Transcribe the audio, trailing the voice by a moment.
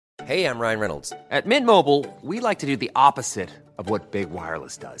Hey, I'm Ryan Reynolds. At Mint Mobile, we like to do the opposite of what Big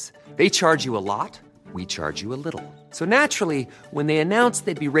Wireless does. They charge you a lot, we charge you a little. So naturally, when they announced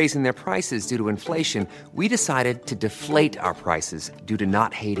they'd be raising their prices due to inflation, we decided to deflate our prices due to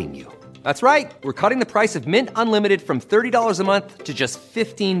not hating you. That's right. We're cutting the price of Mint Unlimited from $30 a month to just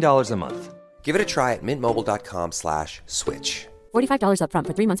 $15 a month. Give it a try at mintmobile.com/switch. $45 up front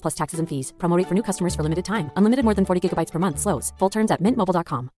for 3 months plus taxes and fees. Promo rate for new customers for limited time. Unlimited more than 40 gigabytes per month. Slows full terms at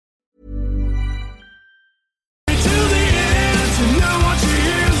mintmobile.com.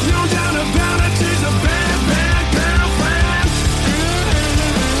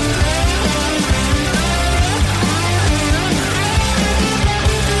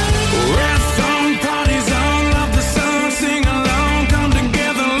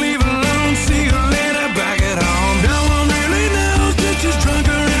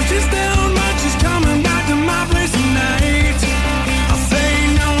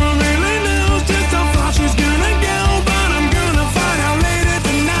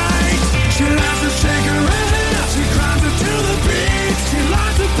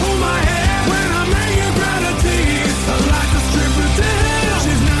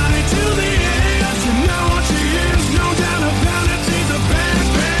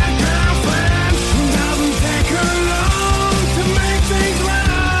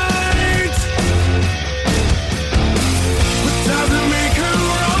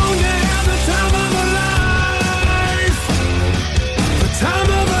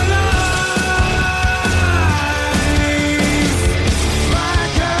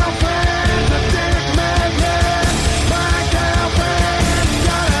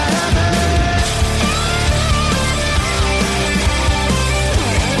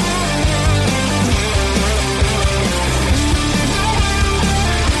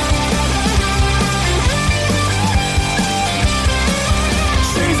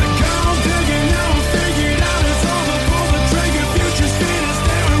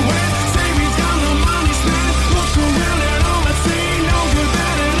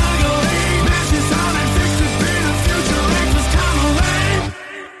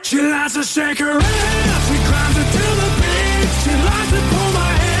 Shake her ass, she climbs her to the beach. She likes to pull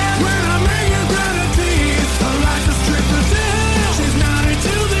my hair when I'm making gratitude. I like to strip her down. She's naughty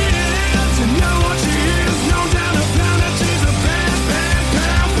to the end. You know what she is, no doubt about it. She's a bad, bad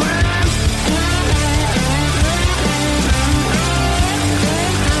girlfriend.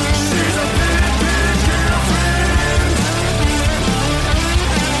 She's a bad, bad girlfriend.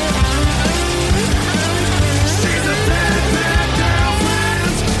 She's a bad, bad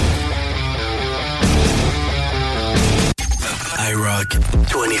girlfriend. IROCK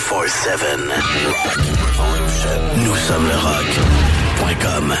 247. Nous sommes le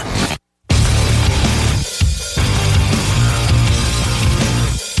rock.com.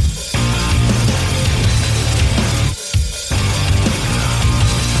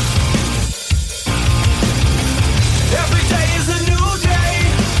 Every day is a new day.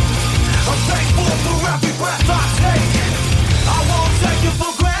 I'm thankful for every breath I take. I won't take it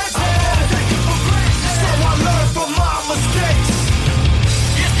for granted. So I learn from my mistakes.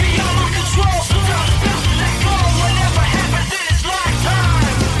 It's beyond my control, so don't let go. Whatever happens in this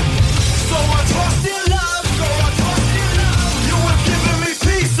lifetime,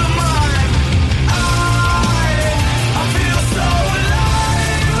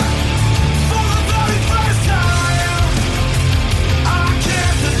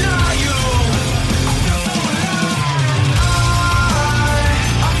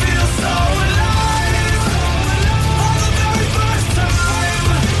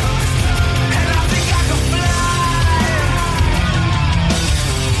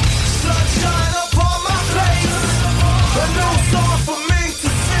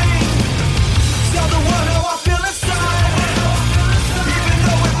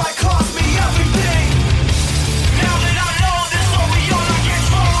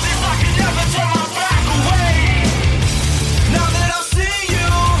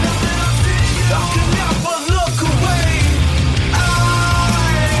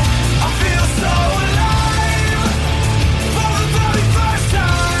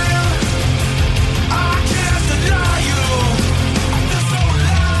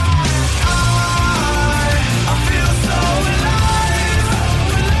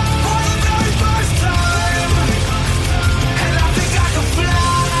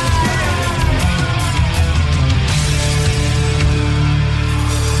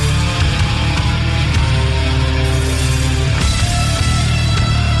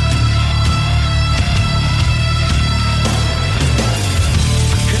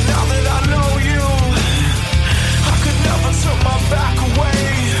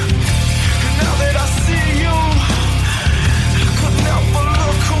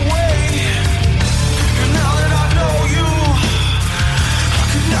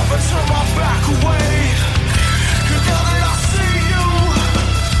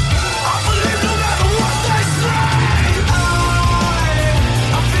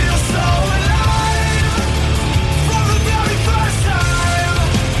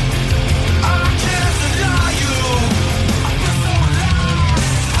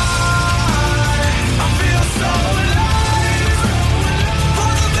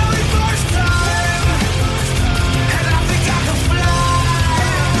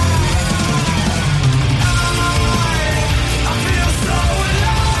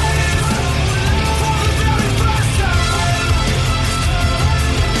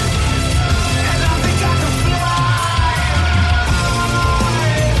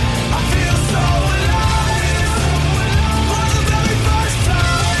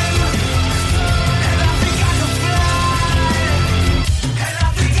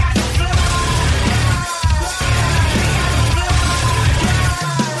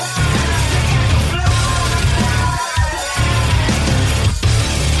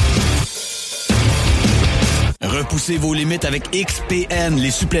 Poussez vos limites avec XPN,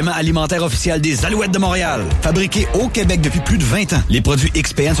 les suppléments alimentaires officiels des Alouettes de Montréal. Fabriqués au Québec depuis plus de 20 ans, les produits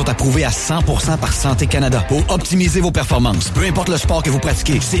XPN sont approuvés à 100% par Santé Canada pour optimiser vos performances. Peu importe le sport que vous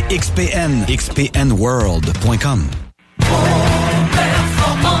pratiquez, c'est XPN. XPNWorld.com.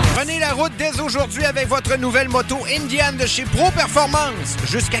 Prenez la route dès aujourd'hui avec votre nouvelle moto Indian de chez Pro Performance.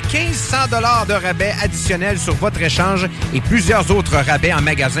 Jusqu'à 1500 $ de rabais additionnels sur votre échange et plusieurs autres rabais en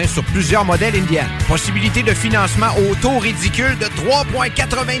magasin sur plusieurs modèles Indian. Possibilité de financement au taux ridicule de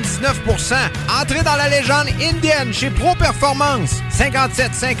 3,99 %. Entrez dans la légende Indian chez Pro Performance.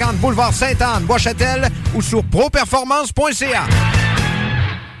 5750 Boulevard Sainte-Anne, Bois-Châtel ou sur properformance.ca.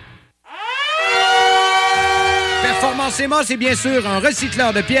 Performance Emma, c'est bien sûr un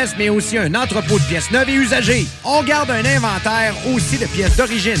recycleur de pièces, mais aussi un entrepôt de pièces neuves et usagées. On garde un inventaire aussi de pièces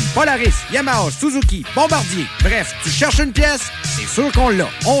d'origine. Polaris, Yamaha, Suzuki, Bombardier. Bref, tu cherches une pièce, c'est sûr qu'on l'a.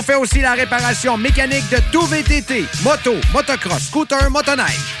 On fait aussi la réparation mécanique de tout VTT, moto, motocross, scooter,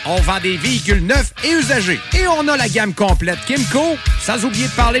 motoneige. On vend des véhicules neufs et usagés. Et on a la gamme complète Kimco, sans oublier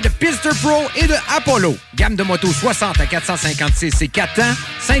de parler de Pister Pro et de Apollo. Gamme de motos 60 à 456 et 4 temps,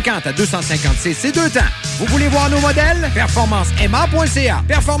 50 à 256 et 2 temps. Vous voulez voir nos modèles? PerformanceEmma.ca.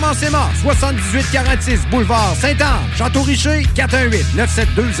 Performance Emma, 7846 Boulevard Sainte-Anne. Château-Richer,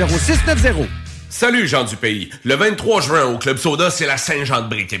 418-972-0690. Salut, gens du pays. Le 23 juin, au Club Soda, c'est la Saint-Jean de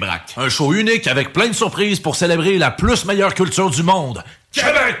Bric-et-Brac. Un show unique avec plein de surprises pour célébrer la plus meilleure culture du monde.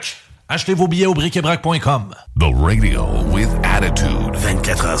 Québec! Achetez vos billets au bric-et-brac.com. The radio with attitude.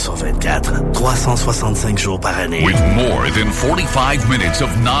 24 heures sur 24, 365 jours par année. With more than 45 minutes of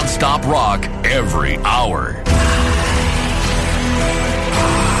non-stop rock every hour.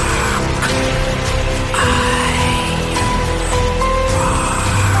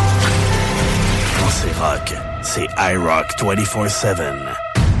 Quand c'est rock, c'est IROCK247.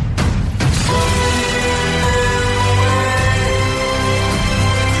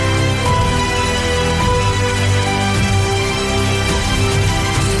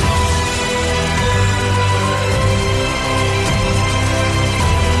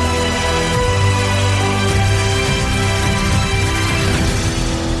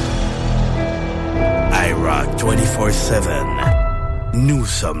 IROCK 24/7. Nous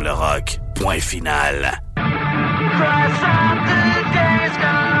sommes le rock. Point final.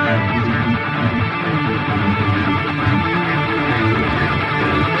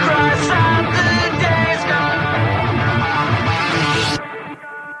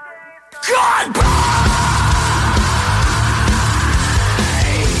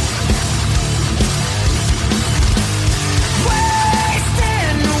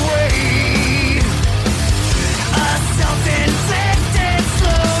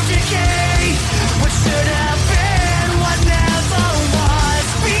 What should have been, what never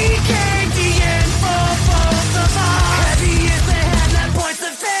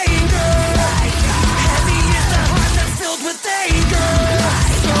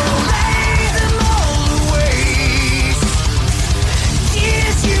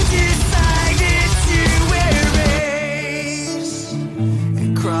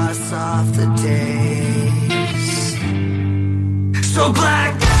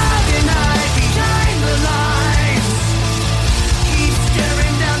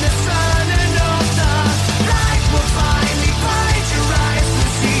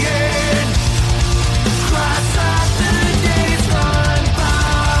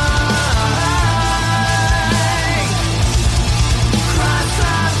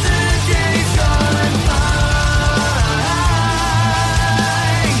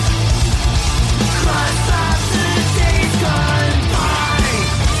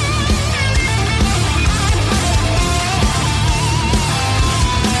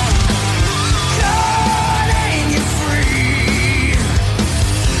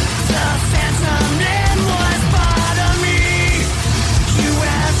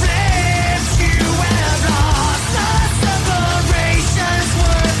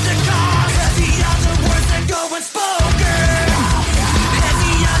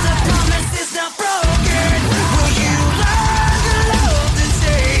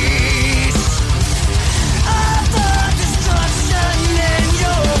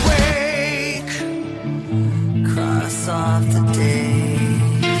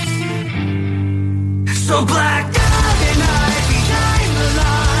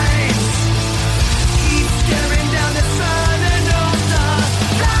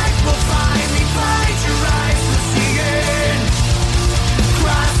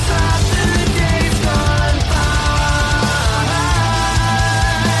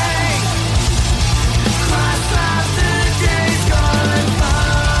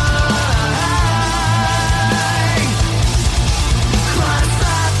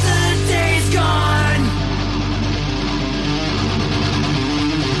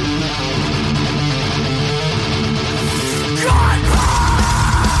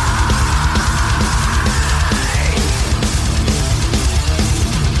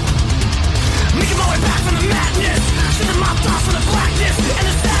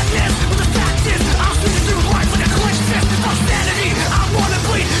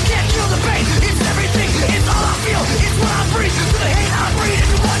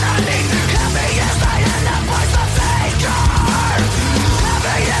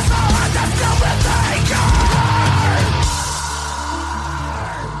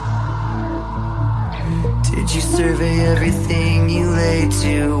Did you survey everything you lay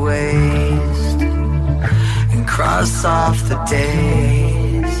to waste and cross off the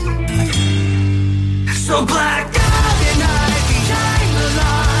days? So black out the night behind the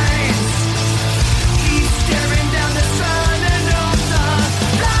lines. Keep staring down the sun and hope the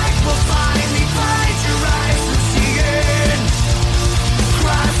light will finally find your eyes and see it.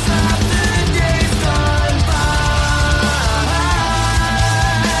 Cross up the days gone by.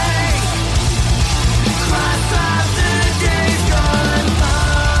 Cross up the days gone by.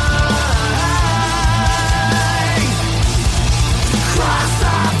 Cross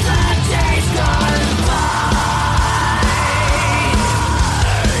up the days gone by.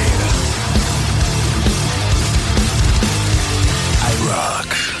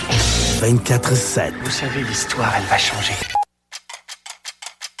 IROCK 247. Vous savez, l'histoire, elle va changer.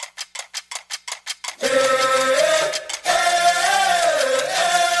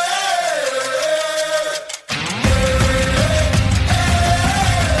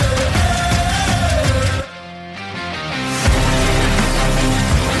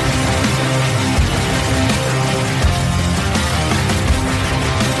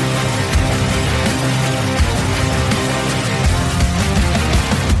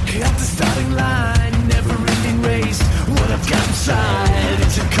 At the starting line, never-ending race. What I've got inside,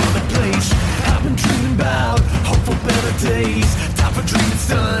 it's a commonplace. I've been dreaming about hope for better days. Time for dreaming's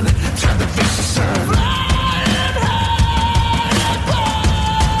done, time to face the sun. Flying high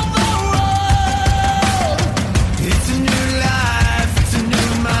above the world. It's a new life, it's a new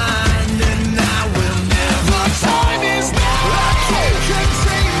mind, and I will never. Time is now. I can't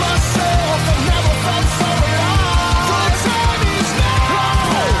contain myself. I've never felt so alive. The time is now.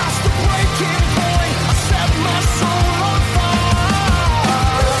 Past the breaking point, I set my soul on fire.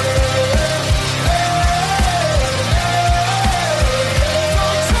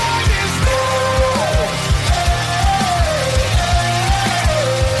 The time is now.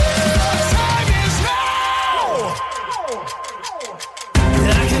 The time is now.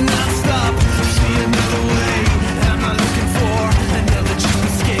 I cannot stop, see another way. Am I looking for another cheap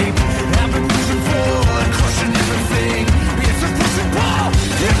escape? I've been moving forward, crushing everything. It's a pushing ball,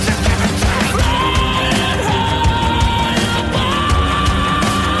 it's a give and take. Flying high above.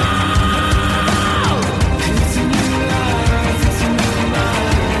 It's a new life, it's a new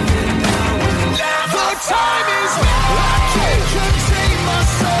mind, and I will never. The time is now. I can't contain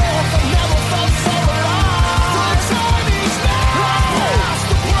myself. I've never felt so alive. The time is now. Past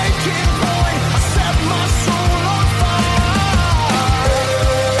the breaking point, I set my soul on fire.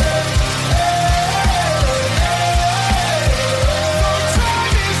 The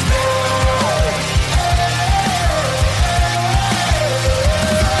time is now. The time is now.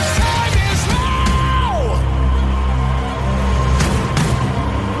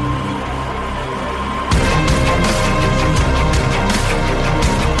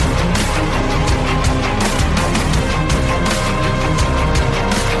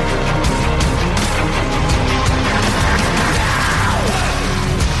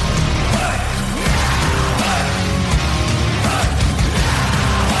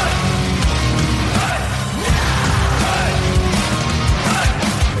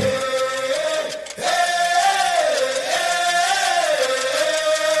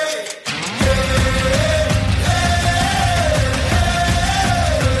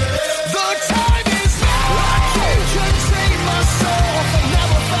 The time is now. I can't contain myself. I've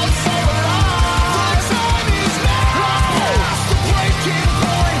never felt so alive. The time is now. Past the breaking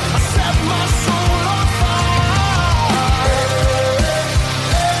point, I set my soul on fire.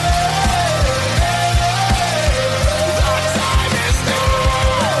 The time is now.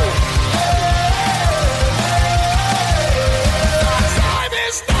 The time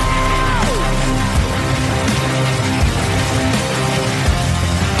is now.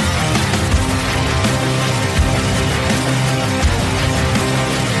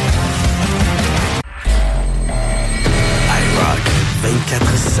 IROCK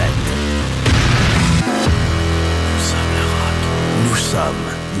 247. Nous sommes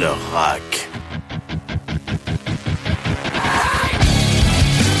le rock.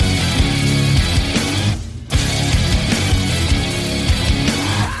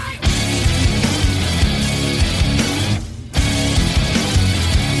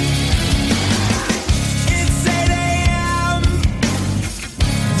 It's 8 a.m.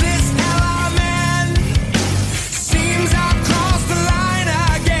 This element seems I've crossed the line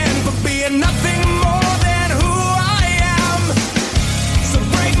again for being nothing more than who I am. So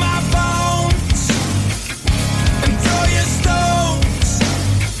break my bones.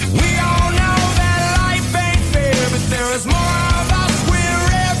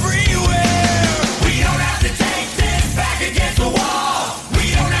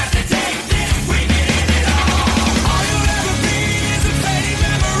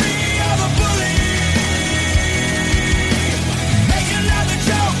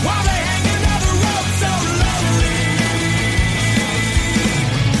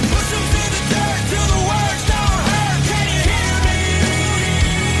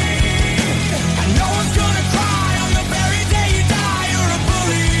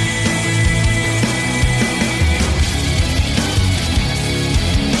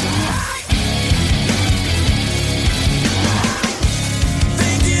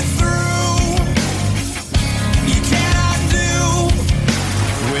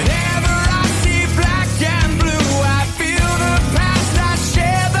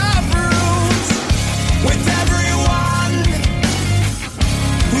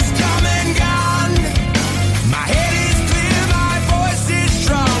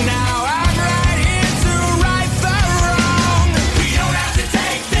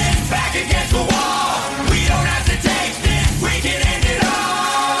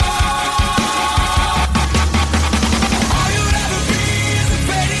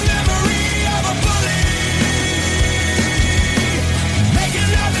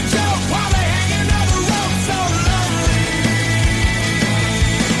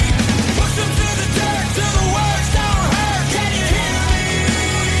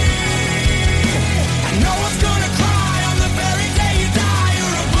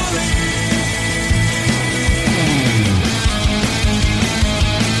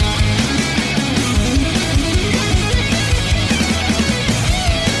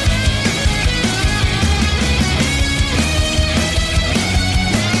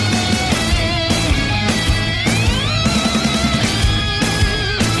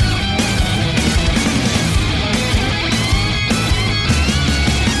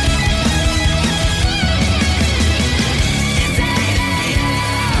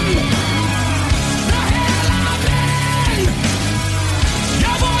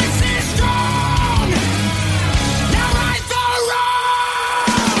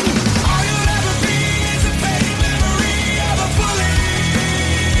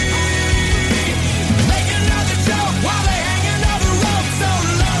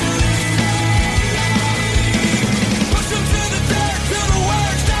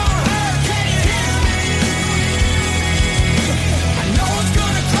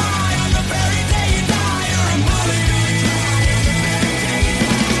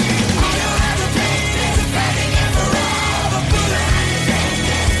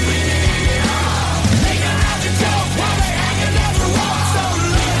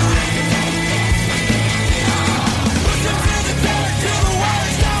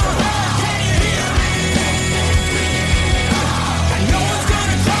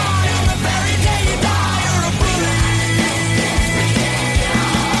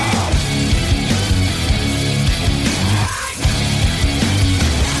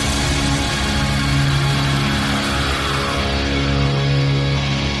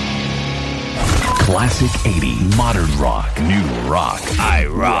 Classic 80, modern rock, new rock.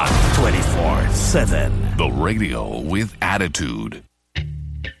 IROCK247. The radio with attitude.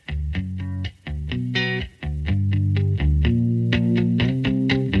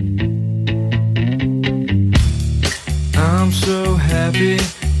 I'm so happy,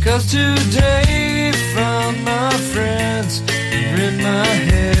 'cause today found my friends in my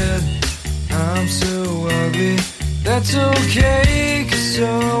head. I'm so ugly, that's okay, 'cause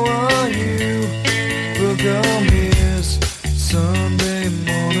so are you. Book on mirrors, Sunday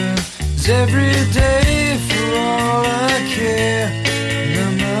morning is every day for all I care. And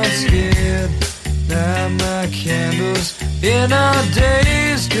I'm not scared, light my candles in our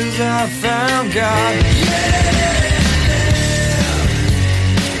days, 'cause I found God. Yeah!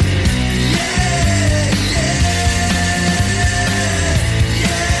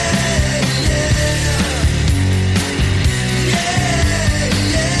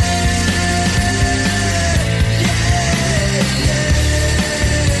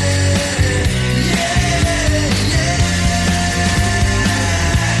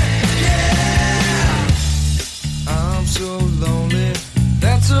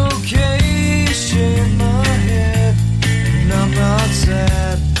 Okay, shake my head, and I'm not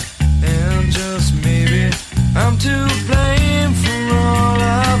sad, and just maybe I'm to blame for all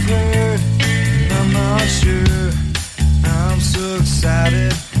I've heard, and I'm not sure. I'm so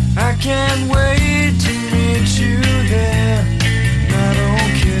excited, I can't wait to meet you there, and I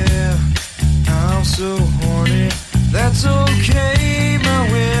don't care, I'm so horny, that's okay, my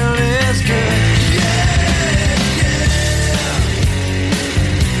will is good.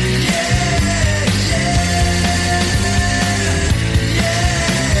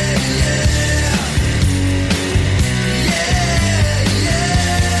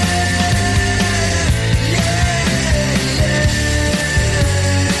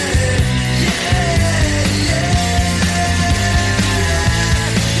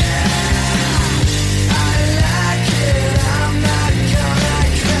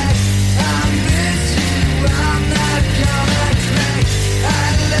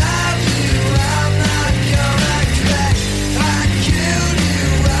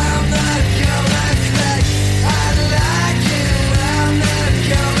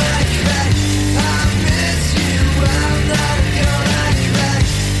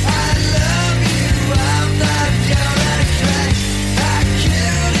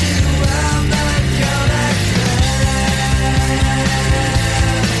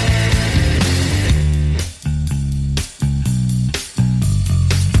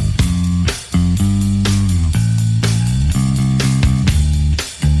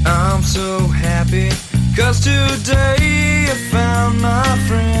 So happy, 'cause today I found my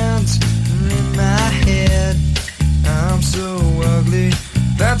friends in my head. I'm so ugly,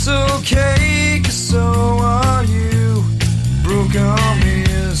 that's okay, 'cause so are you. Broke arm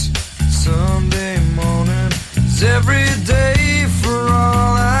is Sunday morning, it's every day for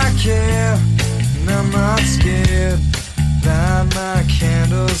all I care. And I'm not scared, light my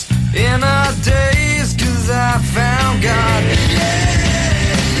candles in our days, 'cause I found God. Yeah!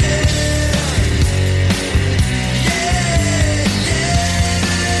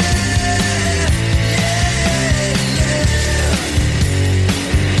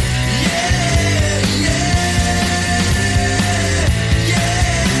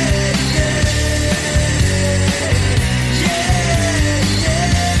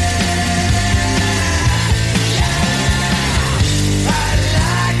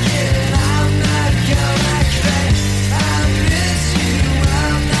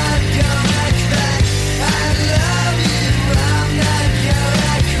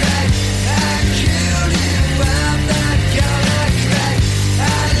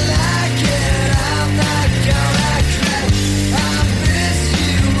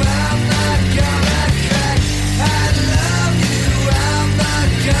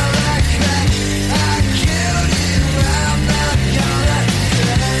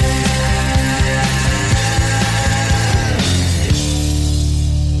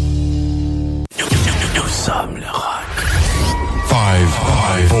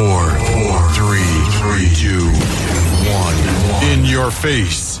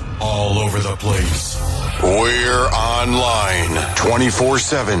 Face all over the place. We're online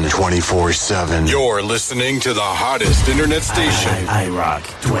 24/7. You're listening to the hottest internet station.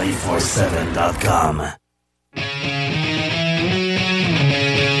 IROCK247.com.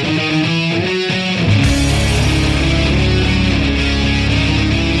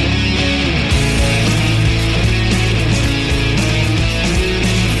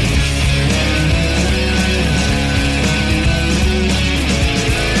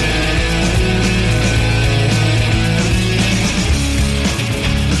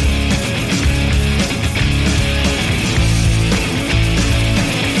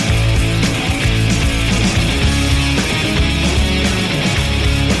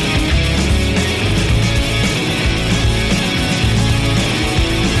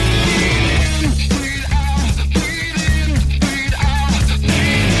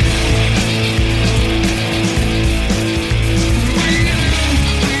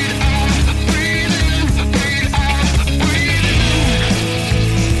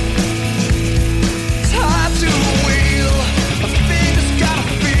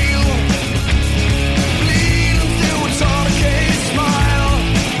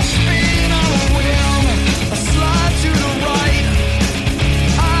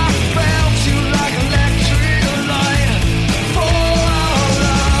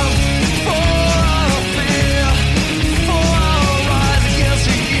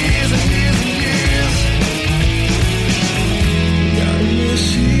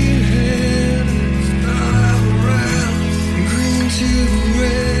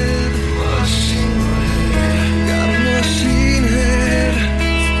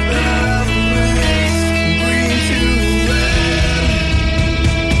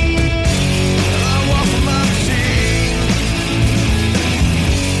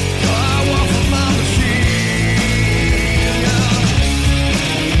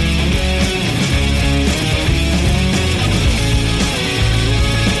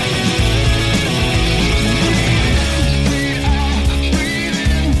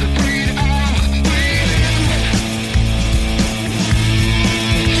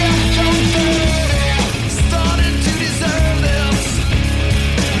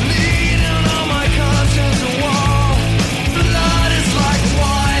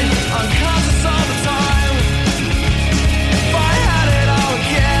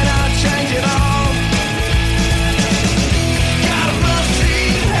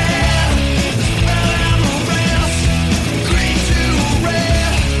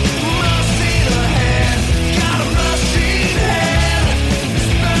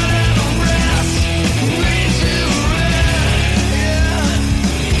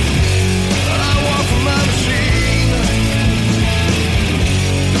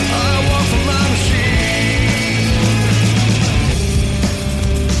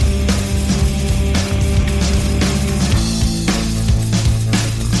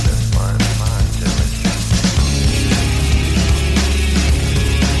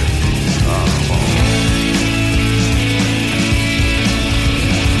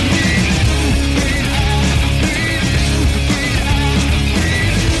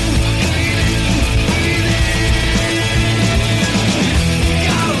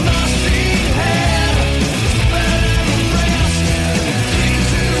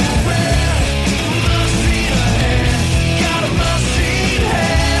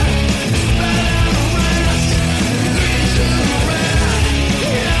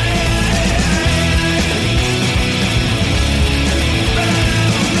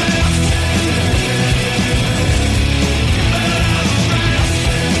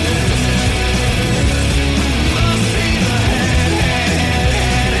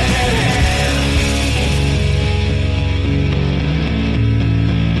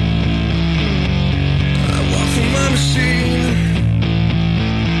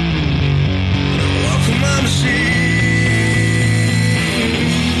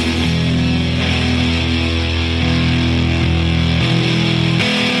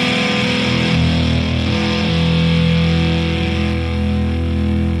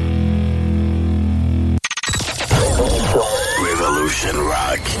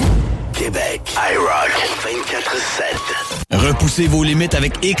 Poussez vos limites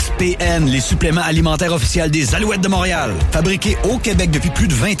avec XPN, les suppléments alimentaires officiels des Alouettes de Montréal. Fabriqués au Québec depuis plus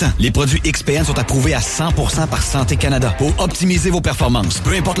de 20 ans, les produits XPN sont approuvés à 100% par Santé Canada pour optimiser vos performances.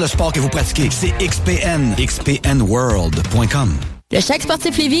 Peu importe le sport que vous pratiquez, c'est XPN. XPNWorld.com. Le Chèque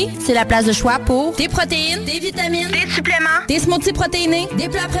Sportif Lévis, c'est la place de choix pour des protéines, des vitamines, des suppléments, des smoothies protéinés, des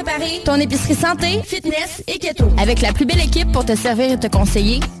plats préparés, ton épicerie santé, fitness et keto. Avec la plus belle équipe pour te servir et te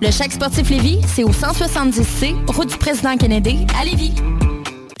conseiller, le Chèque Sportif Lévis, c'est au 170C, route du Président Kennedy, à Lévis.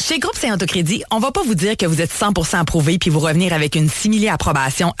 Chez Groupe Saint-Autocrédit, on va pas vous dire que vous êtes 100% approuvé puis vous revenir avec une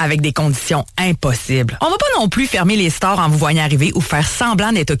simili-approbation avec des conditions impossibles. On va pas non plus fermer les stores en vous voyant arriver ou faire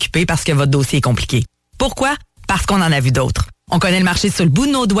semblant d'être occupé parce que votre dossier est compliqué. Pourquoi? Parce qu'on en a vu d'autres. On connaît le marché sur le bout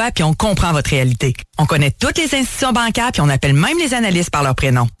de nos doigts puis on comprend votre réalité. On connaît toutes les institutions bancaires puis on appelle même les analystes par leur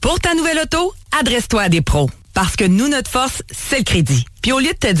prénom. Pour ta nouvelle auto, adresse-toi à des pros. Parce que nous, notre force, c'est le crédit. Puis au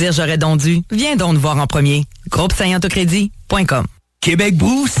lieu de te dire j'aurais donc dû, viens donc nous voir en premier. GroupeSaintAutoCrédit.com. Québec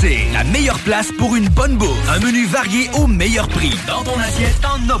Brou, c'est la meilleure place pour une bonne bouffe. Un menu varié au meilleur prix. Dans ton assiette,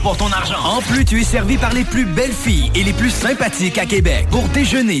 t'en as pour ton argent. En plus, tu es servi par les plus belles filles et les plus sympathiques à Québec. Pour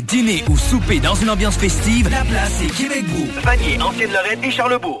déjeuner, dîner ou souper dans une ambiance festive, la place est Québec Brou. Vanier, Ancienne-Lorraine et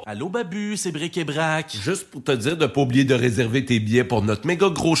Charlebourg. Allô Babu, c'est Bric et Brac. Juste pour te dire de pas oublier de réserver tes billets pour notre méga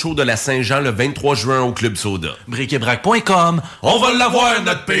gros show de la Saint-Jean le 23 juin au Club Soda. Briceetbrac.com. On va l'avoir,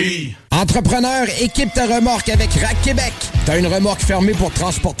 notre pays! Entrepreneur, équipe ta remorque avec Rack Québec. T'as une remorque fermée pour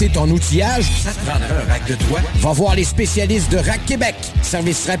transporter ton outillage? Ça te prendra un rack de toi? Va voir les spécialistes de Rack Québec.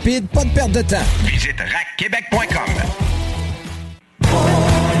 Service rapide, pas de perte de temps. Visite rackquebec.com.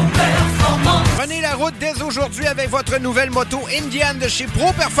 Prenez la route dès aujourd'hui avec votre nouvelle moto Indian de chez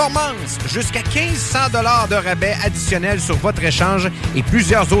Pro Performance. Jusqu'à 1500 $ de rabais additionnels sur votre échange et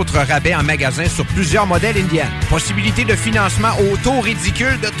plusieurs autres rabais en magasin sur plusieurs modèles Indian. Possibilité de financement au taux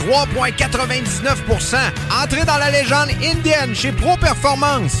ridicule de 3,99 %. Entrez dans la légende Indian chez Pro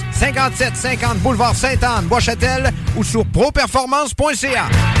Performance. 5750 Boulevard Sainte-Anne, Bois-Châtel ou sur properformance.ca.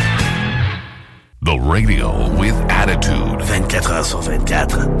 The radio with attitude. 24 heures sur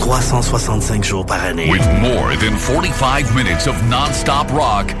 24, 365 jours par année. With more than 45 minutes of non-stop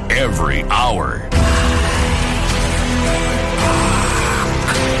rock every hour.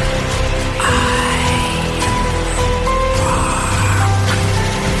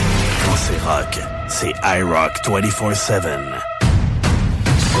 Quand c'est rock, c'est IROCK247.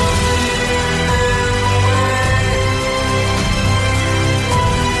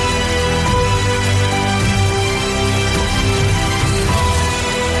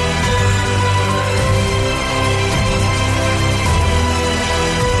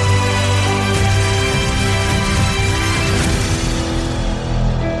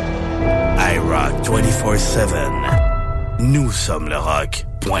 IROCK 24/7. Nous sommes le rock.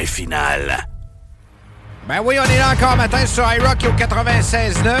 Point final. Ben oui, on est là encore matin sur iRock au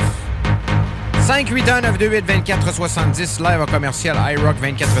 96.9. 581-928-2470, live en commercial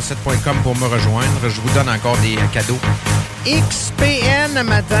IROCK247.com pour me rejoindre. Je vous donne encore des cadeaux. XPN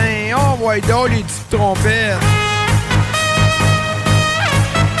matin. Oh, ouais, donc les petites trompettes.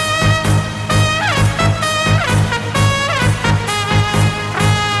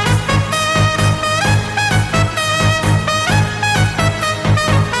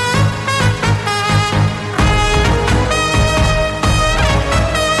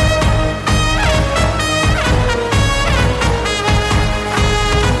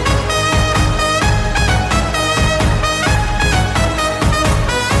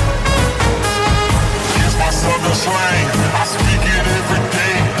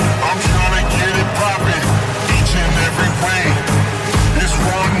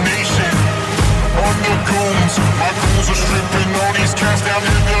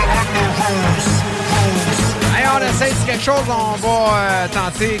 On essaie de quelque chose, on va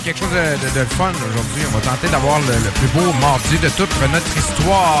tenter quelque chose de fun aujourd'hui. On va tenter d'avoir le plus beau mardi de toute notre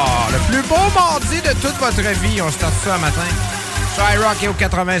histoire. Le plus beau mardi de toute votre vie. On starte ça un matin sur iRock et au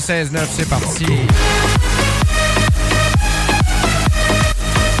 96.9. C'est parti.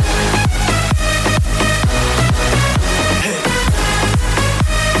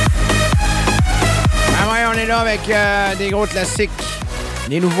 Ah ouais, on est là avec des gros classiques,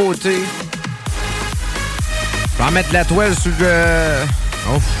 des nouveautés. Je vais en mettre la toile sur le...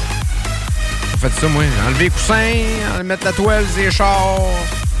 Oh! On fait ça, moi. Enlever les coussins, mettre la toile sur les chars.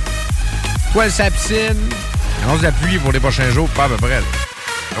 Toile sur la piscine. Annonce la pluie pour les prochains jours, pas à peu près.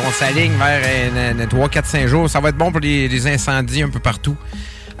 On s'aligne vers 3, 4, 5 jours. Ça va être bon pour les incendies un peu partout.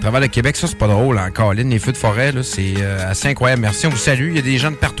 À travers le Québec, ça, c'est pas drôle, hein, Colin. Les feux de forêt, là, c'est assez incroyable. Merci, on vous salue. Il y a des gens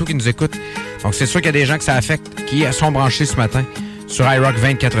de partout qui nous écoutent. Donc, c'est sûr qu'il y a des gens que ça affecte, qui sont branchés ce matin sur IROCK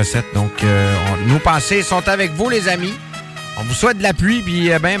 24/7. Donc, nos pensées sont avec vous, les amis. On vous souhaite de la pluie,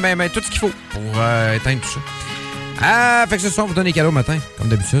 puis tout ce qu'il faut pour éteindre tout ça. Fait que ce soir, on vous donne des cadeaux matin, comme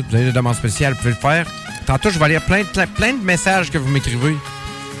d'habitude. Vous avez des demandes spéciales, vous pouvez le faire. Tantôt, je vais lire plein de messages que vous m'écrivez.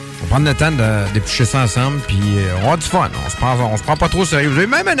 On va prendre le temps d'éplucher ça ensemble, puis on va avoir du fun. On se prend pas trop sérieux. Vous avez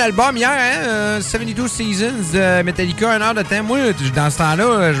même un album hier, hein? 72 Seasons de Metallica, 1 heure de temps. Moi, dans ce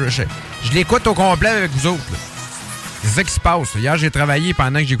temps-là, je l'écoute au complet avec vous autres. Là. C'est ça qui se passe. Hier, j'ai travaillé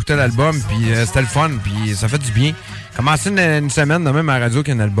pendant que j'écoutais l'album, puis c'était le fun, puis ça fait du bien. Commencer une semaine de même à la radio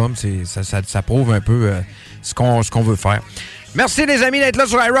qu'un album, ça prouve un peu ce qu'on veut faire. Merci les amis d'être là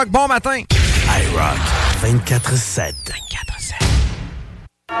sur iRock. Bon matin! iRock 24/7.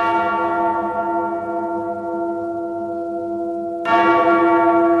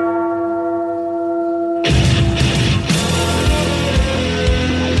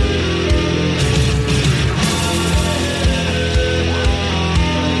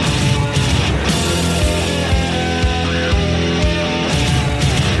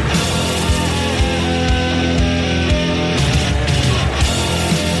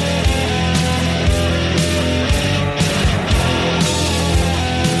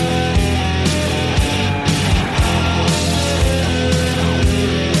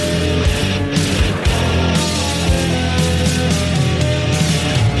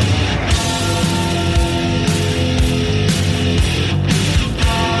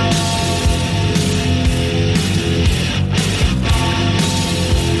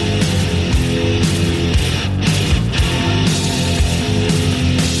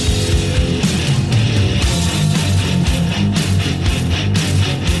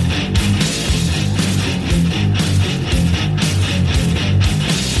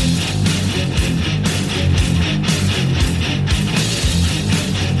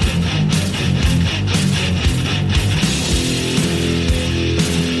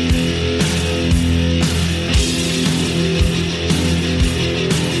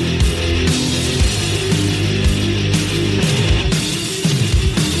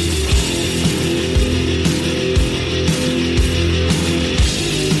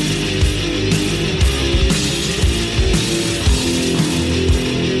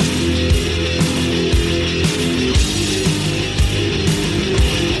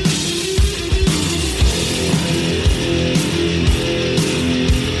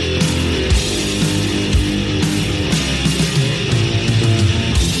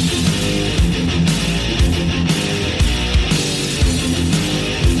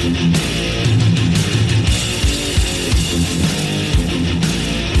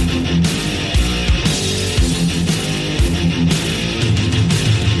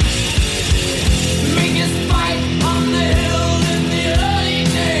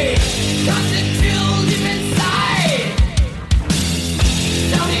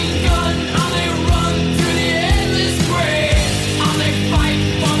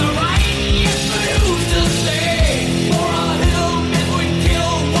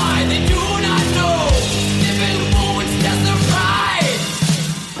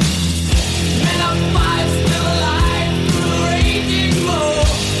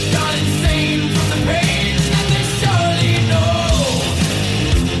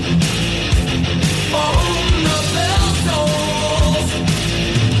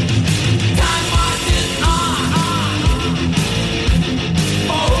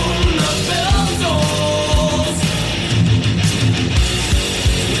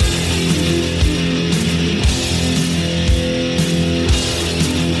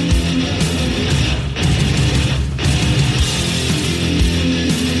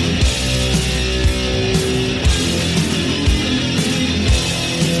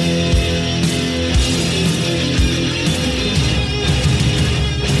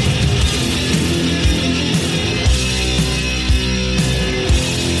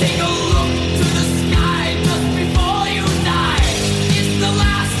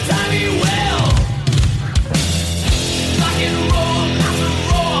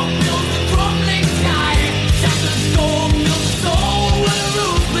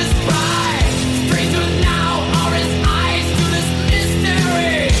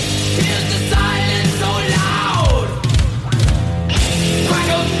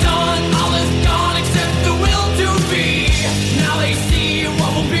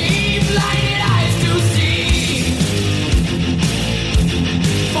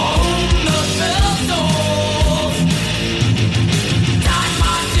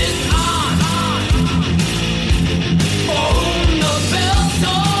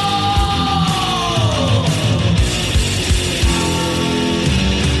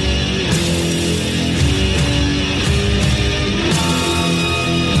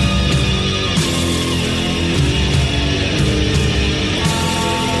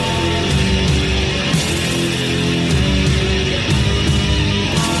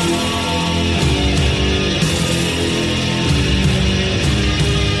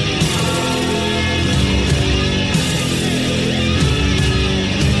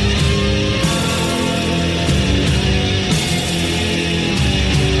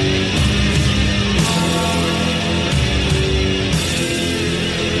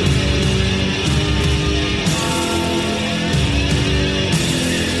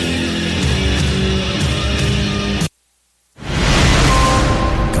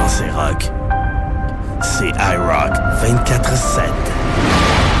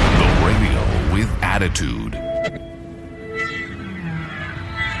 The radio with attitude.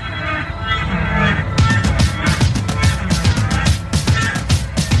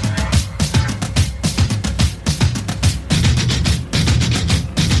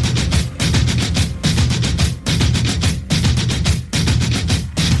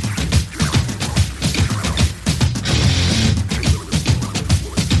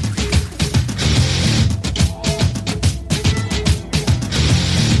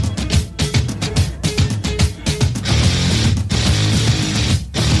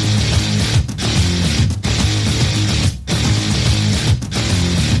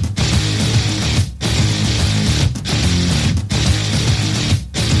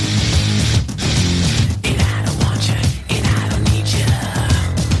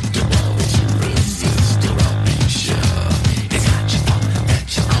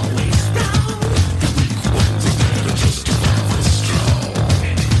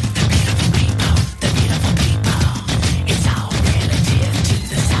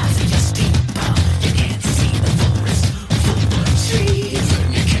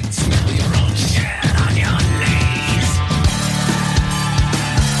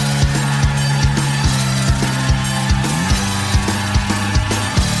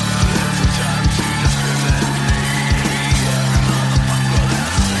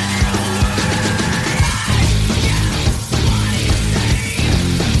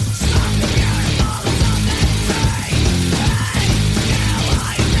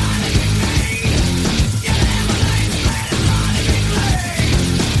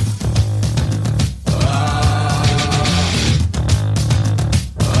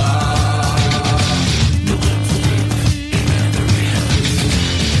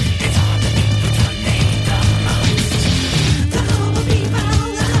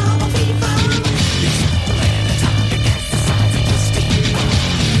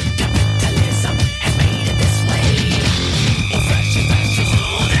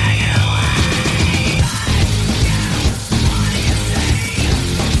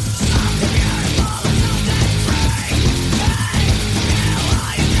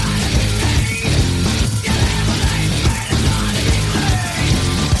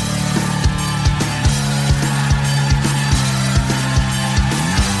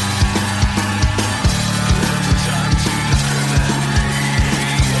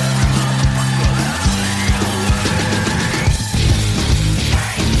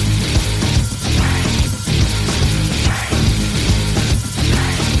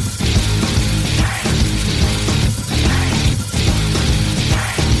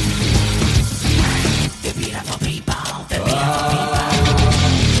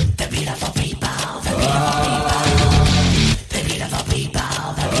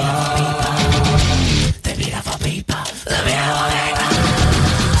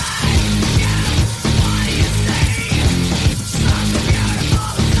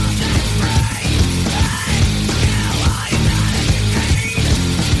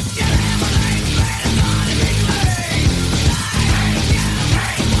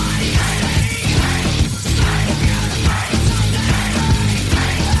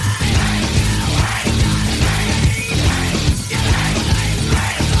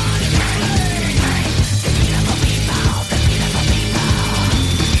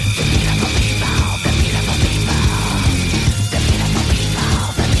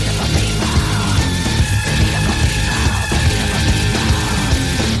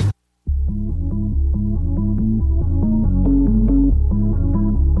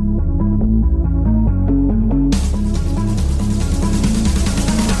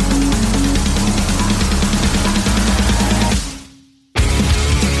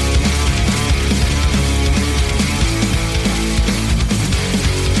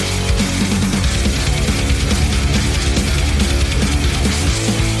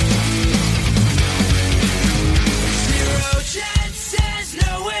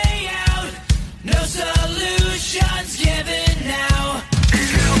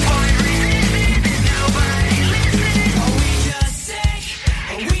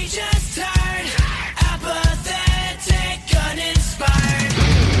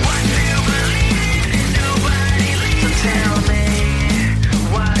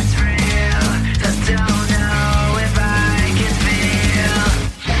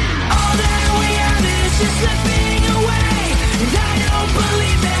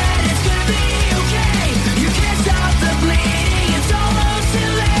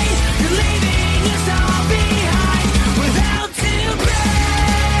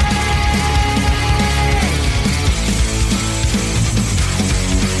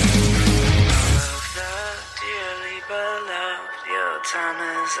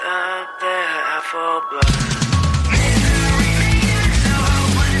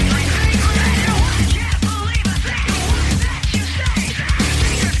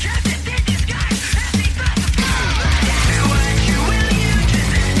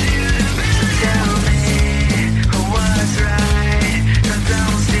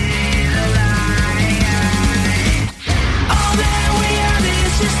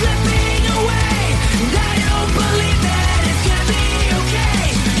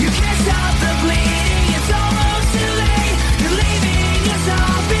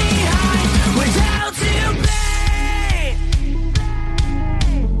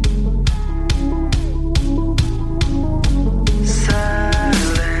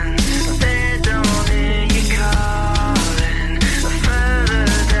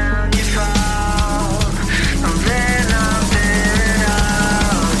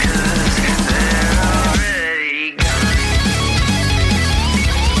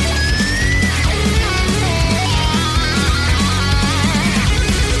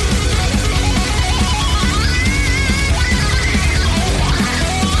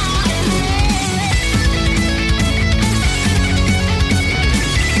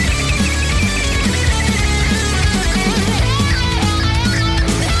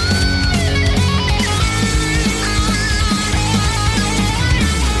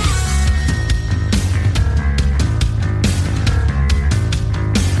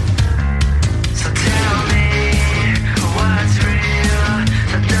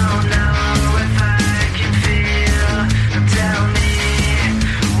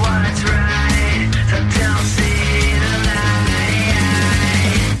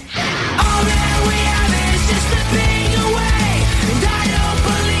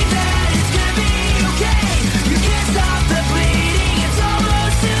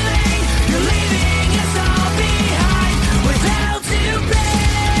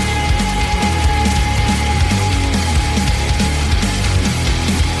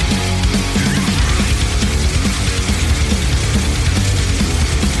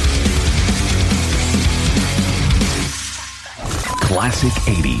 Classic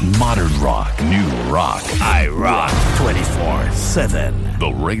 80, modern rock, new rock. IROCK247.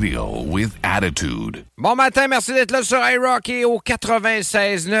 The radio with attitude. Bon matin, merci d'être là sur IROCK et au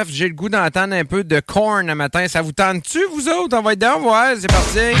 96.9. J'ai le goût d'entendre un peu de Korn le matin. Ça vous tente-tu, vous autres? On va être dedans, ouais, c'est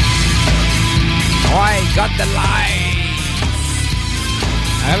parti. Ouais, got the lights.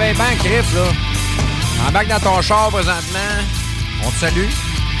 Réveille bien, Chris, là. Embarque dans ton char présentement. On te salue.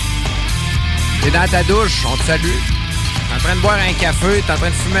 T'es dans ta douche, on te salue. T'es en train de boire un café, t'es en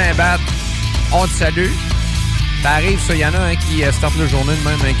train de fumer un bat, on te salue. Ça arrive, ça, il y en a un qui starte la journée de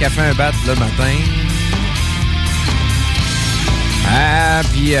même, un café, un bat, le matin. Ah,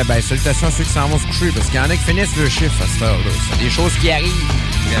 puis, salutations à ceux qui s'en vont se coucher, parce qu'il y en a qui finissent le chiffre à cette heure-là. C'est des choses qui arrivent.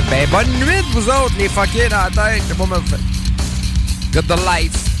 Ben, bonne nuit, vous autres, les fuckers dans la tête. C'est pas mal fait. Got the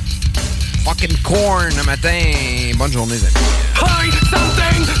lights. Fucking Korn le matin. Bonne journée, les amis. Hey,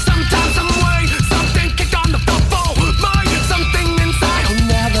 something, sometime, some way, something kicked on the bubble. Mind, something inside I'll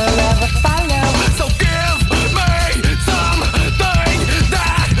never ever follow. So give me something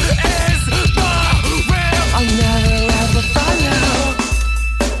that is the real. I'll never ever follow.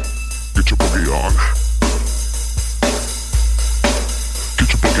 Get your boogie on. Get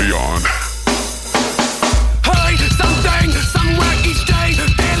your boogie on. Hey, something, somewhere each day,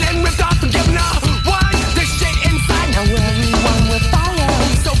 feeling ripped off and giving up. Why this shit inside? Now everyone will follow.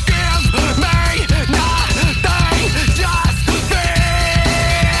 So give me nothing, just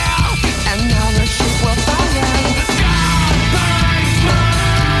feel. And now the shit will follow. God praise me.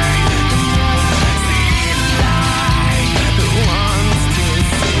 See the light who wants to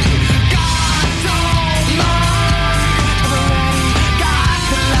see. God told me I've already got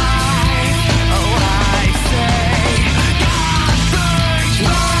the light. Oh, I say God praise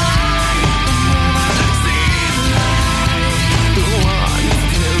me. See the light who wants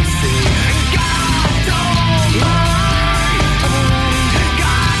to see. God told me I've already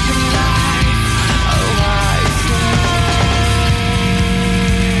got the light. Oh, I say.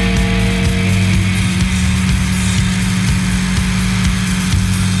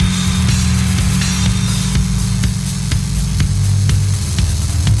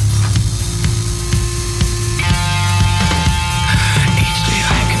 Each day I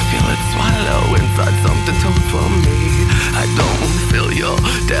can feel it swallow inside something told for me. I don't feel your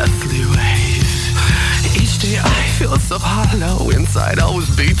deathly ways. Each day I feel so hollow inside, always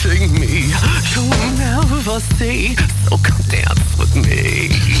beating me. You'll never see, so come dance with me.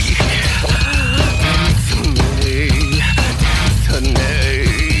 Dance to me, dance to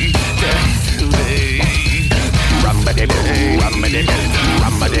me, dance to me. Rumba-de-doo, rumba-de-doo,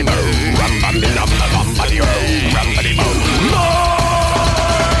 rumba-de-doo, rumba-de-doo.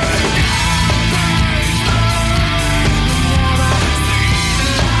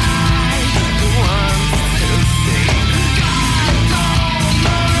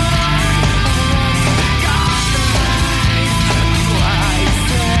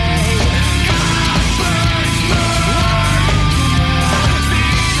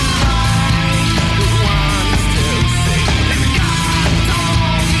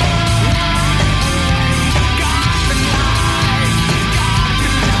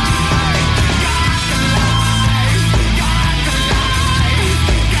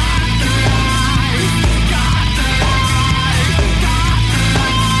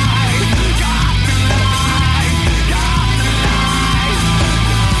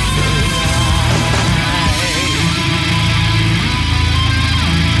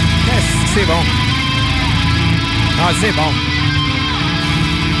 c'est bon.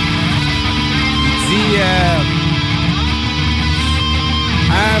 Il dit...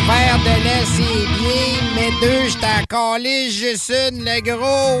 un verre de lait, c'est bien, mais deux, je t'en calisse juste une, le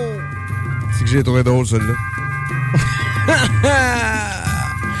gros. C'est que j'ai trouvé drôle, celui-là.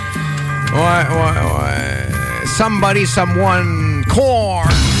 Ouais. Somebody, someone, core.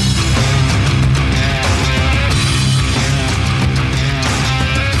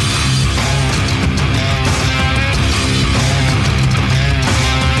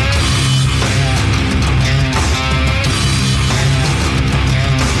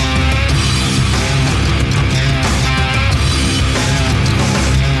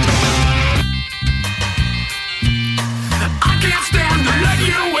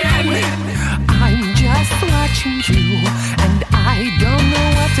 I'm just watching you, and I don't know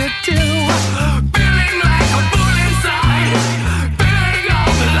what to do. Feeling like a bull inside, feeling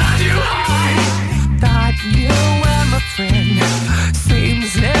all the lies you hide. Thought you were my friend,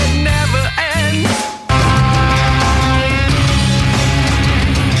 seems it never ends.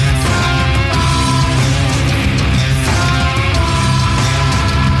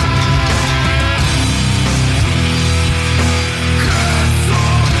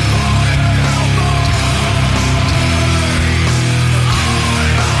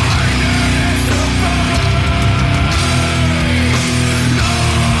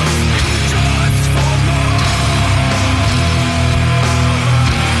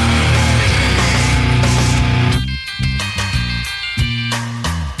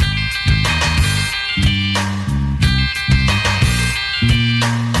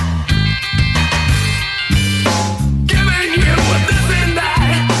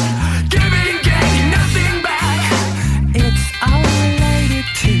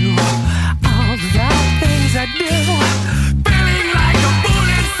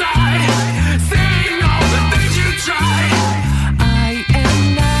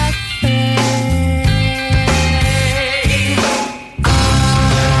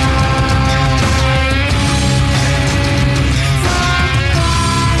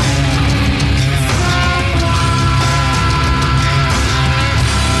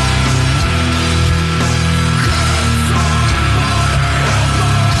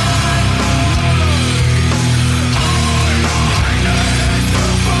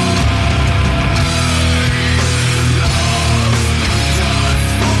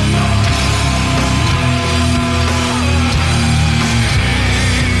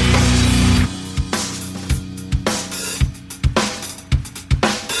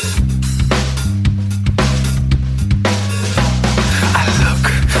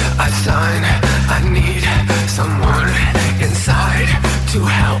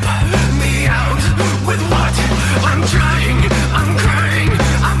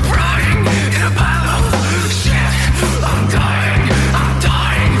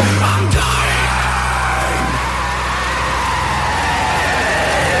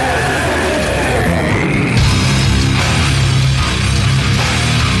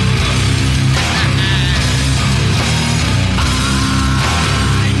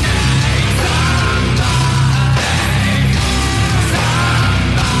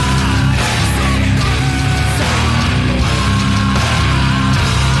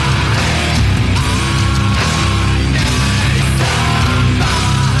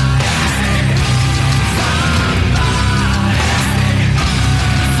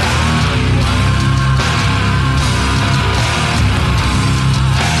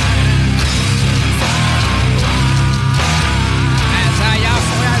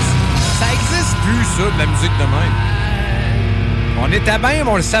 On était bien, mais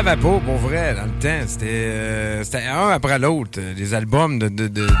on le savait pas, pour vrai, dans le temps. C'était un après l'autre, les albums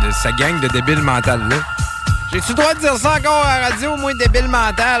de sa gang de débiles mentales-là. J'ai-tu le droit de dire ça encore à la radio, moi, débile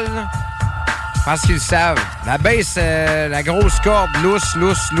mental, là? Parce qu'ils le savent. La basse, la grosse corde, lousse.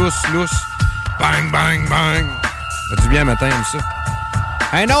 Bang, bang, bang. Ça fait du bien matin, comme ça.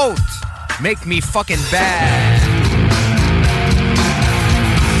 Un autre. Make me fucking bad.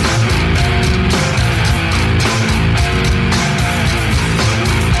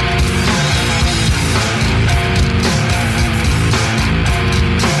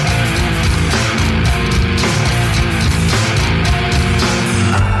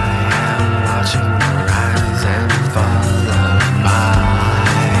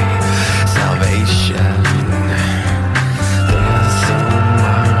 There's so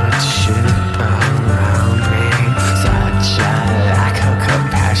much shit around me.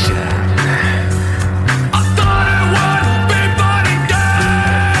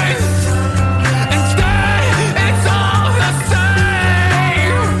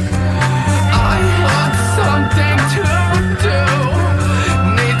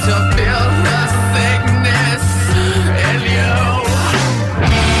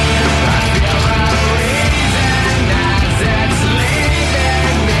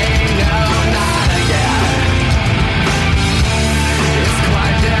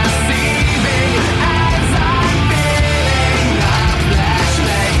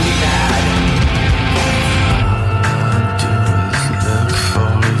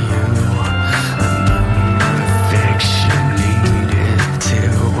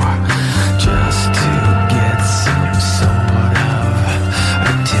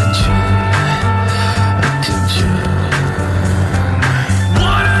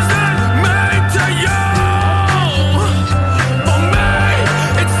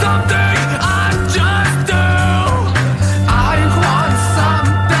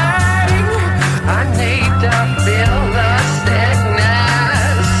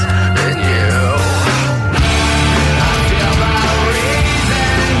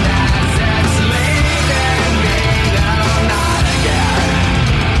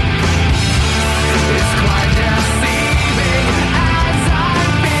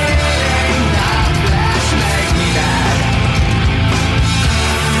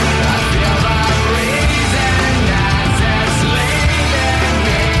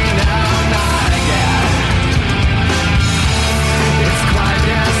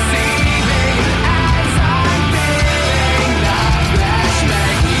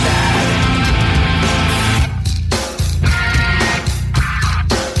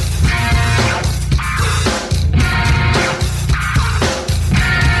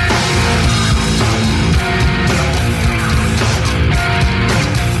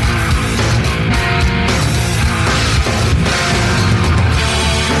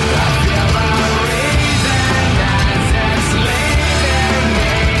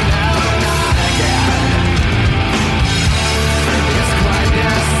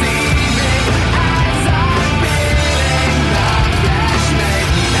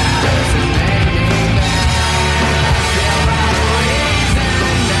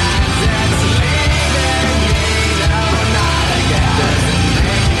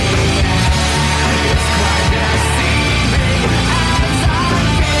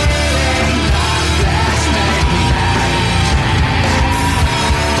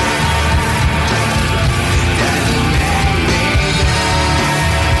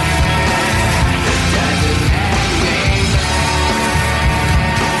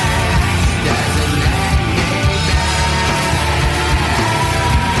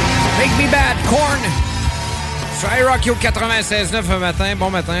 sur IROCK 96.9 bon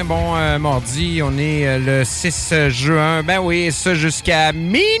matin, bon mardi. On est le 6 juin. Ben oui, ça jusqu'à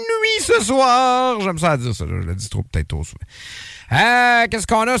minuit ce soir. J'aime ça à dire ça, je l'ai dit peut-être trop souvent. Qu'est-ce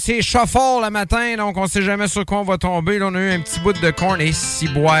qu'on a? C'est Shuffle le matin, donc on sait jamais sur quoi on va tomber. Là, on a eu un petit bout de corn et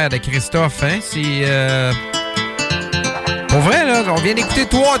ciboire de Christophe. Hein? C'est... Pour vrai, là, on vient d'écouter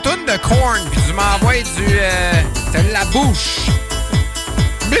 3 tonnes de corn, puis tu m'envoies du... c'est la bouche.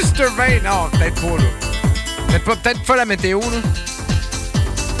 Mr. Vane, non, peut-être pas, là. Peut-être pas la météo, là.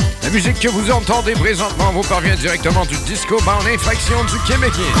 La musique que vous entendez présentement vous parvient directement du disco bar en infraction du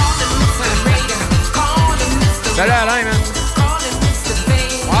Québécois. Salut Alain, man.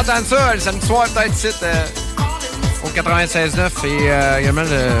 On va entendre ça le samedi soir, peut-être ici, au 96.9 et également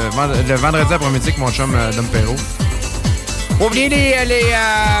le vendredi après-midi avec mon chum Dom Perrault. Oubliez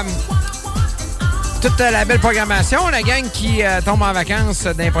toute la belle programmation, la gang qui tombe en vacances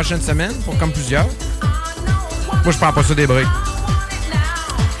dans les prochaines semaines, pour comme plusieurs. Moi, je prends pas ça des breaks.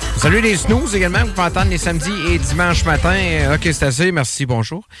 Salut les snooze également, vous pouvez entendre les samedis et dimanches matin. OK, c'est assez, merci,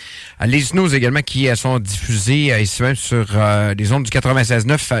 bonjour. Les snooze également qui sont diffusés ici même sur les ondes du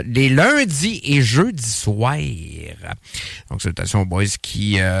 96.9 les lundis et jeudis soirs. Donc, salutations aux boys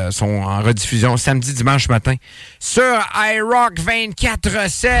qui sont en rediffusion samedi, dimanche matin sur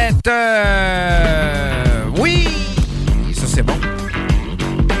IROCK247. Oui, ça c'est bon.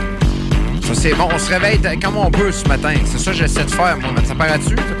 C'est bon, on se réveille comme on peut ce matin. C'est ça que j'essaie de faire, moi. Ça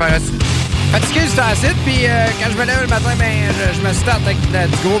paraît-tu? Fatigué, c'est acide, puis quand je me lève le matin, ben, je me starte avec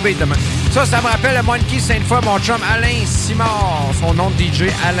du gros beat demain. Ça me rappelle le Monkey Sainte-Foy, mon chum Alain Simard. Son nom de DJ,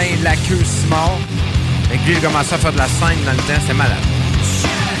 Alain Laqueux Simard. Fait que lui, il a commencé à faire de la scène dans le temps, c'était malade.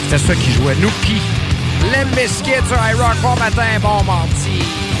 C'était ça qu'il jouait. Nookie, les biscuits sur iRock, bon matin, bon mardi.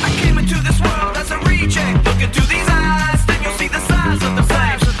 I came into this world as a reject. Look into these eyes, then you'll see the size of the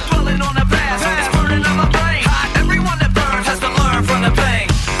flames. Dwelling on the past, it's burning on my brain. Everyone that burns has to learn from the pain.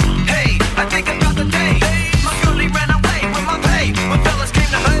 Hey, I think about the day my girlie ran away with my pay. When fellas came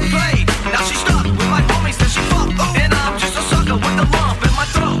to play, now she's stuck with my homies that she fucked. And I'm just a sucker with a lump in my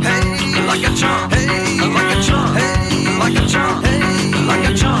throat. Hey, like a chump, hey, like a chump, hey, like a chump, hey, like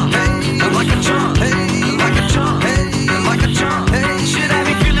a chump, hey, like a chump, hey, like a chump, hey, like a chump, hey. Should I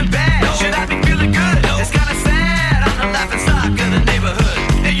be feeling bad? Should I be feeling good? It's kinda sad.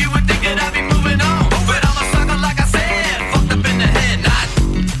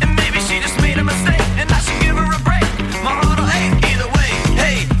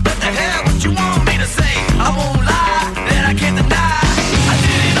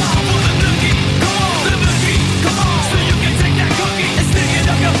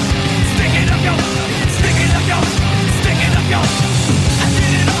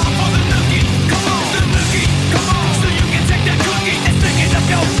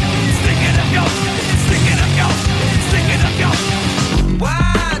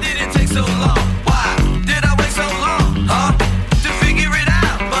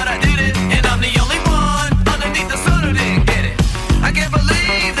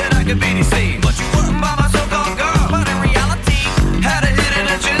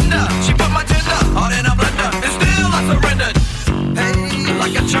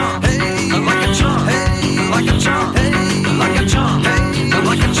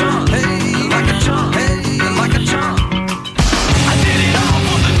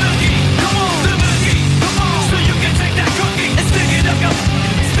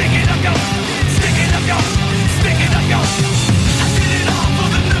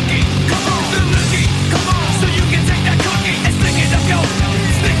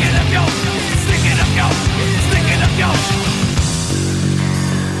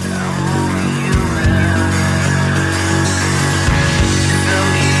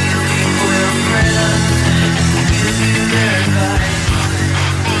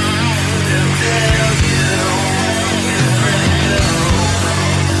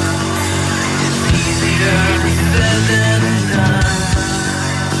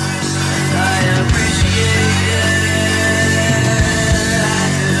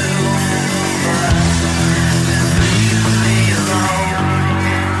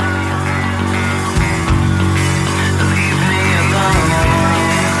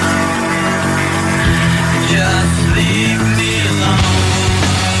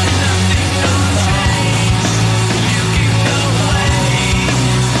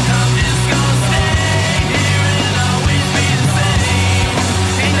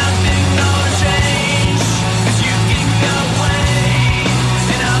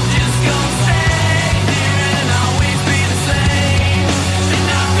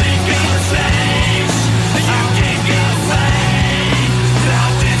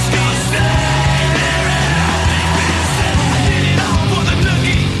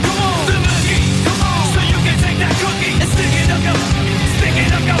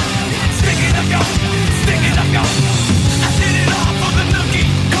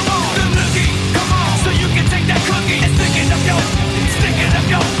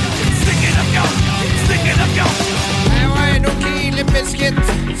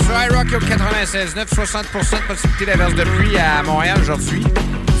 Sur IROCK au 96.9, 60% de possibilité d'averse de pluie à Montréal aujourd'hui.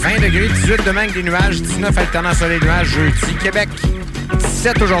 20 degrés, 18 demain avec des nuages, 19 alternants soleil-nuages jeudi. Québec,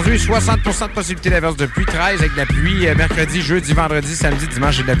 17 aujourd'hui, 60% de possibilité d'averse de pluie, 13 avec de la pluie mercredi, jeudi, vendredi, samedi,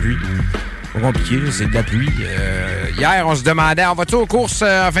 dimanche et de la pluie. Pas compliqué, là, c'est de la pluie. Hier, on se demandait, on va-tu aux courses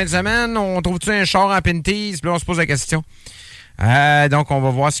en fin de semaine? On trouve-tu un char en Pinties? Puis là, on se pose la question. Donc, on va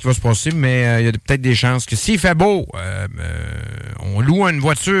voir ce qui va se passer, mais il y a peut-être des chances que s'il fait beau, on loue une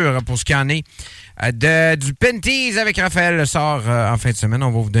voiture pour ce qu'il y en est. Du Pinties avec Raphaël le sort en fin de semaine. On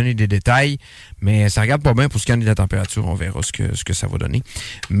va vous donner des détails, mais ça regarde pas bien pour ce qu'il y en est de la température. On verra ce que ça va donner.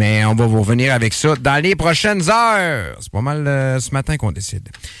 Mais on va vous revenir avec ça dans les prochaines heures. C'est pas mal ce matin qu'on décide.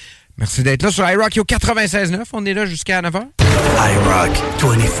 Merci d'être là sur IROCK au 96.9. On est là jusqu'à 9h.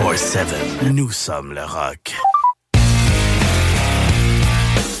 IROCK247. Nous sommes le rock.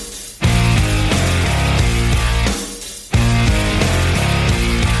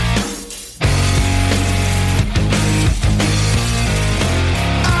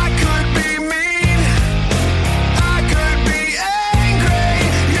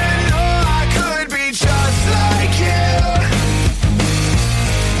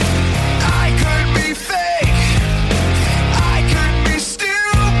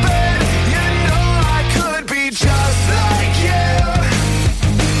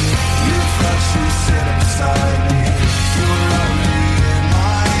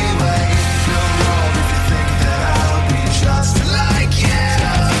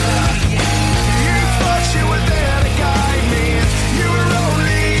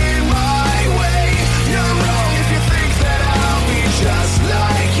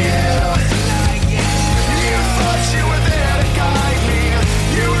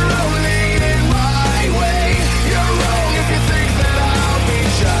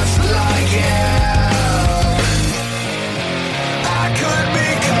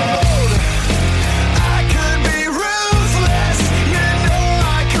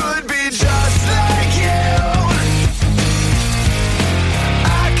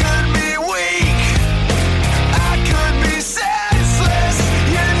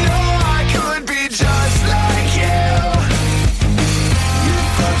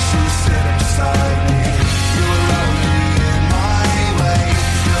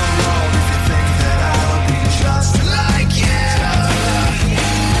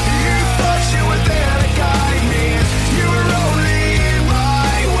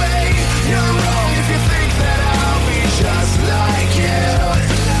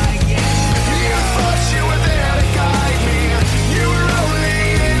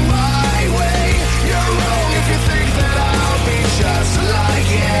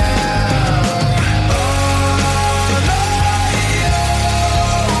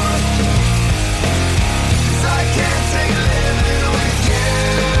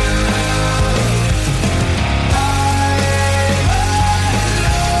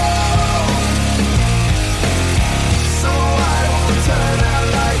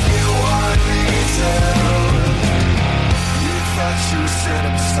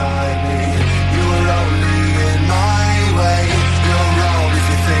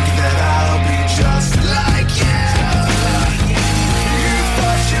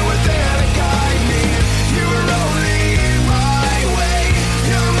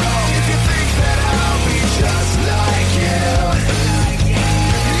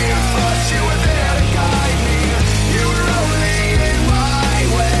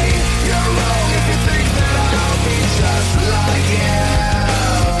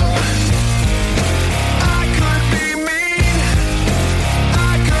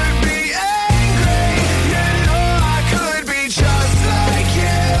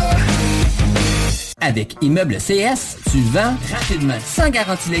 Avec Immeuble CS, tu vends rapidement, sans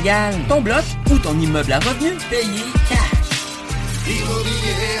garantie légale, ton bloc ou ton immeuble à revenu payé cash.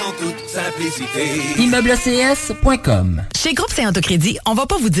 Immobilier en toute simplicité. ImmeubleCS.com. Chez Groupe Saint-Autocrédit, on va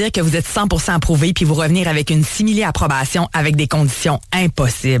pas vous dire que vous êtes 100% approuvé puis vous revenir avec une simili-approbation avec des conditions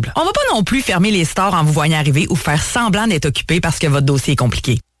impossibles. On va pas non plus fermer les stores en vous voyant arriver ou faire semblant d'être occupé parce que votre dossier est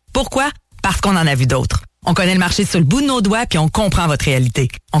compliqué. Pourquoi? Parce qu'on en a vu d'autres. On connaît le marché sur le bout de nos doigts puis on comprend votre réalité.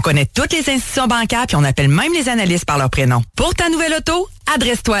 On connaît toutes les institutions bancaires puis on appelle même les analystes par leur prénom. Pour ta nouvelle auto,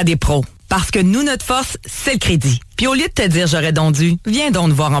 adresse-toi à des pros. Parce que nous, notre force, c'est le crédit. Puis au lieu de te dire j'aurais donc dû, viens donc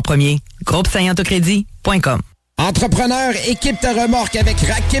nous voir en premier. GroupeSaint-Autocrédit.com. Entrepreneur, équipe ta remorque avec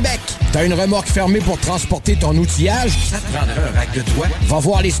Rack Québec. T'as une remorque fermée pour transporter ton outillage? Ça te prendra un rack de toi? Va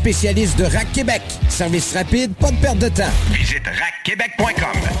voir les spécialistes de Rack Québec. Service rapide, pas de perte de temps. Visite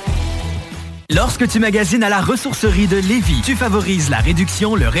rackquebec.com. Lorsque tu magasines à la ressourcerie de Lévis, tu favorises la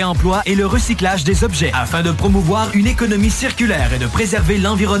réduction, le réemploi et le recyclage des objets afin de promouvoir une économie circulaire et de préserver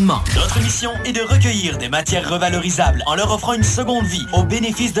l'environnement. Notre mission est de recueillir des matières revalorisables en leur offrant une seconde vie au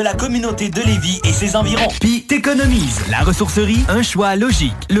bénéfice de la communauté de Lévis et ses environs. Puis t'économises. La ressourcerie, un choix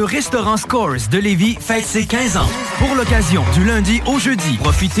logique. Le restaurant Scores de Lévis fête ses 15 ans. Pour l'occasion, du lundi au jeudi,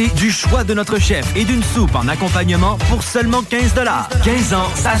 profitez du choix de notre chef et d'une soupe en accompagnement pour seulement 15 $. 15 ans,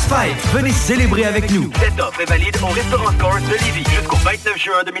 ça se fête. Venez célébrer avec nous. Cette offre est valide au restaurant Scores de Lévis jusqu'au 29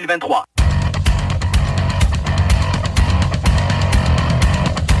 juin 2023.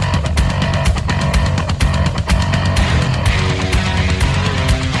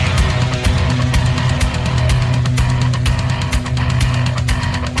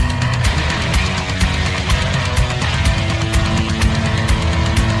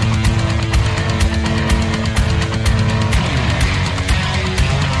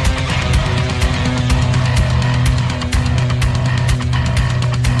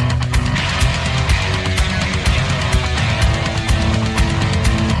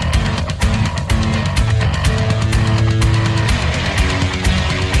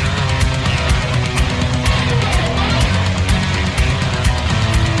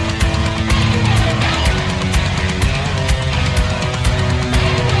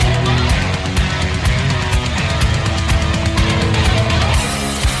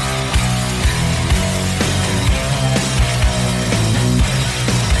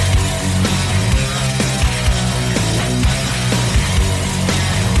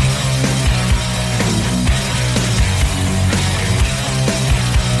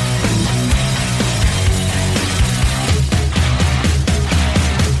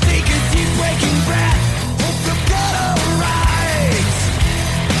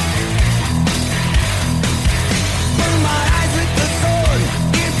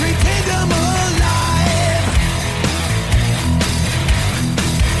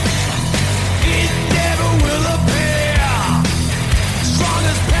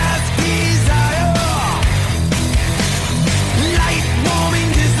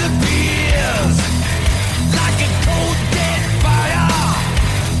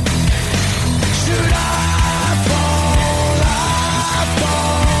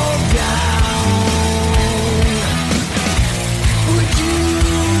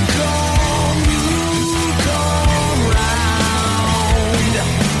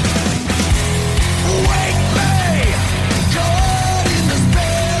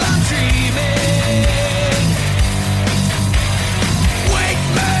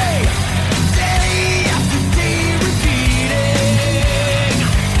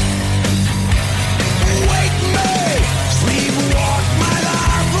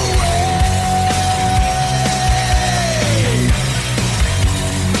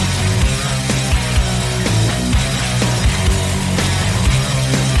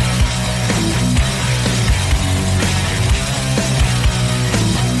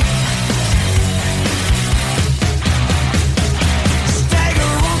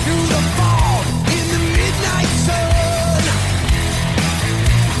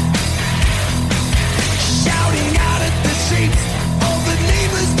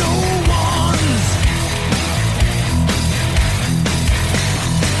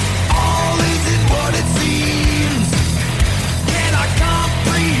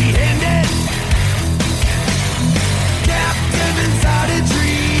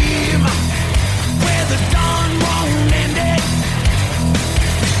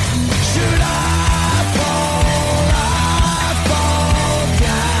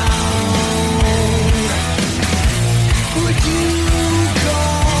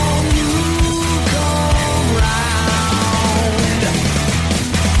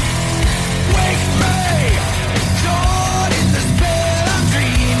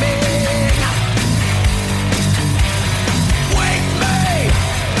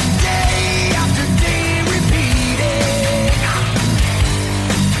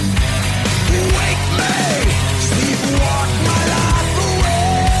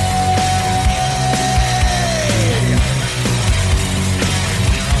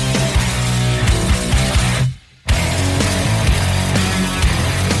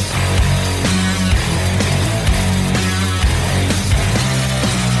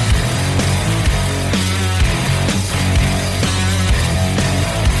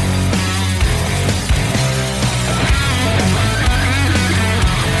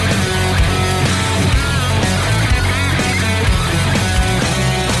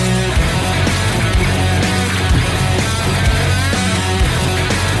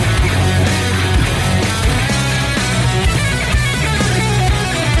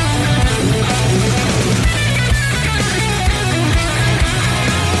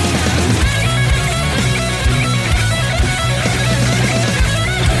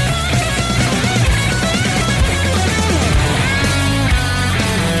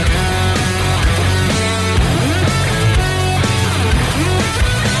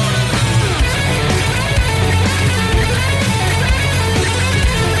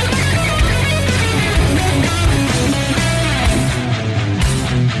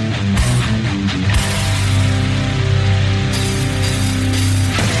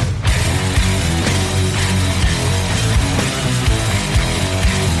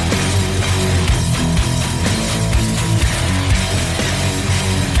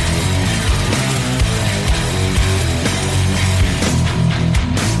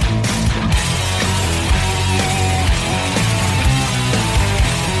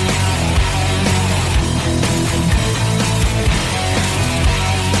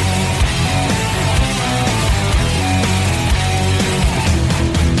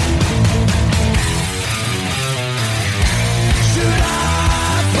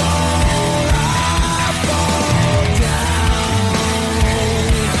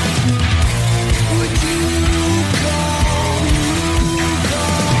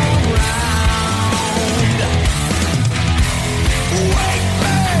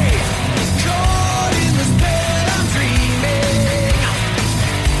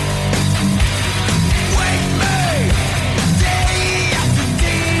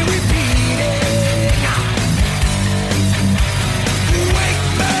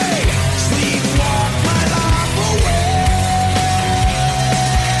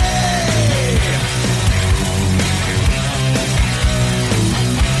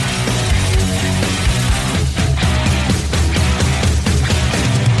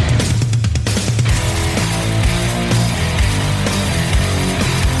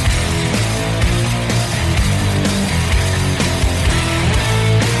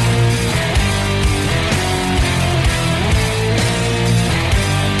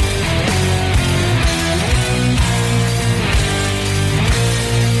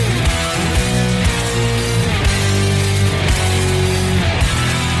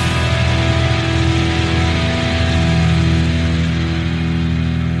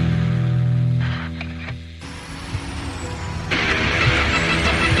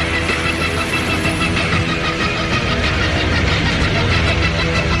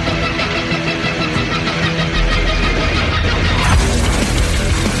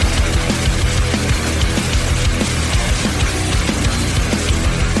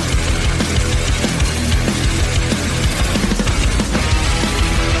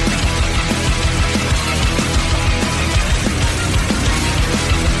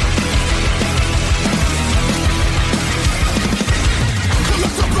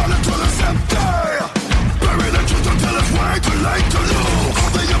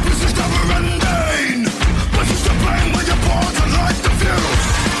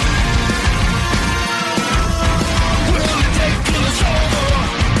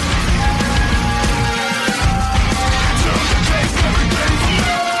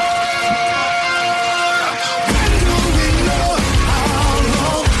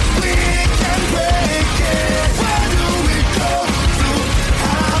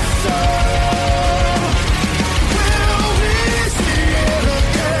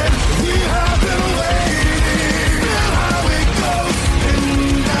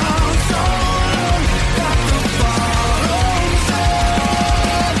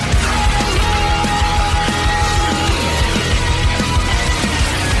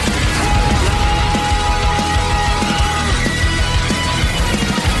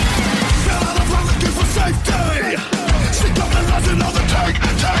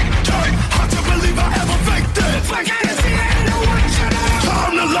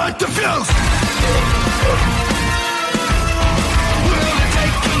 just will you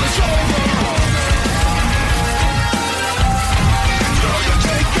take the shoulder? Will you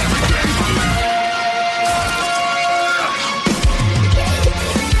take everything from me?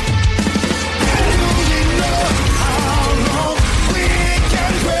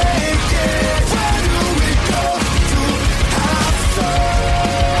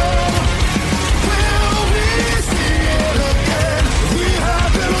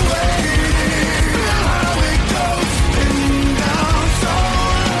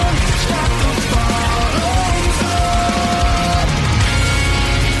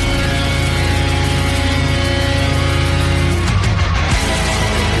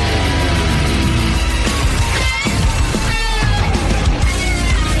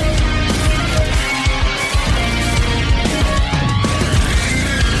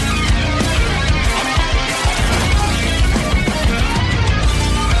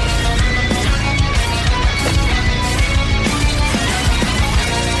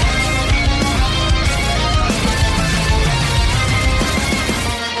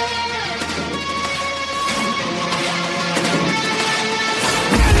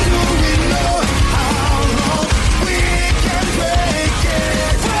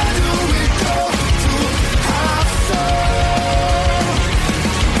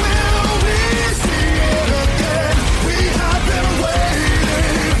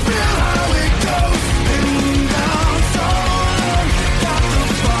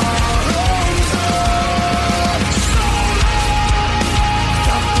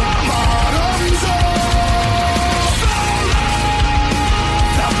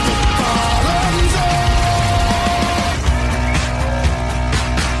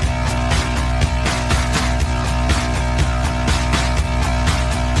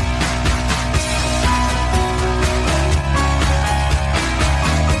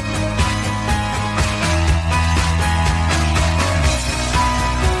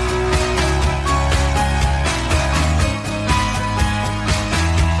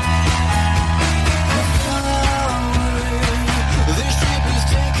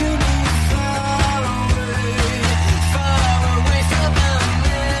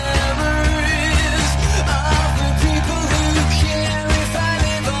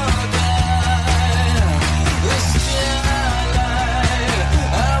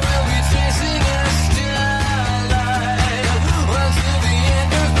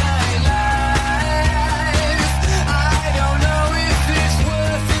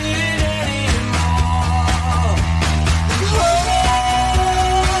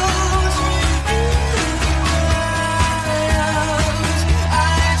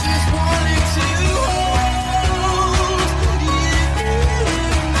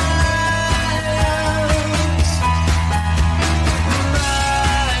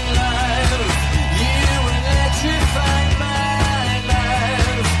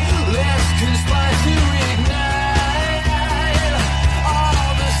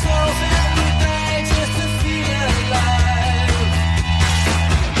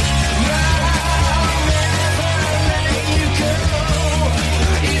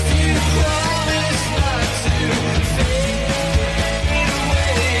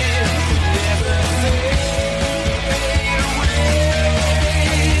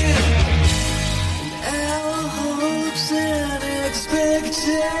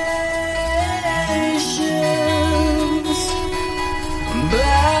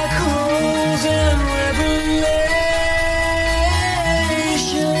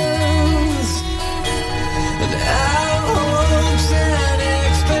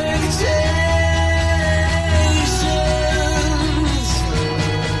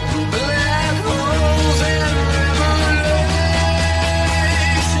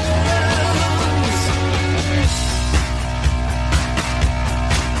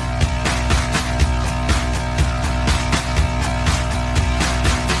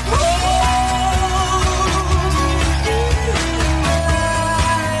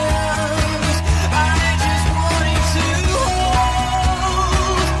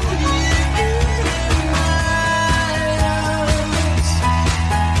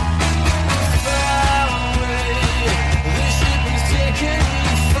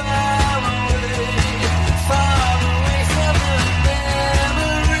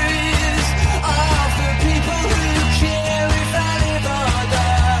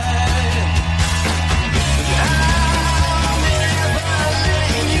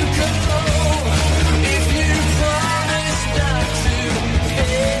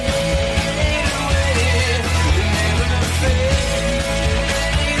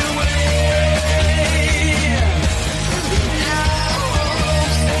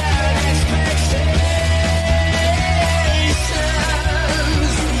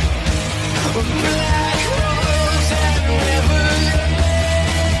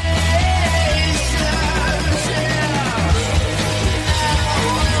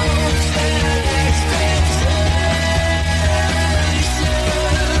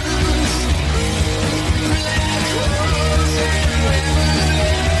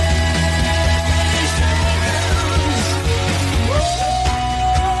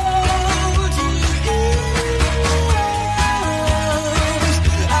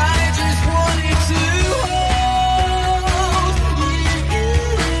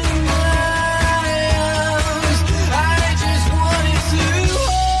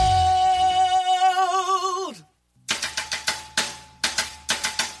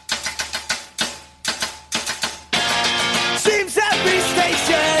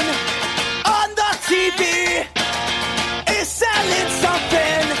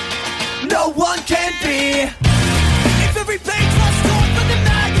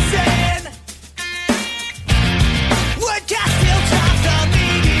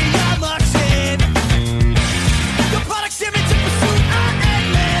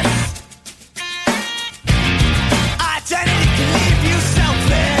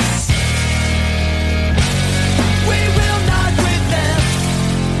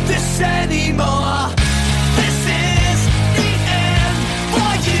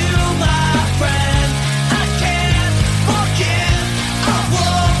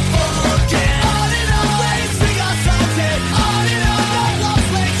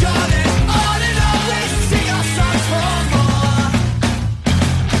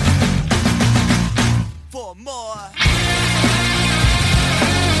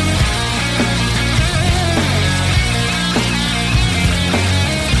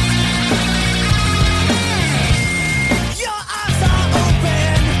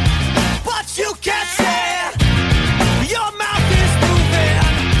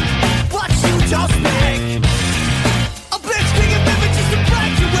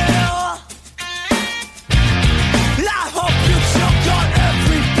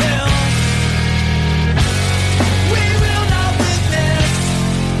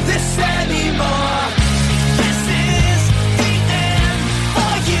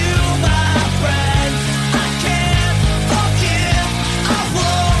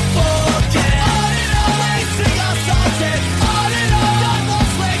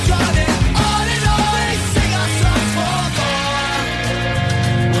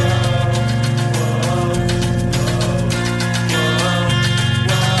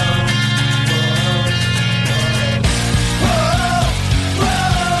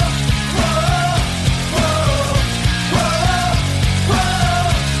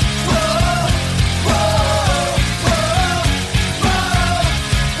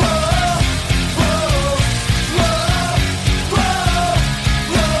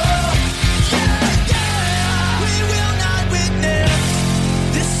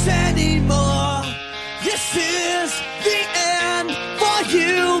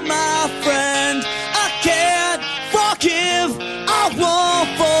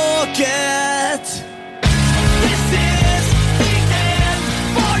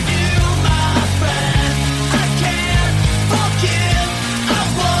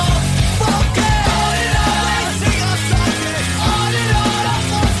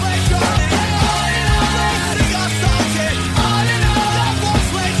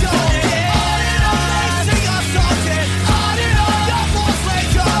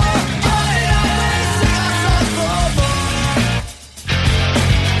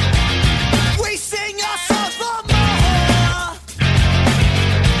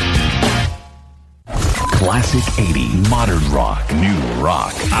 Classic 80s, modern rock, new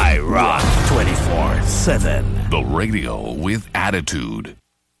rock. IROCK247. The radio with attitude.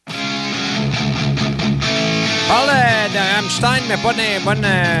 Parle de Rammstein, mais pas de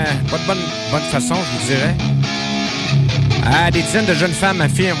bonne façon, je vous dirais. Des dizaines de jeunes femmes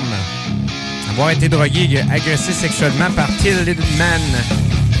affirment avoir été droguées et agressées sexuellement par Till Lindemann,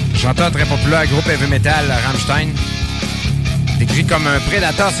 chanteur très populaire, groupe heavy metal Rammstein, décrit comme un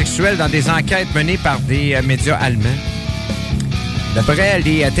prédateur sexuel dans des enquêtes menées par des médias allemands. D'après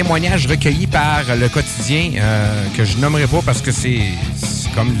les témoignages recueillis par le quotidien, que je nommerai pas parce que c'est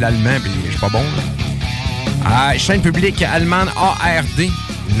comme de l'allemand et je suis pas bon. Chaîne publique allemande ARD,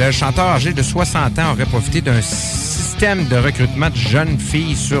 le chanteur âgé de 60 ans aurait profité d'un système de recrutement de jeunes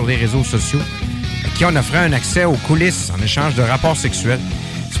filles sur les réseaux sociaux à qui on offrait un accès aux coulisses en échange de rapports sexuels.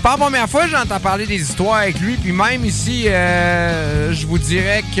 C'est pas la première fois que j'entends parler des histoires avec lui, puis même ici, je vous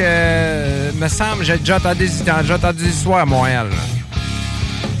dirais que, me semble, j'ai déjà entendu des histoires à Montréal. Là.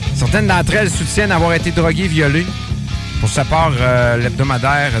 Certaines d'entre elles soutiennent avoir été droguées, violées. Pour sa part,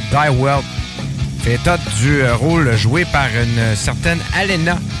 l'hebdomadaire Die Welt fait état du rôle joué par une certaine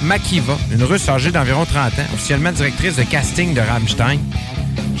Alena Makiva, une Russe âgée d'environ 30 ans, officiellement directrice de casting de Rammstein,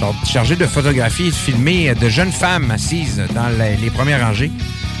 chargée de photographier et de filmer de jeunes femmes assises dans les premières rangées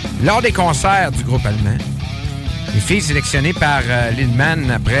lors des concerts du groupe allemand. Les filles sélectionnées par Lindemann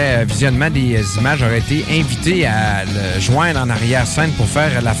après visionnement des images auraient été invitées à le joindre en arrière-scène pour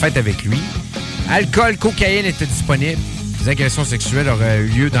faire la fête avec lui. Alcool, cocaïne étaient disponibles. Des agressions sexuelles auraient eu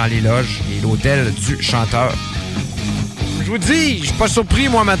lieu dans les loges et l'hôtel du chanteur. Je vous dis, je suis pas surpris,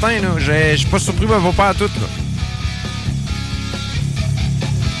 moi, matin. Je suis pas surpris, mais vos pères toutes. Là.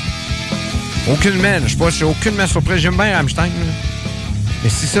 Aucunement. Je suis aucunement surpris. J'aime bien Rammstein. Là. Mais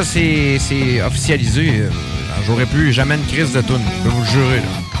si ça, c'est officialisé, j'aurais plus jamais une crise de toune. Je peux vous le jurer.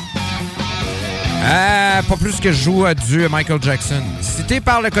 Là. Pas plus que je joue du Michael Jackson. Cité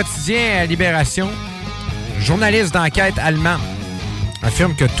par le quotidien Libération, journaliste d'enquête allemand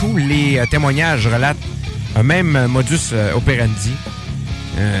affirme que tous les témoignages relatent un même modus operandi.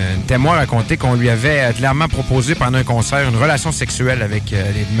 Un témoin a raconté qu'on lui avait clairement proposé pendant un concert une relation sexuelle avec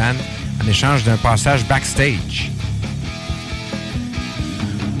Lindemann en échange d'un passage backstage.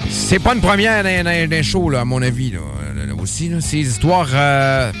 C'est pas une première d'un show, là, à mon avis. Là aussi, là. Ces histoires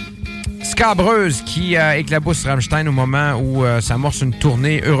scabreuses qui éclaboussent Rammstein au moment où s'amorce une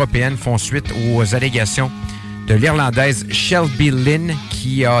tournée européenne font suite aux allégations de l'Irlandaise Shelby Lynn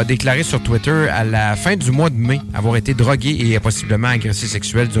qui a déclaré sur Twitter à la fin du mois de mai avoir été droguée et possiblement agressée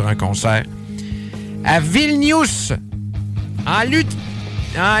sexuelle durant un concert à Vilnius, en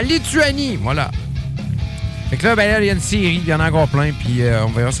Lituanie. Voilà. Fait que là, ben là, il y a une série, il y en a encore plein, puis on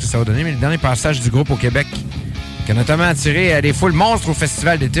verra ce que ça va donner. Mais le dernier passage du groupe au Québec, qui a notamment attiré des foules monstres au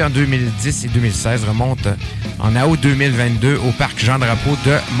Festival d'été en 2010 et 2016, remonte en août 2022 au Parc Jean-Drapeau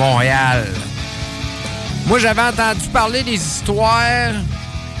de Montréal. Moi, j'avais entendu parler des histoires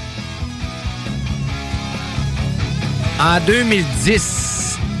en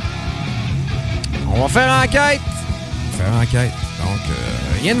 2010. On va faire enquête. Donc,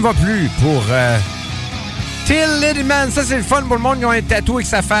 rien ne va plus pour Till Lindemann. Ça, c'est le fun pour le monde qui ont un tatou avec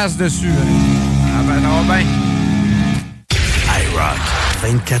sa face dessus. Ah ben, ça va bien. IROCK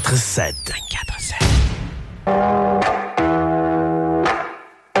 24/7. 24/7.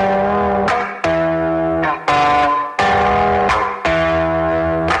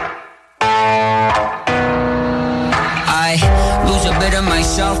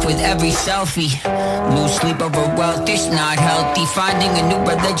 With every selfie, lose sleep over wealth, it's not healthy. Finding a new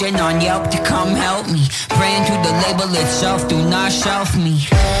religion on Yelp to come help me. Praying to the label itself, do not shelf me.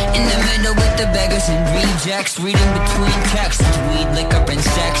 In the middle with the beggars and rejects, reading between texts, weed, liquor, and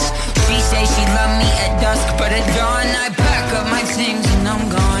sex. She say she love me at dusk, but at dawn I pack up my things and I'm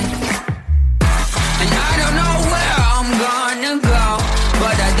gone. And I don't know where I'm gonna go,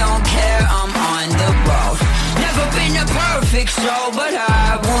 but I don't care, I'm on the road. Never been a perfect soul, but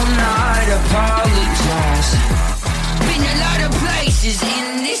I will not apologize. Been a lot of places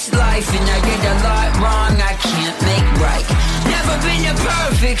in this life, and I did a lot wrong I can't make right. Never been a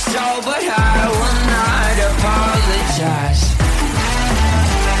perfect soul, but I will not apologize.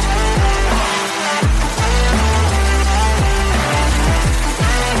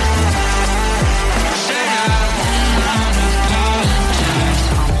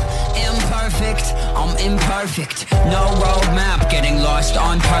 I'm imperfect, no roadmap, getting lost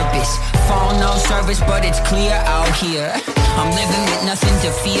on purpose. Phone no service, but it's clear out here. I'm living with nothing to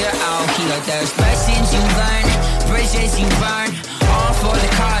fear out here. There's lessons you learn, bridges you burn, all for the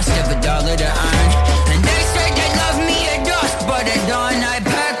cost of $1 to earn. And they say they love me at dusk, but at dawn I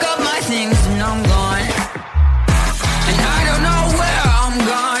pack up my things and I'm gone.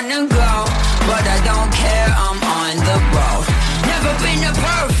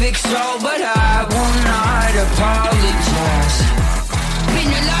 perfect soul, but I will not apologize. Been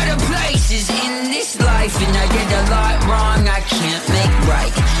a lot of places in this life, and I did a lot wrong I can't make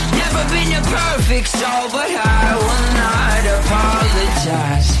right. Never been a perfect soul, but I will not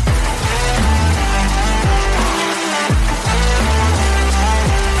apologize.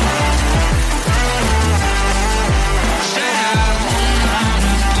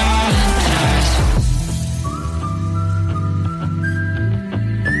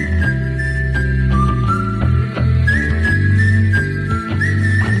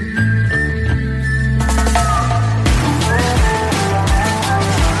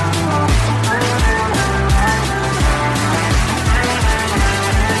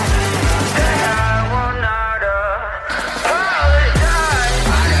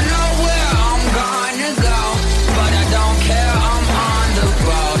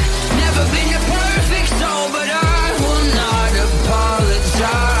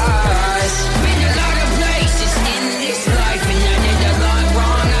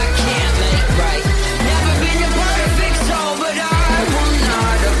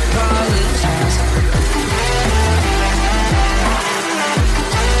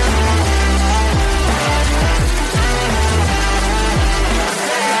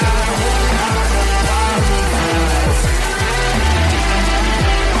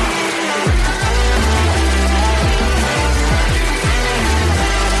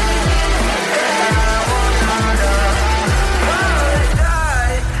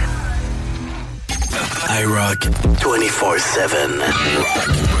 IROCK247.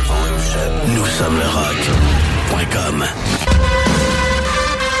 Nous sommes le rock.com.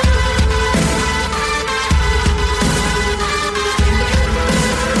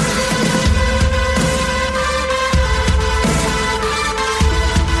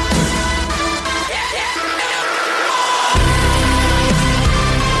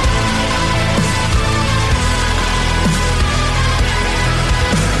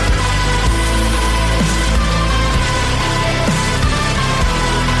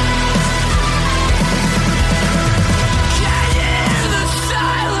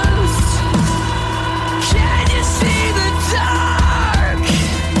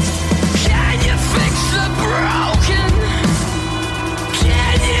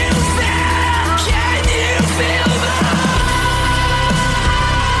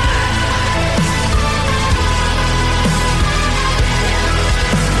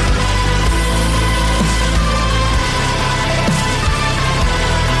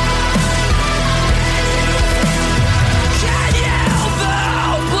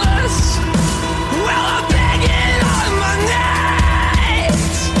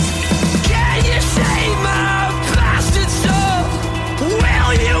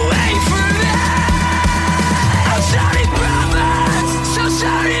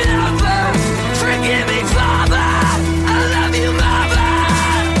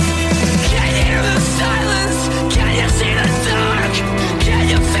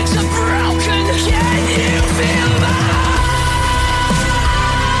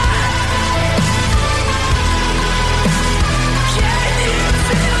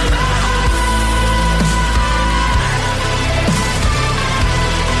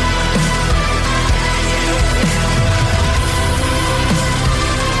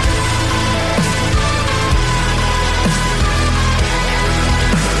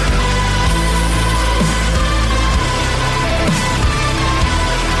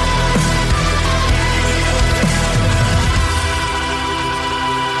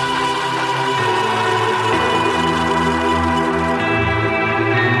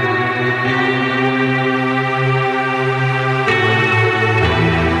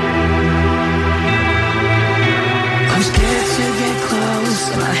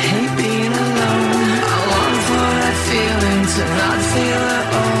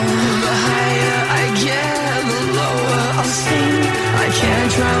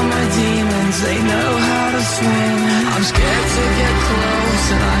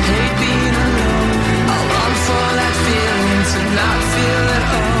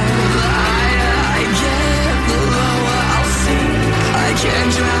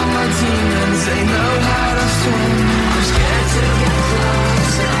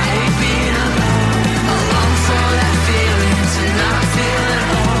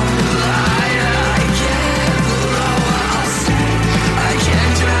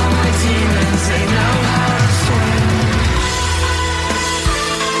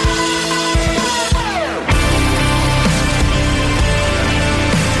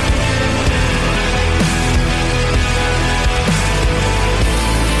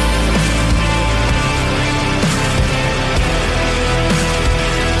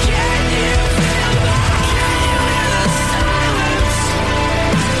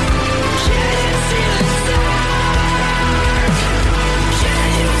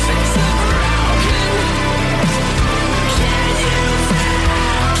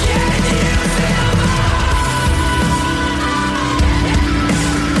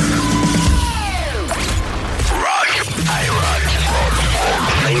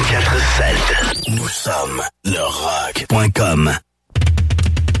 IROCK247.com.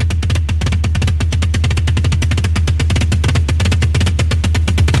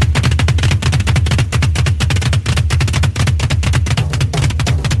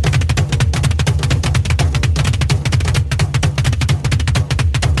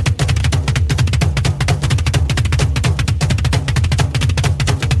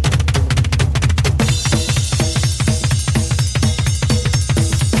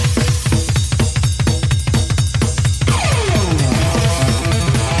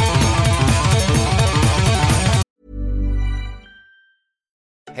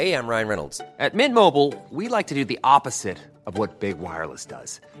 Hey, I'm Ryan Reynolds. At Mint Mobile, we like to do the opposite of what Big Wireless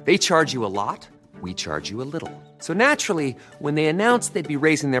does. They charge you a lot, we charge you a little. So naturally, when they announced they'd be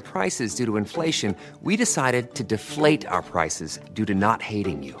raising their prices due to inflation, we decided to deflate our prices due to not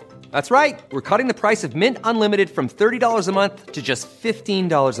hating you. That's right. We're cutting the price of Mint Unlimited from $30 a month to just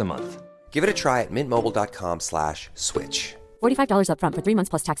 $15 a month. Give it a try at mintmobile.com/switch. $45 up front for 3 months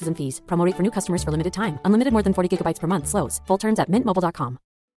plus taxes and fees. Promo rate for new customers for limited time. Unlimited more than 40 gigabytes per month. Slows full terms at mintmobile.com.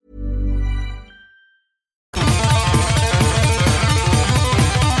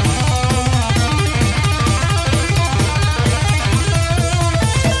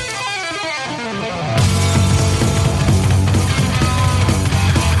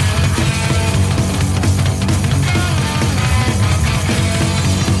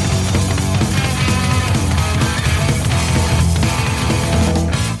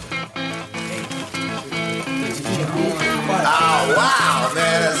 Wow,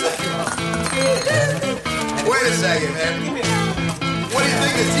 man. Wait a second, man. What do you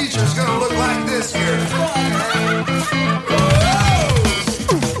think the teacher's gonna look like this year?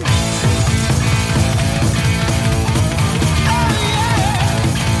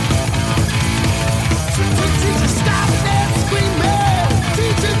 Teacher, stop that screaming.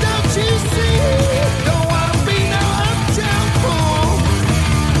 Teacher, don't you see? Don't wanna be no uptown fool.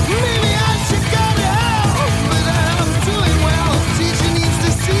 Maybe I should go to hell, but I'm doing well. Teacher needs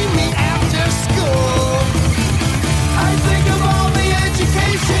to see me after school. I think of all the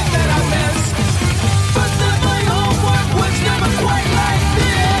education that I missed, but that my homework was not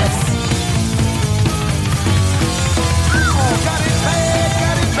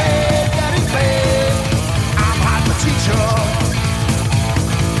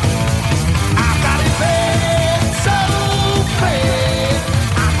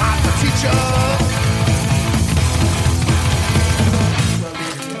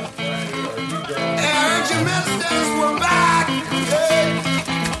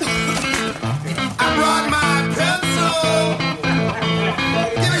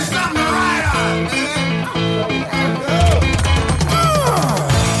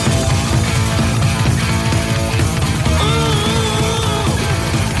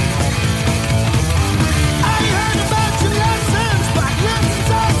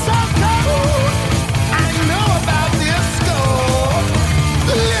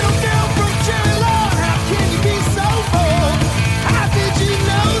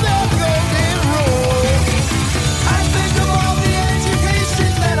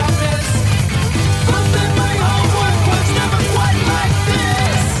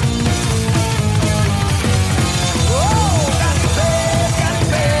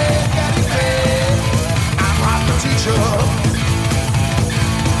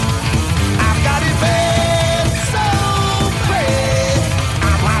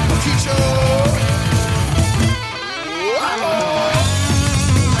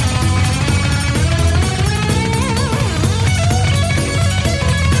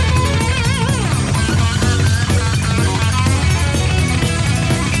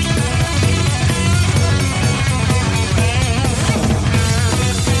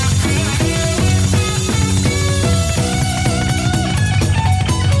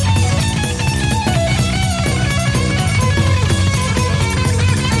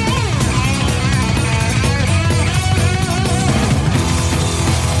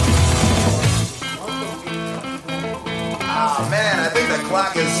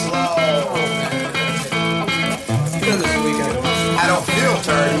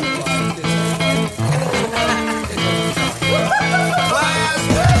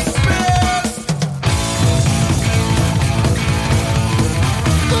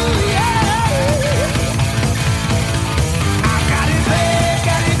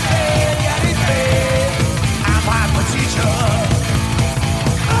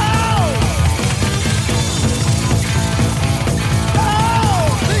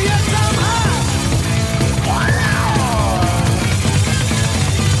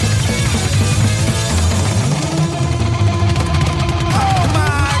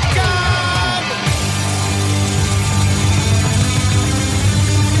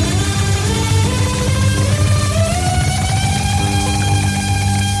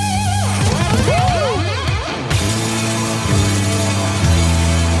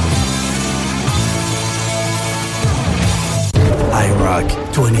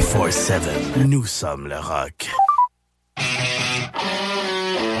 24/7. Nous sommes le rock.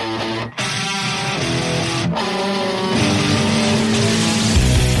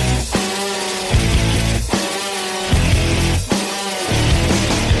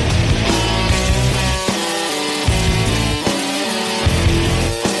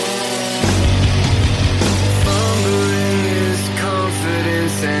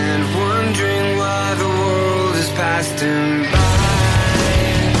 And wondering why the world has passed him by.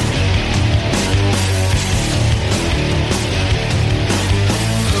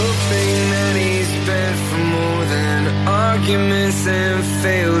 Hoping that he's spent for more than arguments and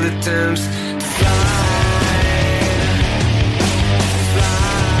failed attempts to fly.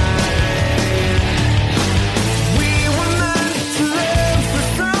 We were meant to live for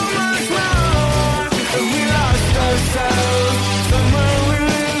so much more, and we lost ourselves somewhere.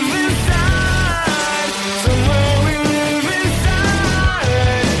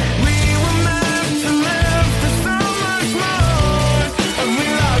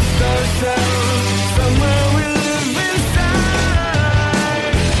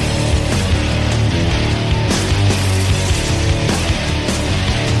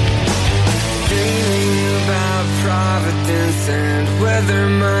 And whether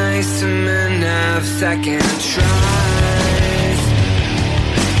mice and men have second tries.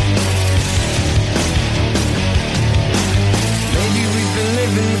 Maybe we've been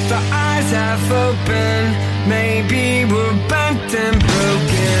living with our eyes half open. Maybe we're bent and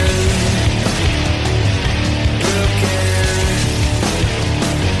broken.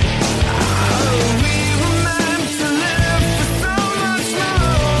 Oh, we were meant to live for so much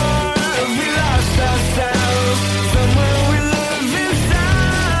more. We lost ourselves somewhere.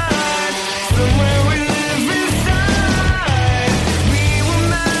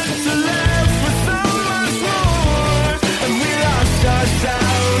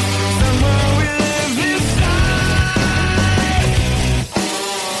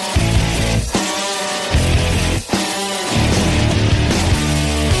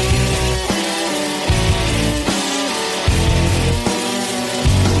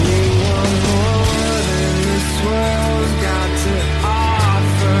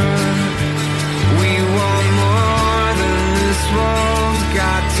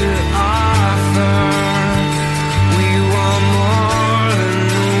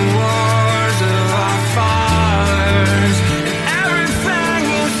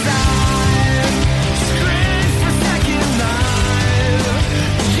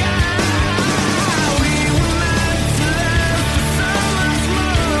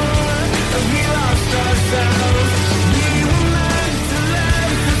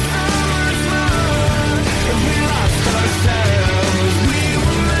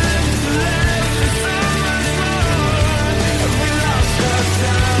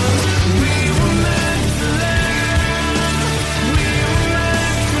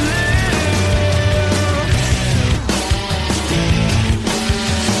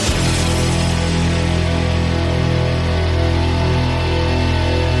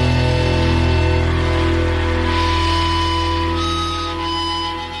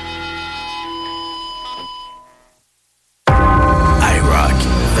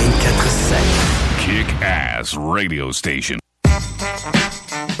 Radio station.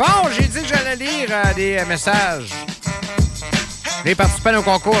 Bon, j'ai dit que j'allais lire des messages. Les participants au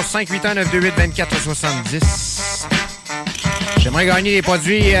concours 581-928-2470. J'aimerais gagner des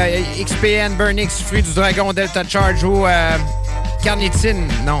produits XPN, Burnix, Fruits du Dragon, Delta Charge ou Carnitine.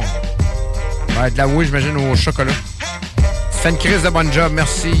 Non. De la wouille, j'imagine, au chocolat. Tu fais une crise de bon job.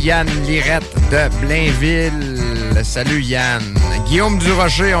 Merci Yann Lirette de Blainville. Salut Yann. Guillaume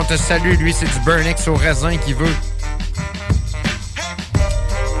Durocher, on te salue. Lui, c'est du Burnix au raisin qu'il veut.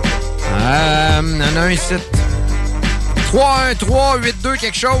 On a un site. 31382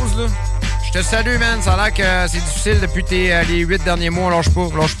 quelque chose, là. Je te salue, man. Ça a l'air que c'est difficile depuis les 8 derniers mois. Lâche pas.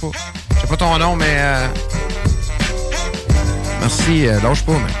 Je sais pas ton nom, mais... Merci. Lâche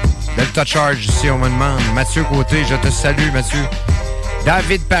pas, man. Delta Charge, ici, on me demande. Mathieu Côté, je te salue, Mathieu.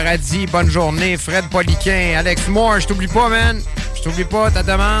 David Paradis, bonne journée. Fred Poliquin, Alex Moore, je t'oublie pas, man. Je t'oublie pas, ta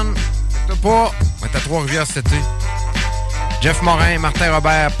demande. T'as pas. On est à Trois-Rivières cet été. Jeff Morin, Martin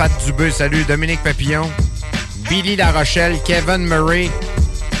Robert, Pat Dubé, salut. Dominique Papillon, Billy La Rochelle, Kevin Murray.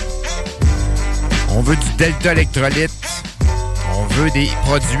 On veut du Delta Electrolyte. On veut des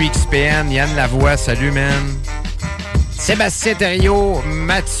produits XPN. Yann Lavoie, salut, man. Sébastien Thériault,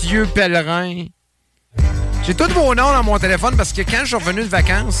 Mathieu Pellerin. J'ai tous vos noms dans mon téléphone parce que quand je suis revenu de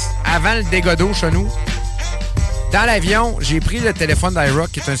vacances, avant le dégât d'eau chez nous, dans l'avion, j'ai pris le téléphone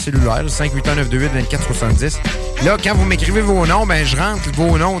d'IROCK, qui est un cellulaire, 581-928-2470. Là, quand vous m'écrivez vos noms, ben je rentre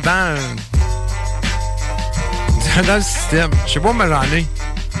vos noms dans le système. Je sais pas où j'en ai.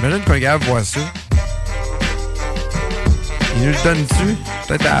 Imagine qu'un gars voit ça. Il nous le donne-tu?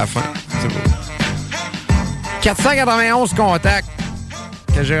 Peut-être à la fin. C'est beau. 491 contacts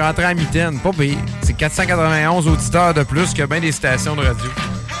que j'ai rentré à mitaine. Pas pire. C'est 491 auditeurs de plus que bien des stations de radio.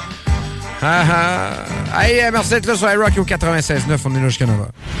 Hey, merci d'être là sur IROCK247. On est là jusqu'à 9h.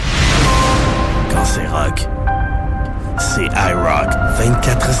 Quand c'est rock, c'est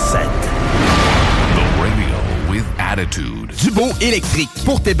IROCK247. The radio with attitude. Dubo électrique.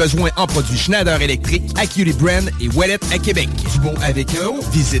 Pour tes besoins en produits Schneider électrique, Acuity Brand et Ouellet à Québec. Dubo avec un O,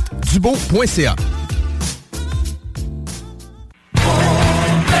 visite dubo.ca.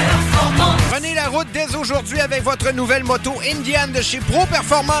 Prenez la route dès aujourd'hui avec votre nouvelle moto Indian de chez Pro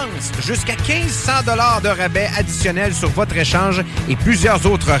Performance. Jusqu'à 1500 $ de rabais additionnels sur votre échange et plusieurs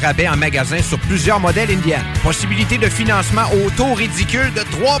autres rabais en magasin sur plusieurs modèles Indian. Possibilité de financement au taux ridicule de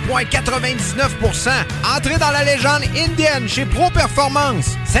 3,99 %. Entrez dans la légende Indian chez Pro Performance.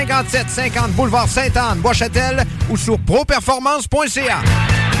 5750 boulevard Sainte-Anne, Bois-Châtel ou sur properformance.ca.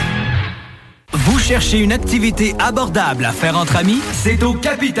 Vous cherchez une activité abordable à faire entre amis? C'est au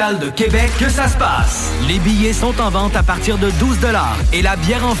Capital de Québec que ça se passe. Les billets sont en vente à partir de 12 $ et la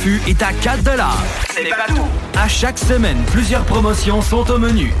bière en fût est à 4 $. C'est pas tout! À chaque semaine, plusieurs promotions sont au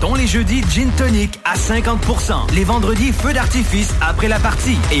menu, dont les jeudis Gin Tonic à 50 %, les vendredis Feux d'artifice après la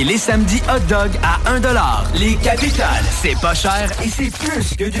partie et les samedis Hot Dog à 1 $. Les Capitales, c'est pas cher et c'est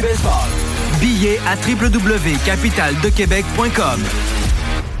plus que du baseball. Billets à www.capitaldequebec.com.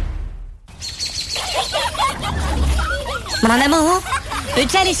 Mon amour,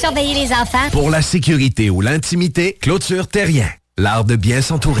 peux-tu aller surveiller les enfants? Pour la sécurité ou l'intimité, Clôture Terrien. L'art de bien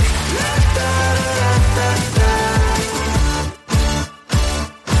s'entourer.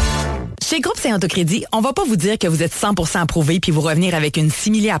 Chez Groupe Saint-Autocrédit, on va pas vous dire que vous êtes 100% approuvé puis vous revenir avec une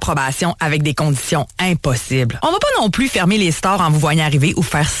simili-approbation avec des conditions impossibles. On va pas non plus fermer les stores en vous voyant arriver ou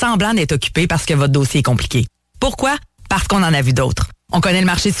faire semblant d'être occupé parce que votre dossier est compliqué. Pourquoi? Parce qu'on en a vu d'autres. On connaît le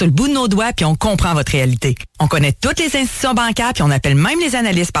marché sur le bout de nos doigts puis on comprend votre réalité. On connaît toutes les institutions bancaires puis on appelle même les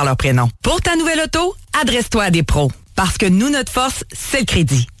analystes par leur prénom. Pour ta nouvelle auto, adresse-toi à des pros. Parce que nous, notre force, c'est le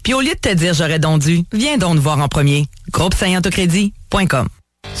crédit. Puis au lieu de te dire j'aurais donc dû, viens donc nous voir en premier. GroupeSaintAutocrédit.com.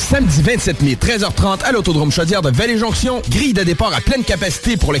 Samedi 27 mai, 13h30 à l'Autodrome Chaudière de Vallée-Jonction, grille de départ à pleine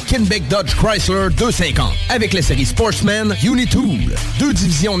capacité pour le Kennebec Dodge Chrysler 250. Avec la série Sportsman, Unitool. 2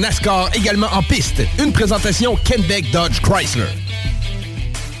 divisions NASCAR également en piste. Une présentation Kennebec Dodge Chrysler.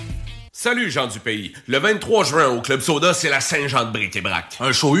 Salut, gens du pays. Le 23 juin, au Club Soda, c'est la Saint-Jean de Bric-et-Brac.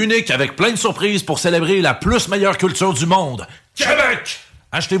 Un show unique avec plein de surprises pour célébrer la plus meilleure culture du monde. Québec!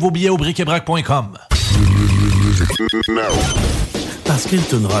 Achetez vos billets au bric-et-brac.com. Parce qu'une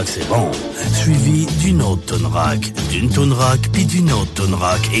toune rock, c'est bon. Suivi d'une autre toune rock. D'une toune rock, puis d'une autre toune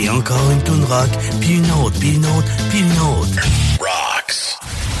rock. Et encore une toune rock, puis une autre, puis une autre, puis une autre. Rocks.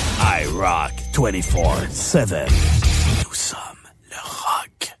 IROCK247. Nous sommes le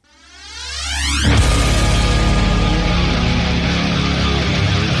rock.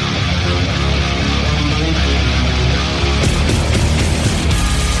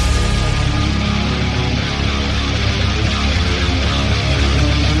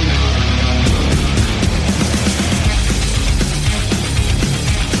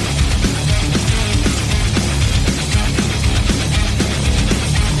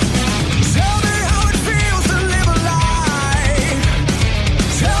 Tell me how it feels to live a lie.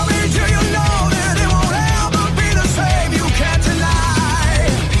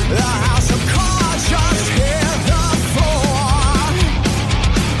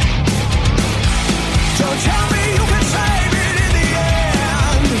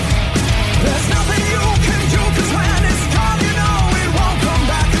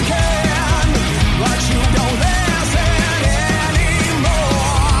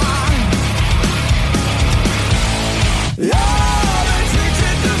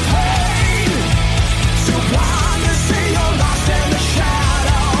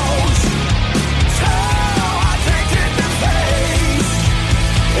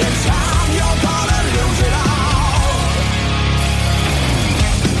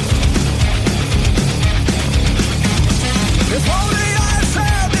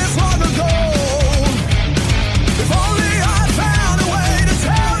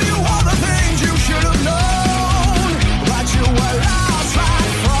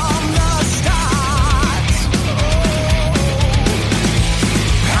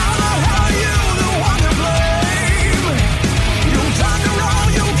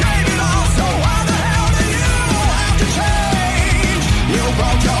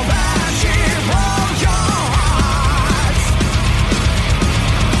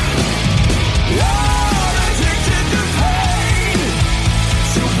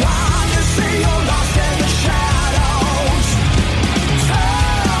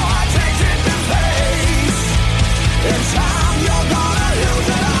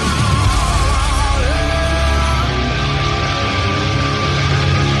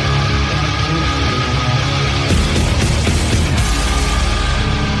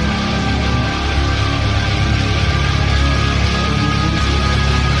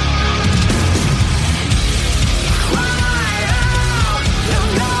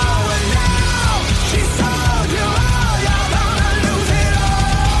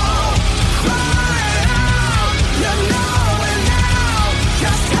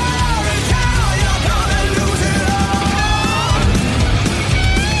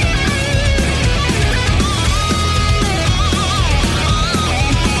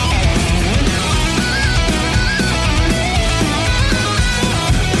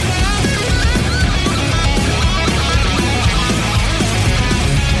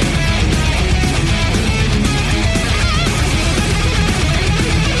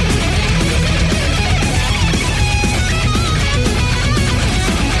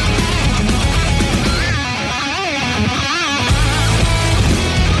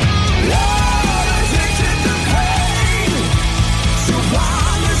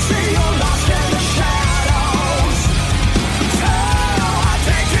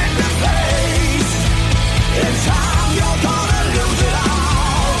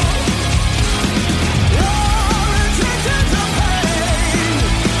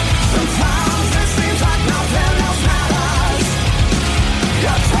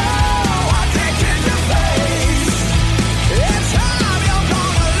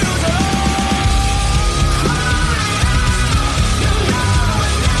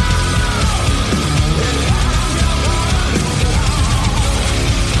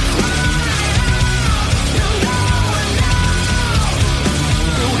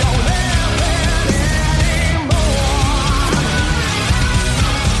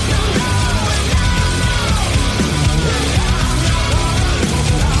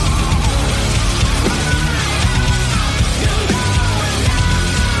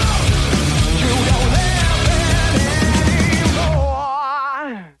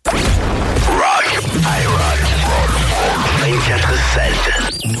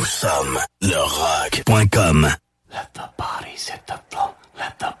 Nous sommes le rock.com. Let the bodies hit the floor.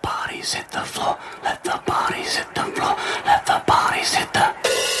 Let the bodies hit the floor. Let the bodies hit the floor. Let the bodies hit the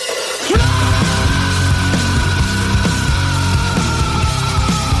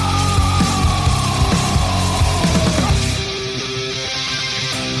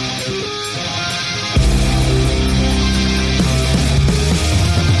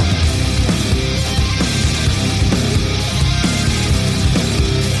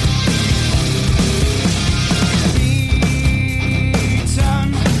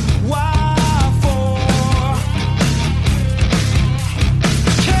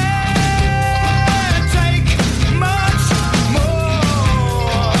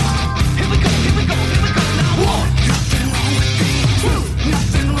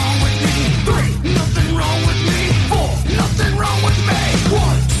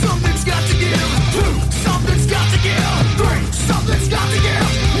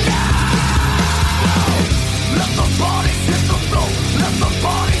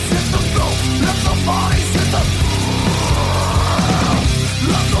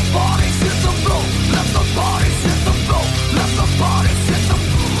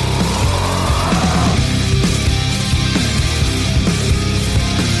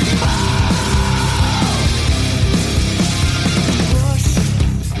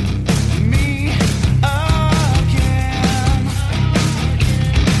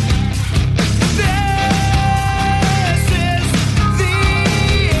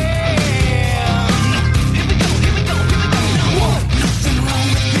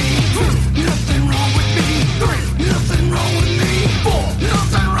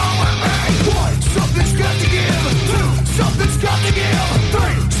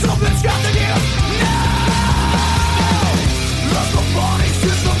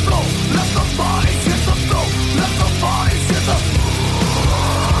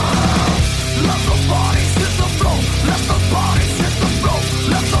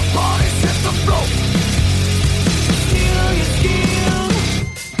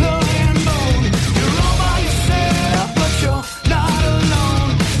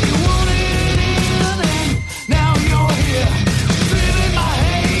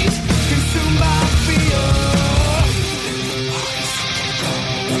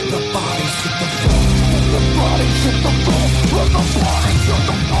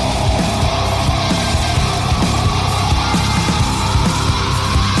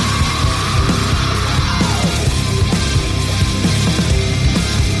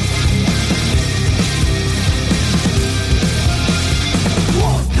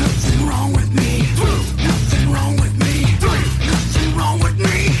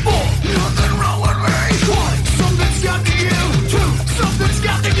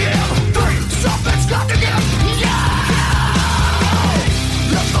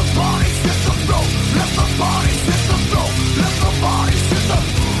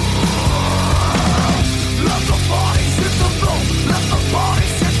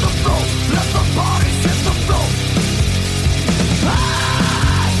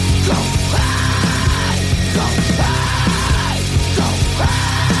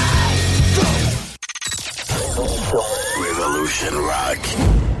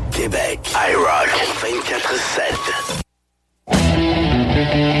Québec. IROCK247.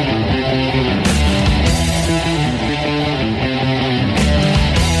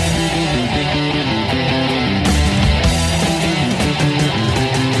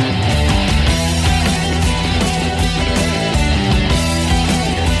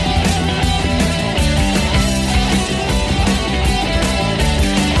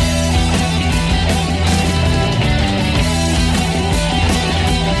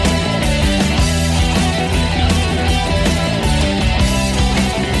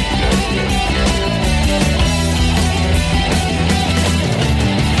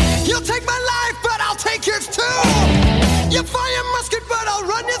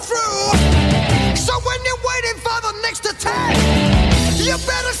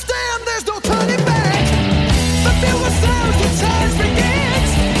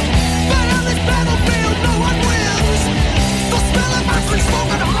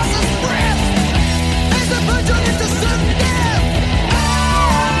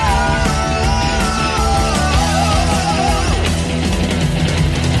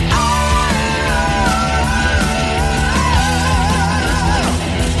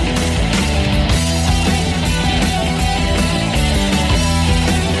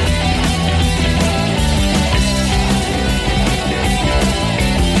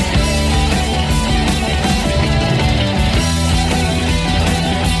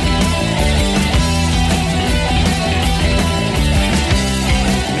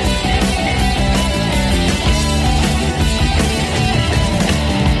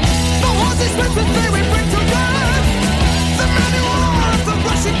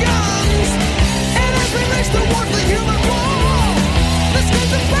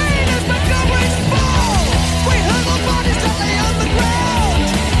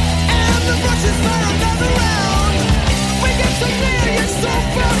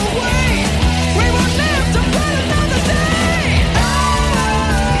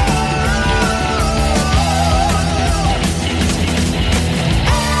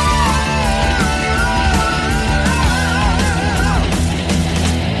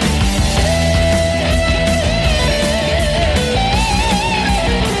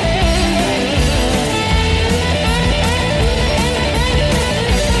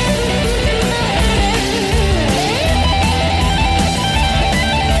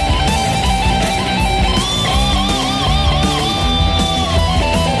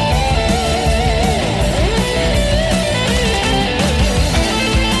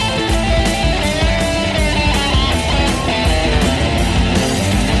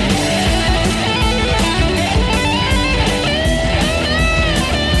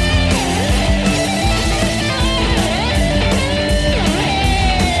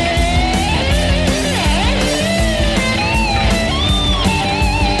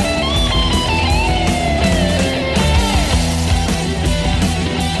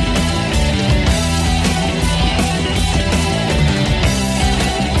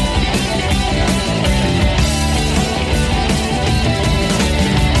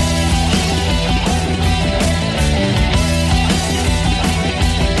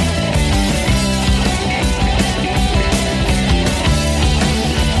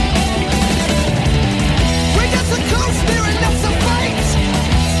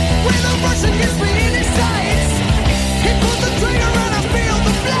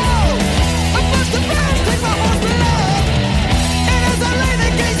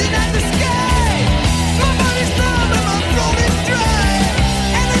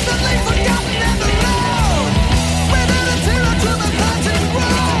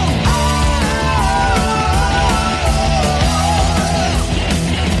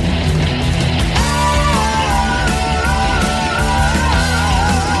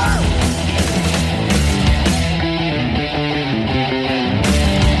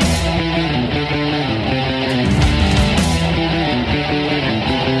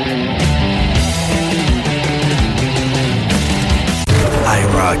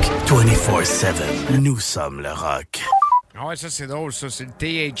 IROCK247. Nous sommes le rock. Ah ouais, ça c'est drôle, ça. C'est le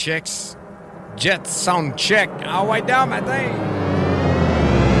THX Jet Sound Check. Ah ouais, down matin!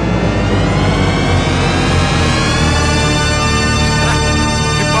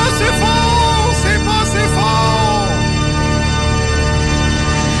 C'est pas assez fort! C'est pas assez fort!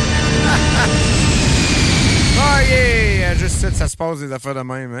 Ah yeah! Juste ça, ça se passe des affaires de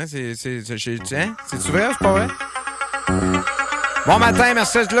même, hein? C'est-tu vrai? C'est pas vrai? Bon matin,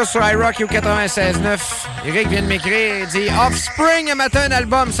 merci d'être là sur IROCK247. Eric vient de m'écrire et dit « Offspring, un matin, un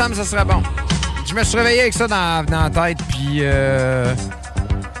album, Sam, ça serait bon. » Je me suis réveillé avec ça dans la tête, puis je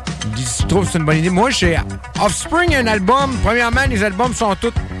trouve que c'est une bonne idée. Moi, j'ai Offspring, un album. Premièrement, les albums sont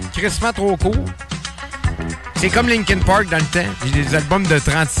tous crissement trop courts. C'est comme Linkin Park dans le temps. J'ai des albums de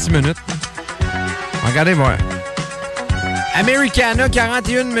 36 minutes. Regardez voir. Americana,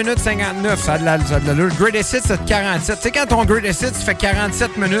 41 minutes 59. Ça a de l'allure. Greatest Hits, c'est 47. Tu sais, quand ton Greatest Hits fait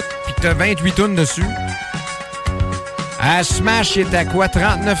 47 minutes puis que t'as 28 tunes dessus. Smash, il est à quoi?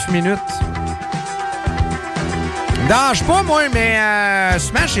 39 minutes. Dâche pas, moi, mais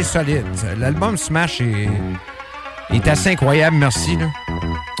Smash est solide. L'album Smash est assez incroyable, merci. Là.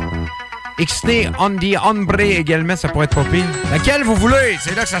 Ixnay on the Ombre également, ça pourrait être pas pire. Laquelle vous voulez?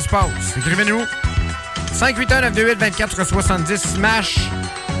 C'est là que ça se passe. Écrivez-nous. 581-928-2470, Smash.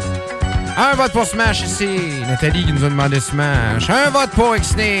 Un vote pour Smash ici. Nathalie qui nous a demandé Smash. Un vote pour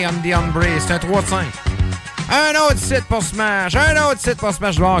Ixnay on the Ombre. C'est un 3 de 5. Un autre site pour Smash. Un autre site pour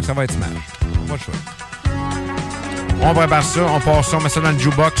Smash. Je vais voir que ça va être Smash. Pas le choix. On prépare ça, on passe ça, on met ça dans le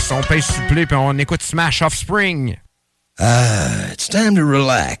jukebox, on paye supplé, puis on écoute Smash Offspring. It's time to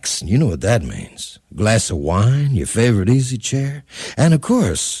relax. You know what that means. A glass of wine, your favorite easy chair, and of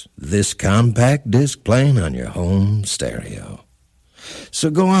course, this compact disc playing on your home stereo.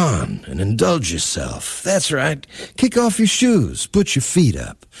 So go on and indulge yourself. That's right. Kick off your shoes, put your feet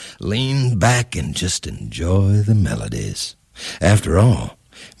up, lean back and just enjoy the melodies. After all,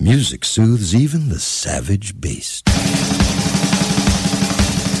 music soothes even the savage beast.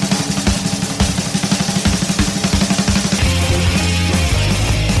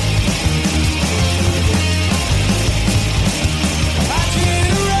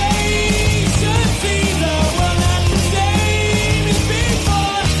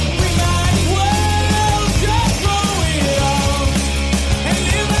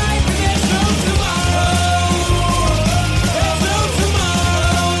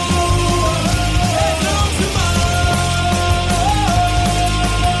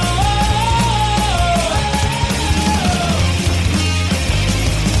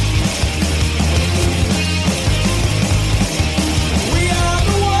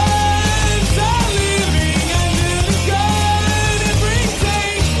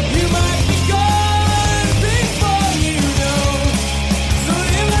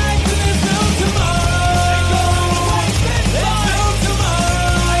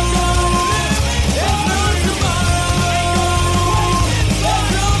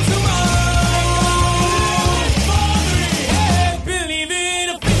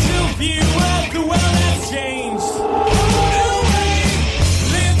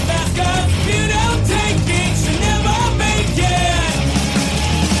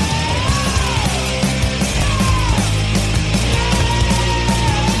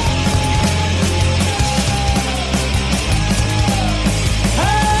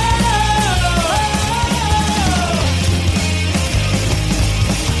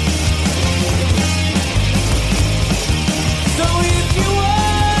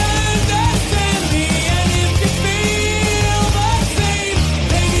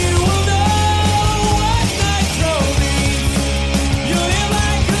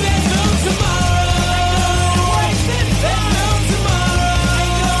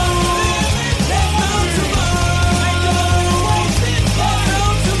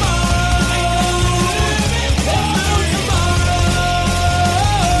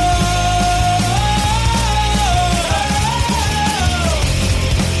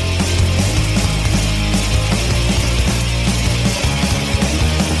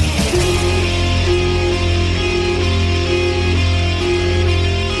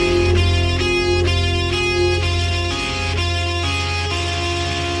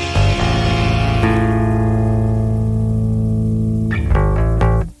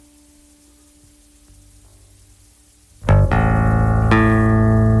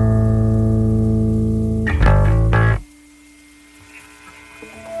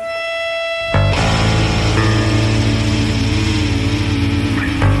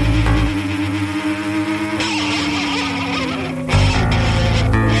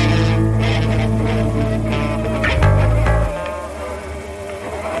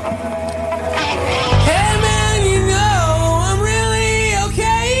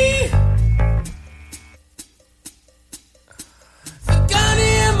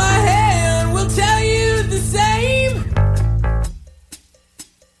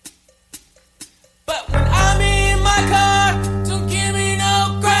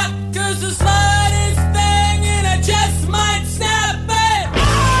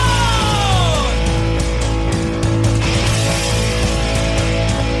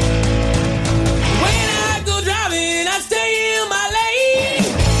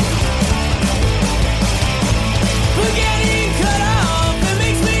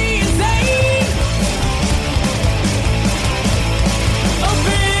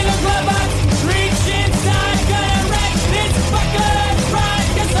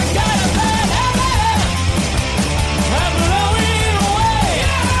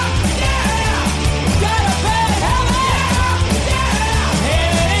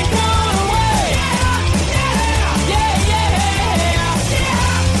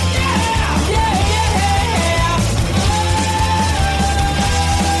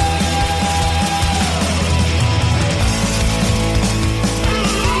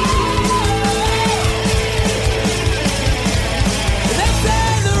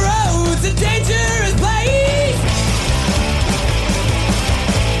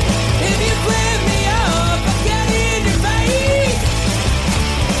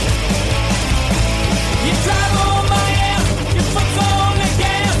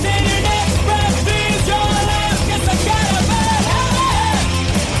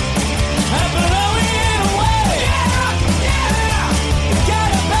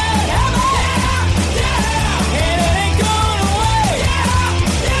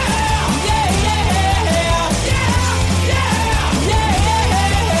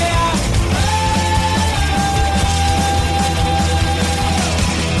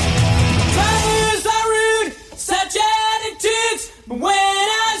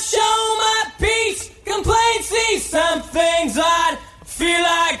 some things I'd feel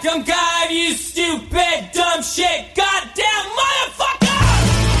like I'm God, you stupid, dumb shit, goddamn motherfucker!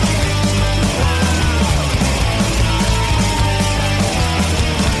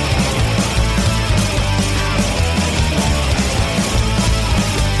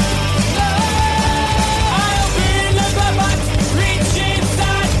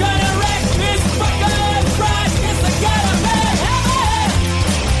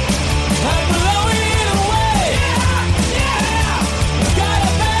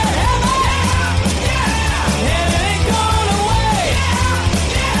 Yeah!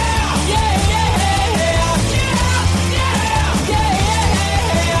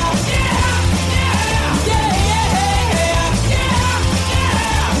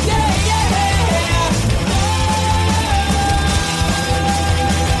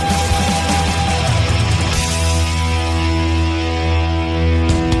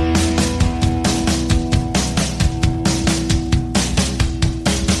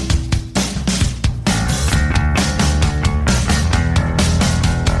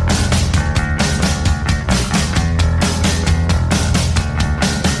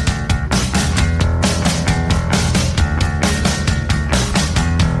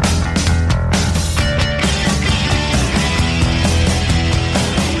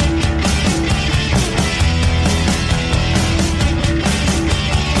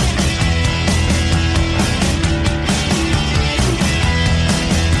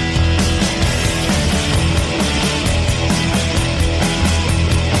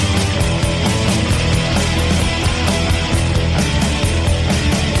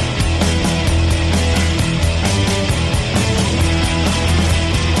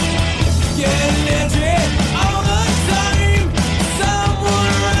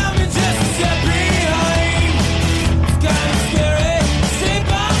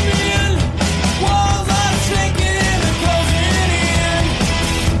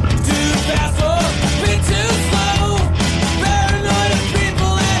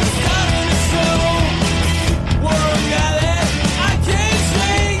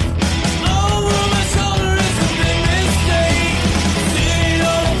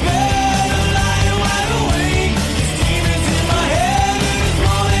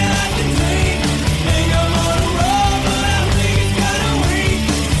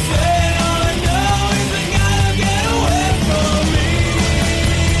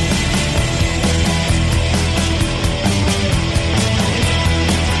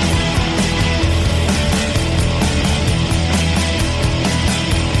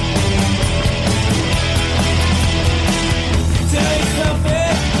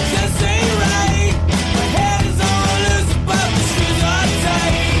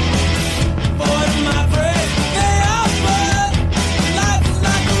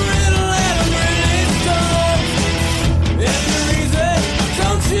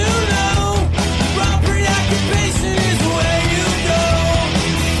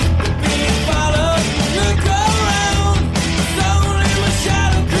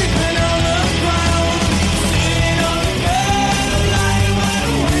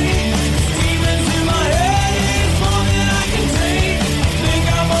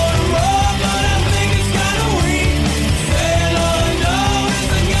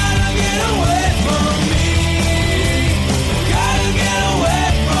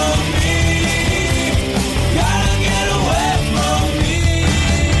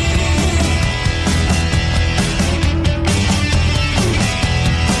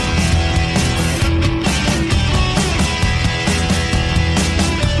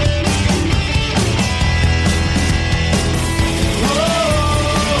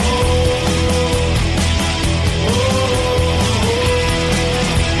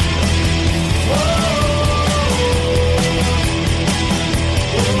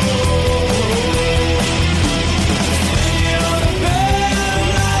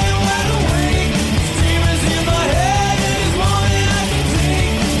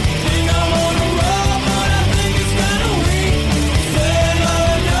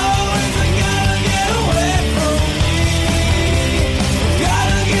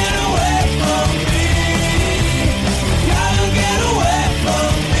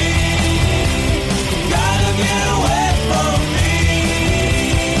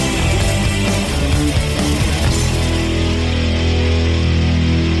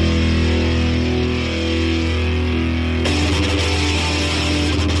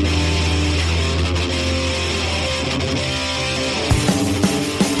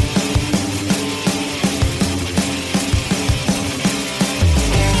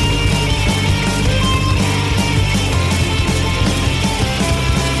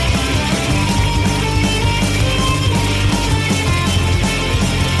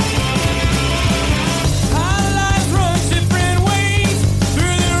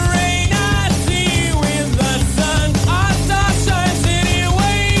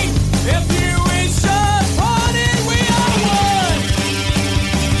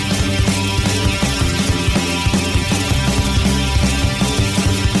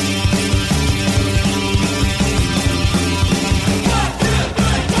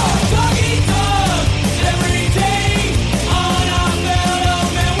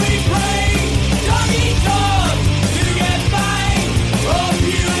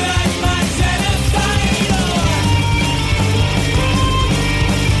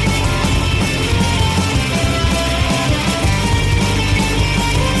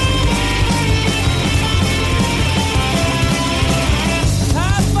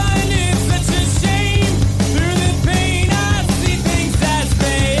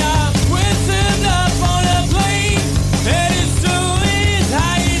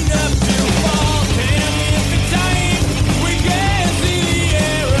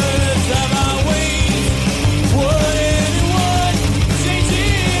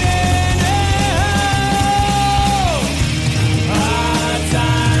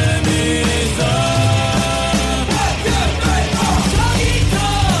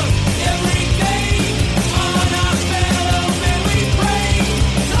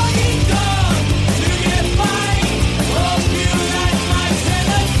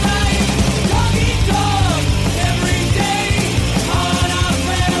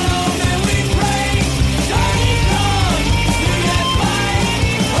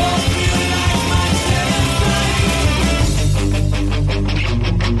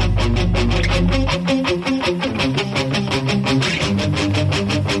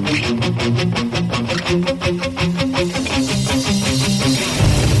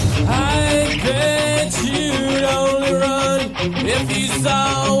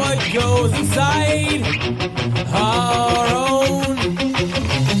 goes inside our own.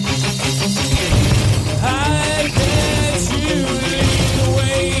 I bet you lead the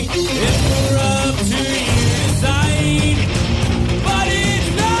way if we're up to you decide, but it's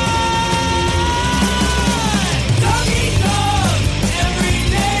not. Doggy dog every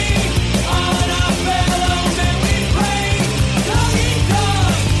day on our fellow men we pray. Doggy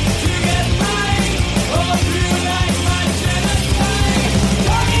dog to get right or through like my genocide.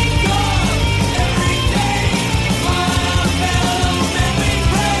 Doggy dog every day on our fellow men we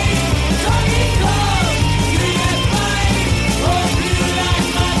pray. Doggy dog to get right or through like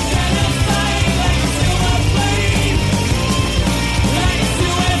my genocide. Like a silver flame, like a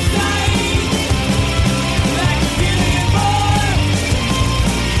suicide, like a killing bar.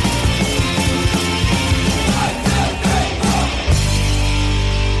 1, 2, 3,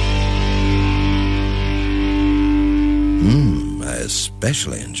 4. I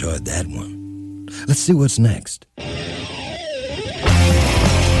especially enjoyed that one. Let's see what's next.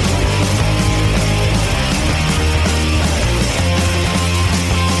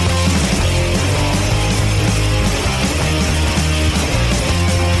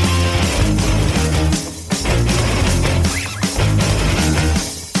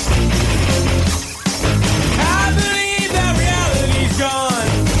 I believe that reality's gone.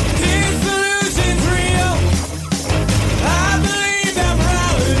 Disillusion's real. I believe that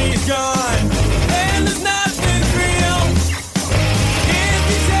morality's gone. And there's nothing real. If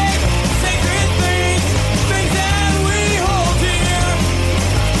you take sacred things, things that we hold dear,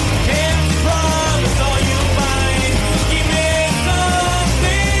 empty promise all you'll find. Give me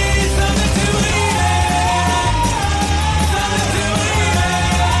something, something to believe in. Something to believe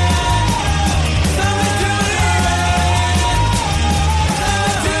in. Something to believe in.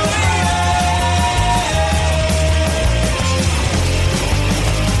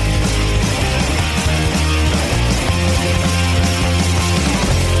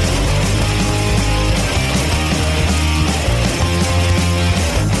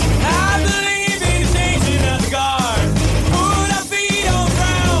 I believe in changing of the guard. Put our feet on the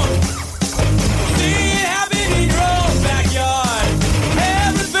ground. See it happen in your own backyard.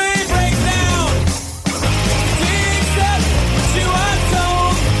 Everything breaks down. Takes up what you are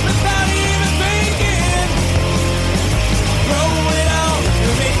told without even thinking. Grow it out to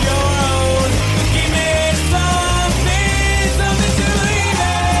make your own. Give me something, something to believe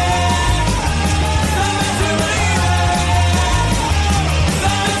in. Something to believe in.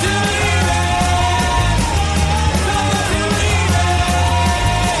 Something to believe in. Something to believe in.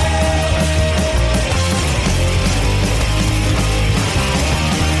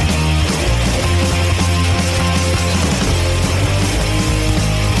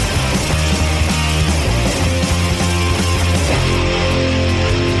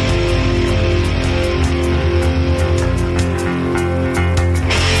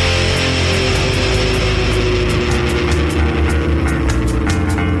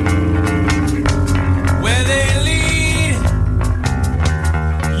 Where they lead,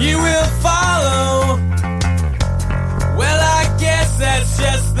 you will follow. Well, I guess that's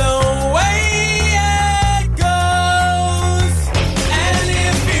just the way it goes. And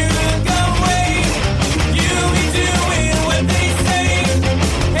if you look away, you'll be doing what they say.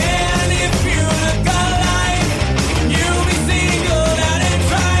 And if you look alive, you'll be singled out and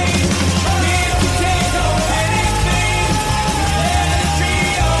tried. If you take home anything, let a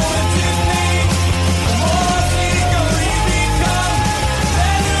trio into things. The more cynical you become,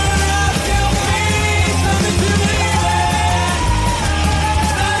 better off you'll be. Something to believe in.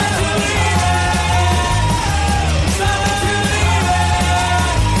 Something to believe in. Something to believe in.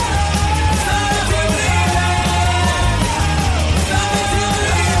 Something to believe in. Something to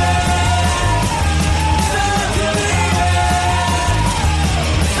believe in.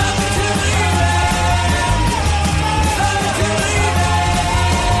 Something to believe in. Something to believe in.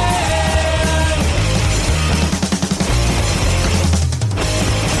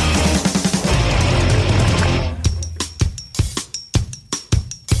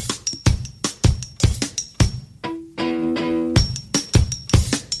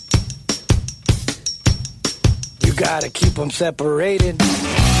 You gotta keep them separated.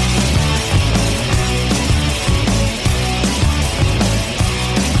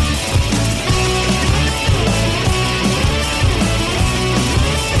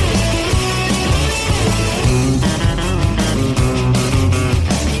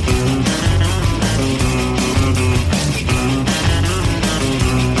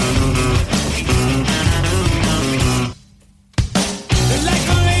 Like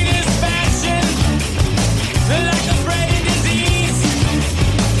the latest fashion, like the spreading disease.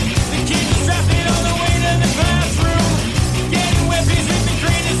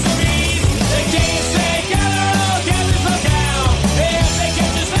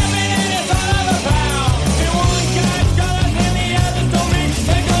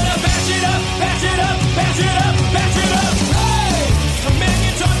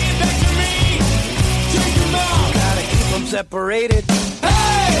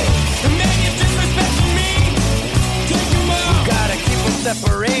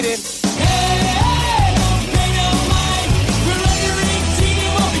 separated.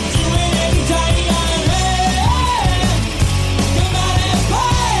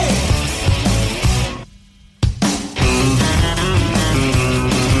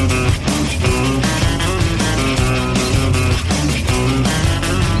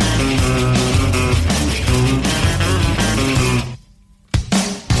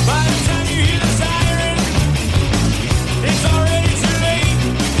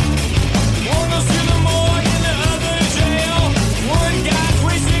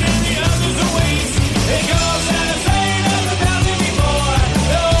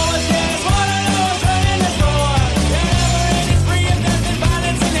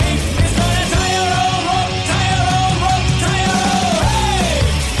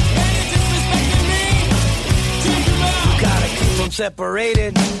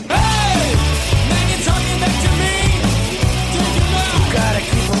 Separated. Hey! Now you're talking back to me. Take him out. You gotta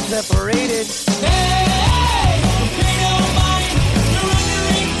keep them separated. Hey! They don't mind. You're under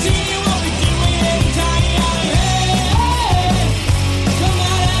 18. You won't be doing any time. Hey! Come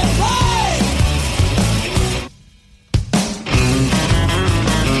out and play.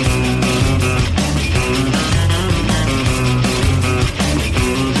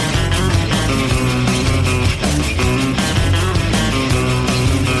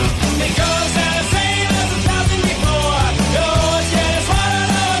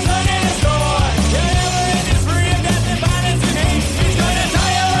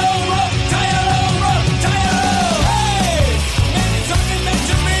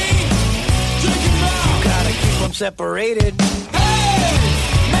 Separated. Hey!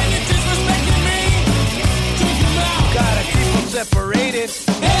 Man, you're disrespecting me. Take him out. Gotta keep them separated.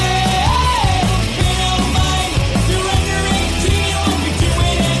 Hey! They don't mind. You're under 18. You won't be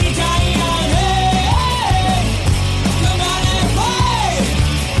doing any time. Hey! Come out and play.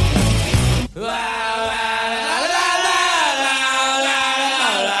 La, la, la, la, la, la,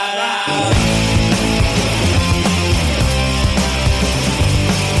 la, la.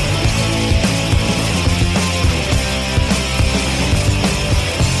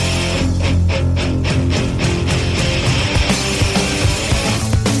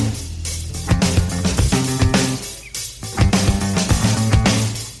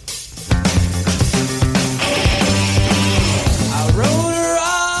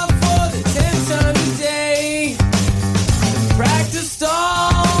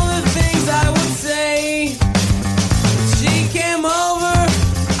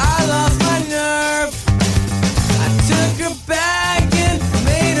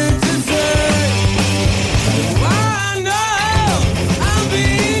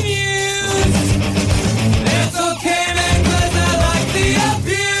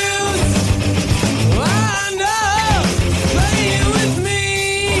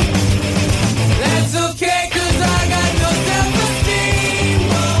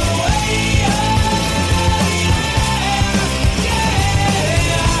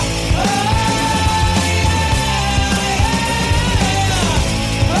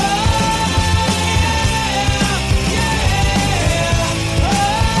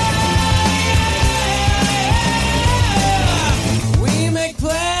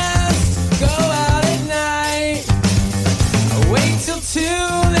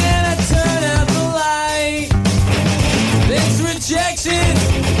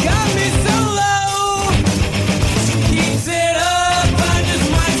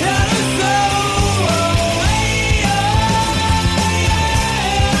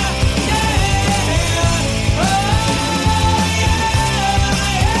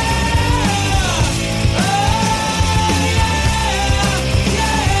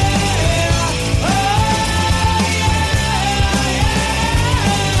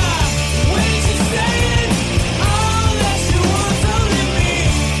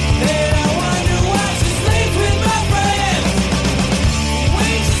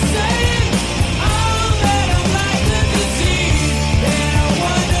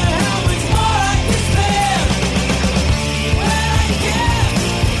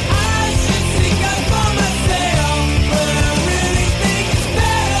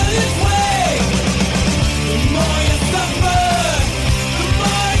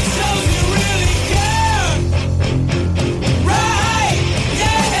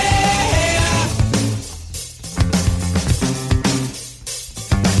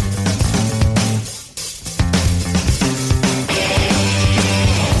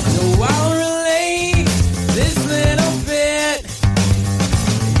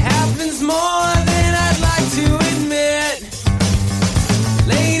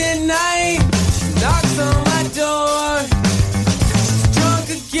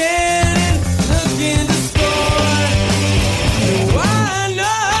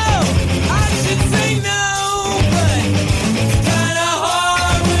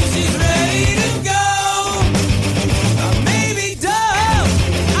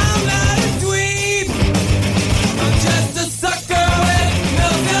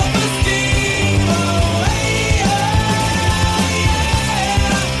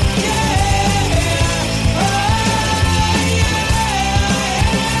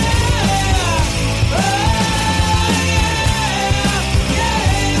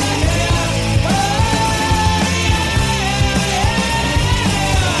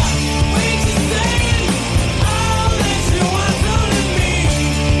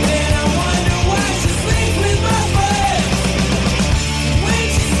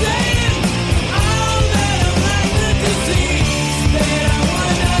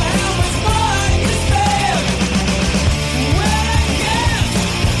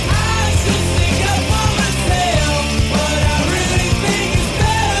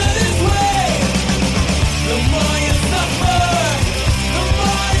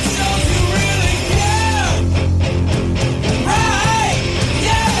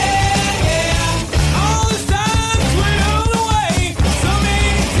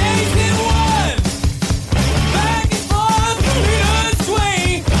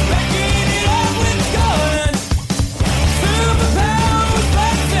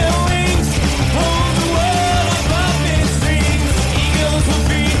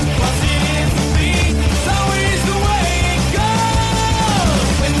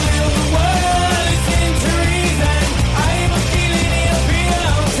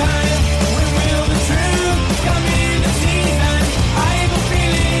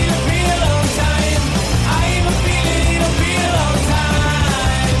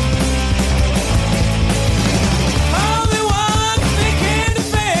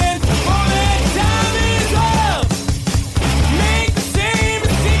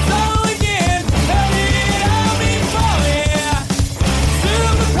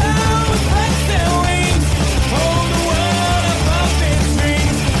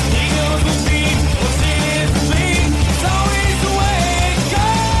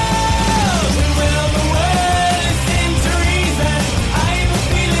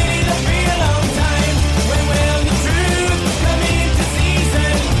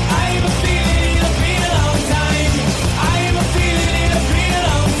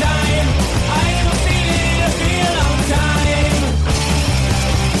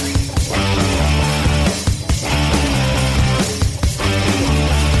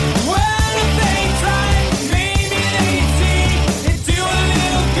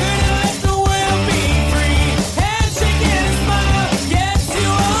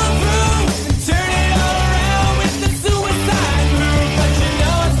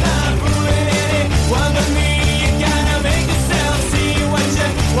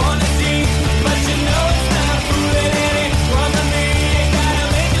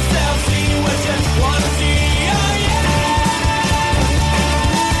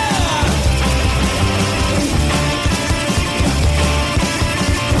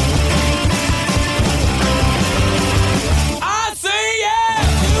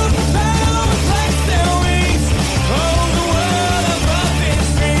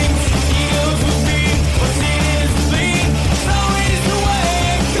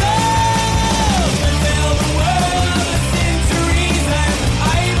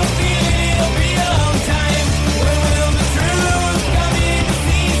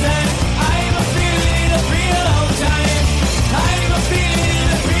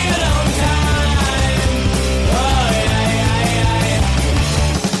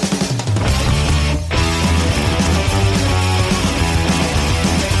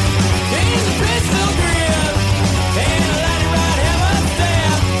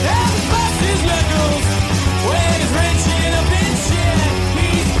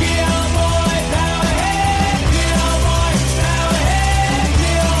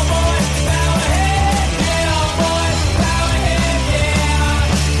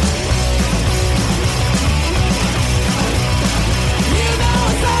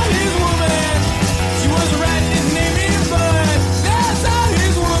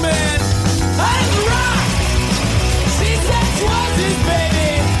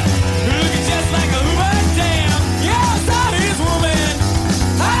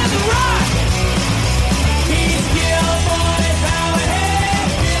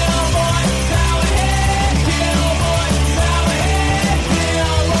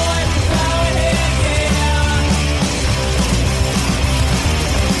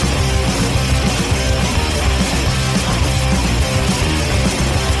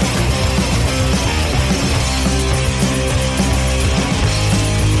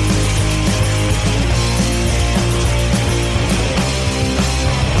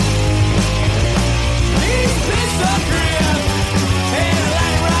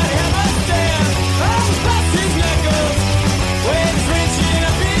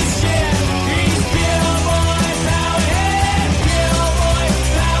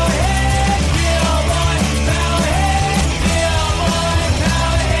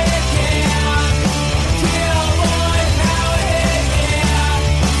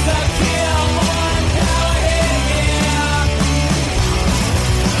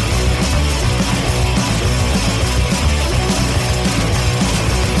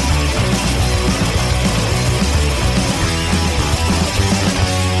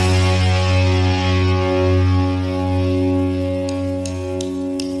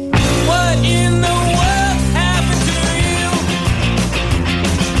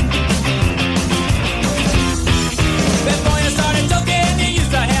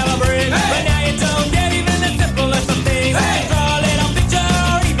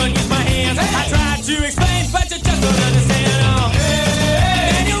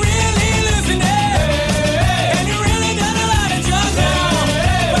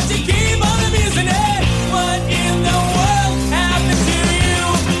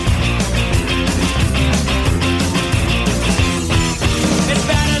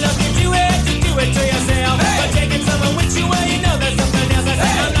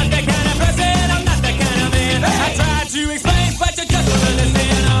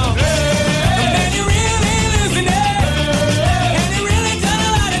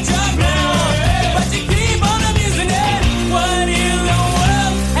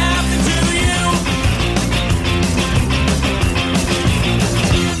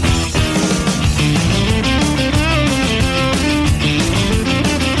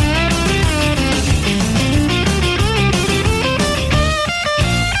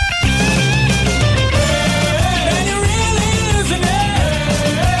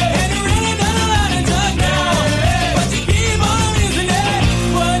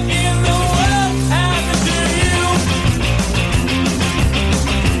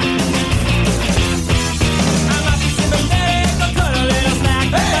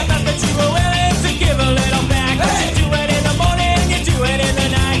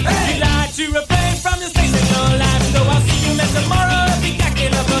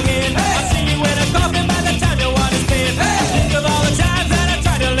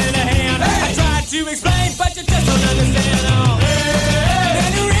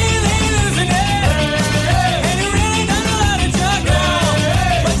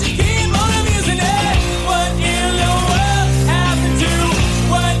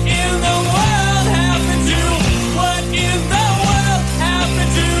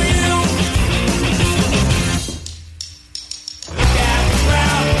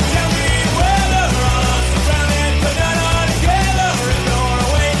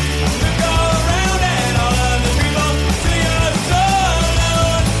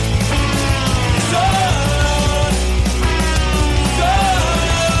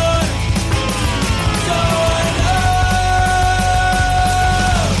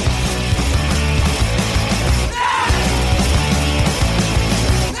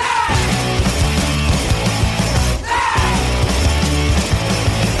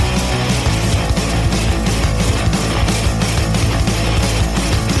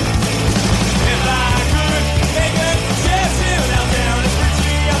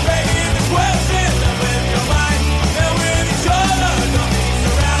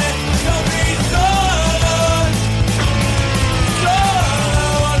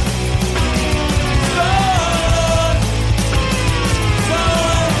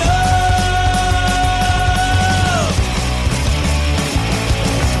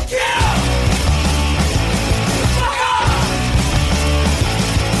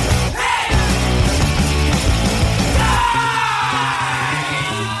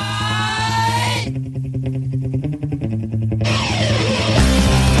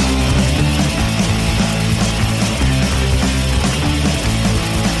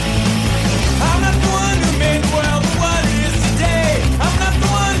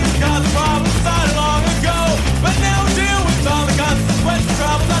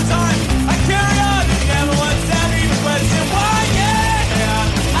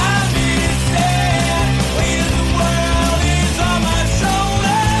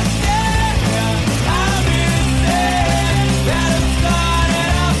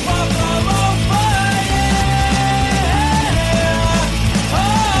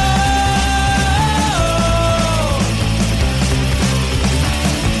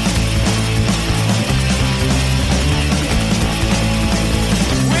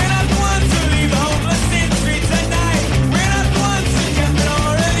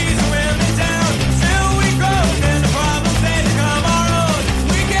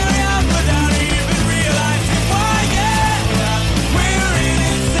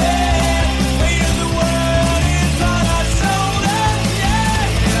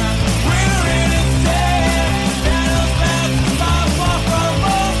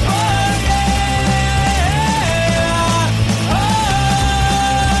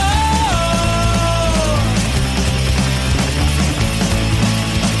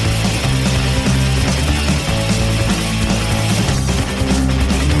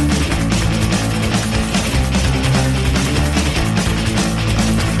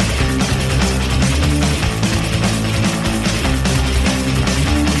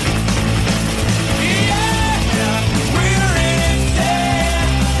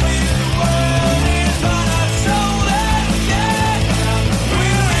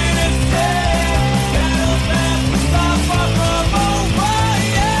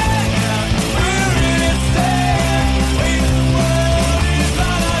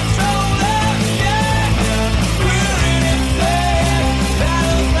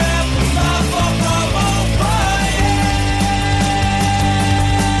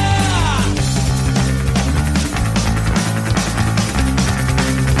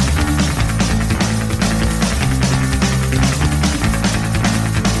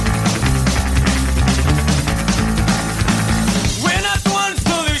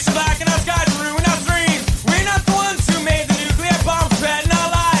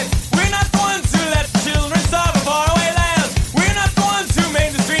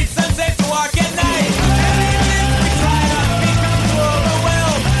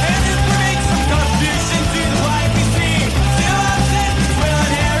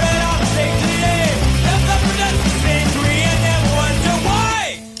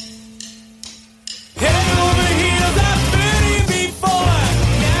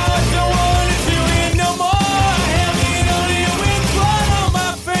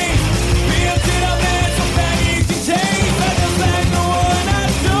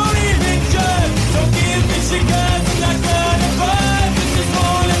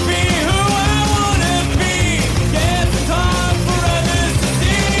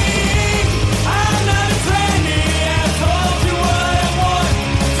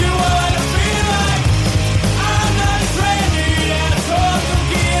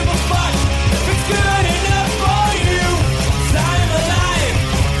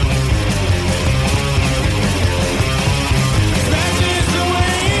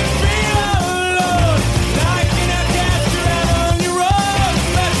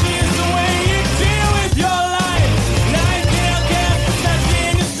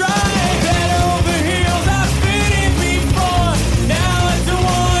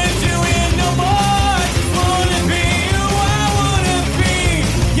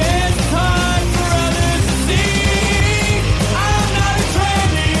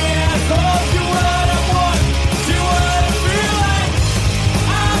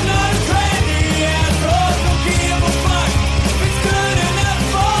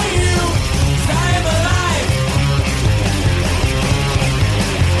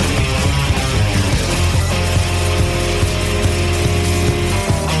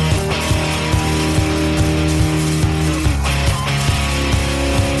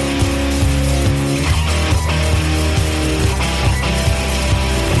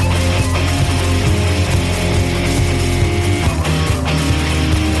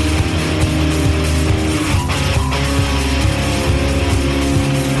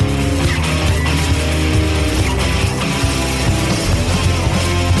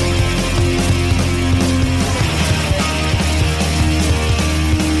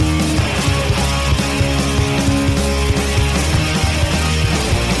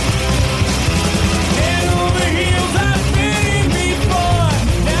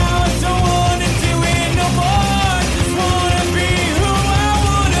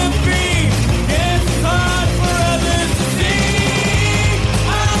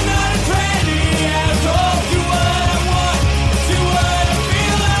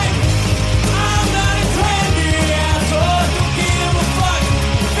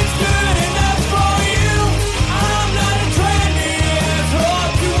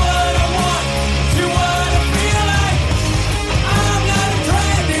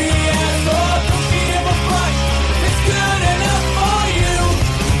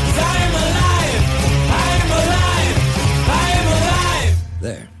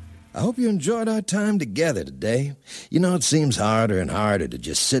 I hope you enjoyed our time together today. You know, it seems harder and harder to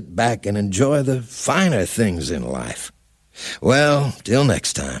just sit back and enjoy the finer things in life. Well, till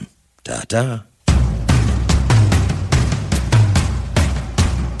next time, ta-ta.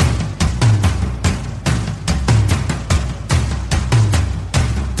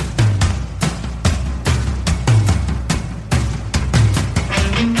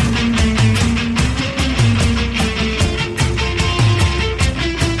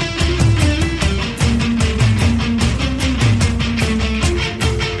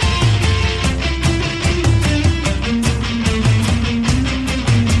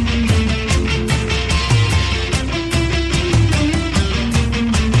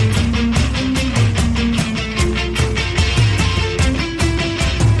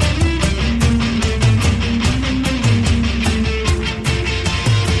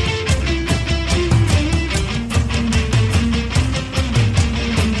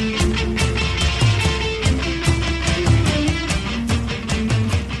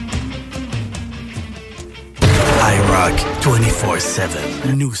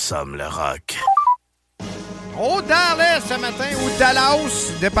 IROCK247. Nous sommes le rock. Au Dallas ce matin, ou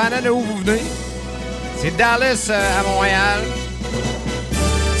Dallas, dépendant de où vous venez. C'est Dallas à Montréal.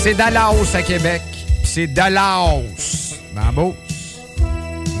 C'est Dallas à Québec. Puis c'est Dallas dans Beauce.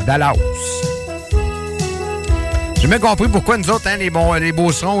 Dallas. J'ai même compris pourquoi nous autres, hein, les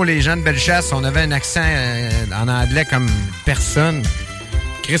Beaucerons ou les gens de Bellechasse, on avait un accent en anglais comme personne.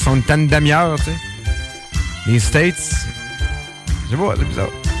 Chris, on était une demi-heure, tu sais. Les States. Je sais pas, c'est bizarre.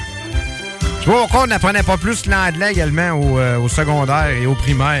 Je sais pas pourquoi on n'apprenait pas plus l'anglais également au secondaire et au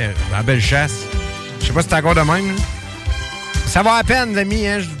primaire, dans Bellechasse. Je sais pas si c'est encore de même. Là. Ça va à peine, les amis,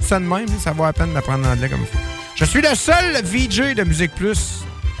 hein, je dis ça de même, ça va à peine d'apprendre l'anglais comme ça. Je suis le seul VJ de Musique Plus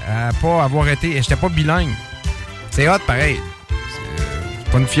à pas avoir été... J'étais pas bilingue. C'est hot, pareil.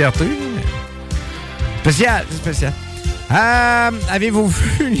 C'est pas une fierté, mais... Spécial, c'est spécial. Avez-vous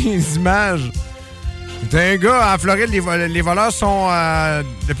vu les images? C'est un gars en Floride, les voleurs sont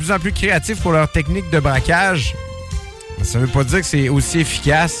de plus en plus créatifs pour leur technique de braquage. Ça veut pas dire que c'est aussi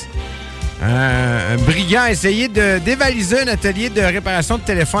efficace. Un brigand a essayé de dévaliser un atelier de réparation de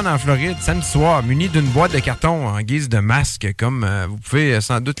téléphone en Floride samedi soir, muni d'une boîte de carton en guise de masque, comme vous pouvez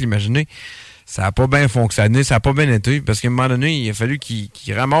sans doute l'imaginer. Ça n'a pas bien fonctionné, ça n'a pas bien été, parce qu'à un moment donné, il a fallu qu'il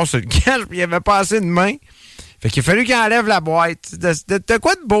ramasse le cash, puis il n'y avait pas assez de mains. Fait qu'il a fallu qu'il enlève la boîte. De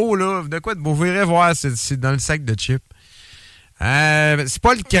quoi de beau, là? De quoi de beau? Vous irez voir, c'est dans le sac de chips. C'est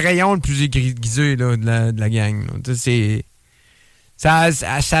pas le crayon le plus aiguisé là, de la gang. Ça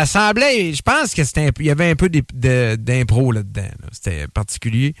semblait... Je pense qu'il y avait un peu d'impro là-dedans. Là. C'était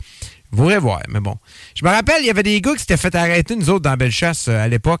particulier. Vous irez voir, mais bon. Je me rappelle, il y avait des gars qui s'étaient fait arrêter, nous autres, dans Bellechasse, à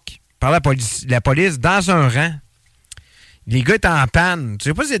l'époque, par la police, dans un rang. Les gars étaient en panne. Je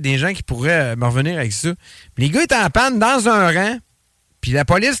sais pas s'il y a des gens qui pourraient me revenir avec ça. Les gars étaient en panne dans un rang. Puis la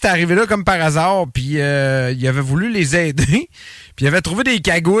police était arrivée là comme par hasard. Puis il avait voulu les aider. Puis il avait trouvé des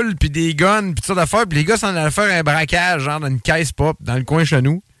cagoules, puis des guns, puis toutes sortes d'affaires. Puis les gars s'en allaient faire un braquage, genre dans une caisse pop, dans le coin chez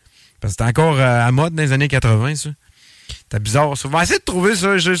nous. Parce que c'était encore à mode dans les années 80, ça. C'était bizarre, ça. On va essayer de trouver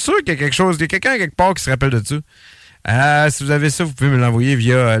ça. Je suis sûr qu'il y a quelque chose. Il y a quelqu'un quelque part qui se rappelle de ça. Si vous avez ça, vous pouvez me l'envoyer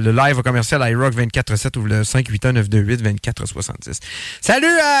via le live commercial IROCK247 ou le 581-928-2470. Salut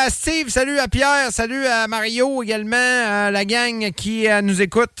à Steve, salut à Pierre, salut à Mario également, la gang qui nous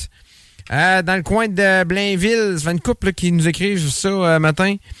écoute dans le coin de Blainville. Ça fait une couple là, qui nous écrivent ça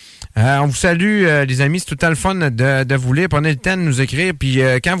matin. On vous salue, les amis. C'est tout le temps le fun de vous lire. Prenez le temps de nous écrire. Puis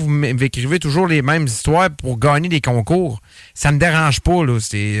quand vous m'écrivez toujours les mêmes histoires pour gagner des concours, ça me dérange pas. Là.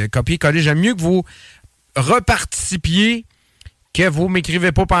 C'est copier-coller. J'aime mieux que vous reparticipiez que vous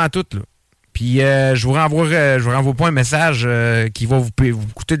m'écrivez pas pantoute, là. Puis je vous renvoie pas un message qui va vous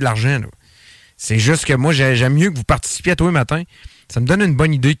coûter de l'argent, là. C'est juste que moi, j'aime mieux que vous participiez à tous les matins. Ça me donne une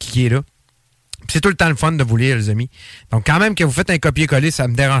bonne idée qui est là. Puis c'est tout le temps le fun de vous lire, les amis. Donc quand même que vous faites un copier-coller, ça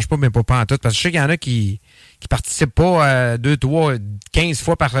me dérange pas, mais pas pantoute. Parce que je sais qu'il y en a qui participent pas 2, 3, 15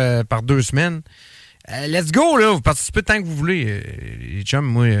 fois par 2 semaines. Let's go, là. Vous participez tant que vous voulez. Les chums,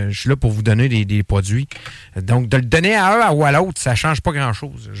 moi, je suis là pour vous donner des produits. Donc, de le donner à un ou à l'autre, ça change pas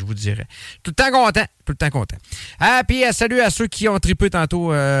grand-chose, je vous dirais. Tout le temps content. Tout le temps content. Puis, salut à ceux qui ont trippé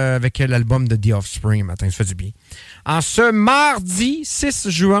tantôt avec l'album de The Offspring matin. Ça fait du bien. En ce mardi 6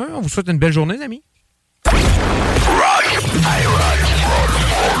 juin, on vous souhaite une belle journée, les amis. Rock, IROCK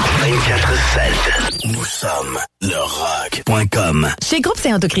 247. Nous sommes le rock.com. Chez Groupe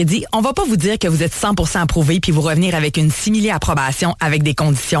Saint-Autocrédit, on va pas vous dire que vous êtes 100% approuvé puis vous revenir avec une simili-approbation avec des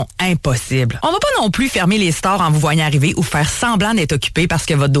conditions impossibles. On va pas non plus fermer les stores en vous voyant arriver ou faire semblant d'être occupé parce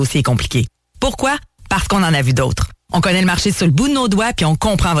que votre dossier est compliqué. Pourquoi? Parce qu'on en a vu d'autres. On connaît le marché sur le bout de nos doigts puis on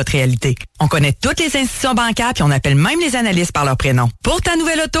comprend votre réalité. On connaît toutes les institutions bancaires puis on appelle même les analystes par leur prénom. Pour ta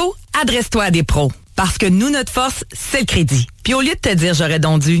nouvelle auto, adresse-toi à des pros. Parce que nous, notre force, c'est le crédit. Puis au lieu de te dire j'aurais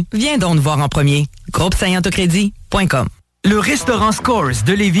donc dû, viens donc nous voir en premier. GroupeSaillantAucrédit.com. Le restaurant Scores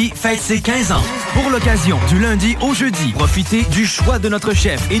de Lévis fête ses 15 ans. Pour l'occasion, du lundi au jeudi, profitez du choix de notre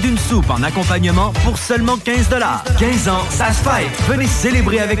chef et d'une soupe en accompagnement pour seulement 15 $. 15 ans, ça se fête. Venez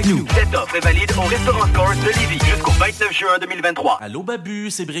célébrer avec nous. Cette offre est valide au restaurant Scores de Lévis jusqu'au 29 juin 2023. Allô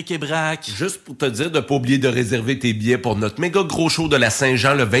Babu, c'est Bric et Brac. Juste pour te dire de pas oublier de réserver tes billets pour notre méga gros show de la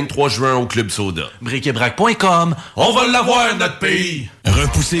Saint-Jean le 23 juin au Club Soda. Bricebrac.com. On va l'avoir, notre pays!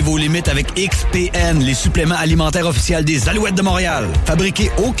 Repoussez vos limites avec XPN, les suppléments alimentaires officiels des Alouettes de Montréal. Fabriqués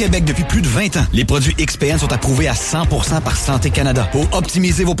au Québec depuis plus de 20 ans, les produits XPN sont approuvés à 100% par Santé Canada pour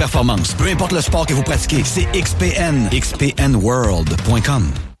optimiser vos performances. Peu importe le sport que vous pratiquez, c'est XPN. XPNWorld.com.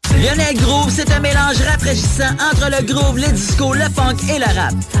 Lionel Groove, c'est un mélange rafraîchissant entre le groove, le disco, le funk et le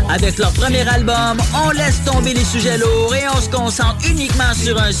rap. Avec leur premier album, on laisse tomber les sujets lourds et on se concentre uniquement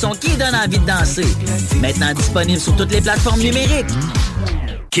sur un son qui donne envie de danser. Maintenant disponible sur toutes les plateformes numériques.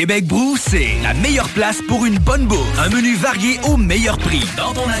 Québec Brou, c'est la meilleure place pour une bonne bouffe. Un menu varié au meilleur prix.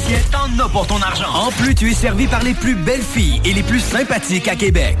 Dans ton assiette, t'en as pour ton argent. En plus, tu es servi par les plus belles filles et les plus sympathiques à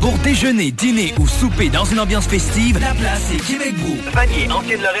Québec. Pour déjeuner, dîner ou souper dans une ambiance festive, la place est Québec Brou. Vanier,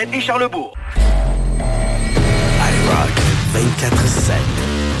 Ancienne-Lorette et Charlesbourg. IROCK 247.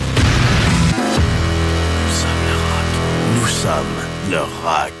 Nous sommes le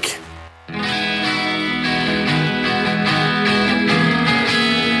rock.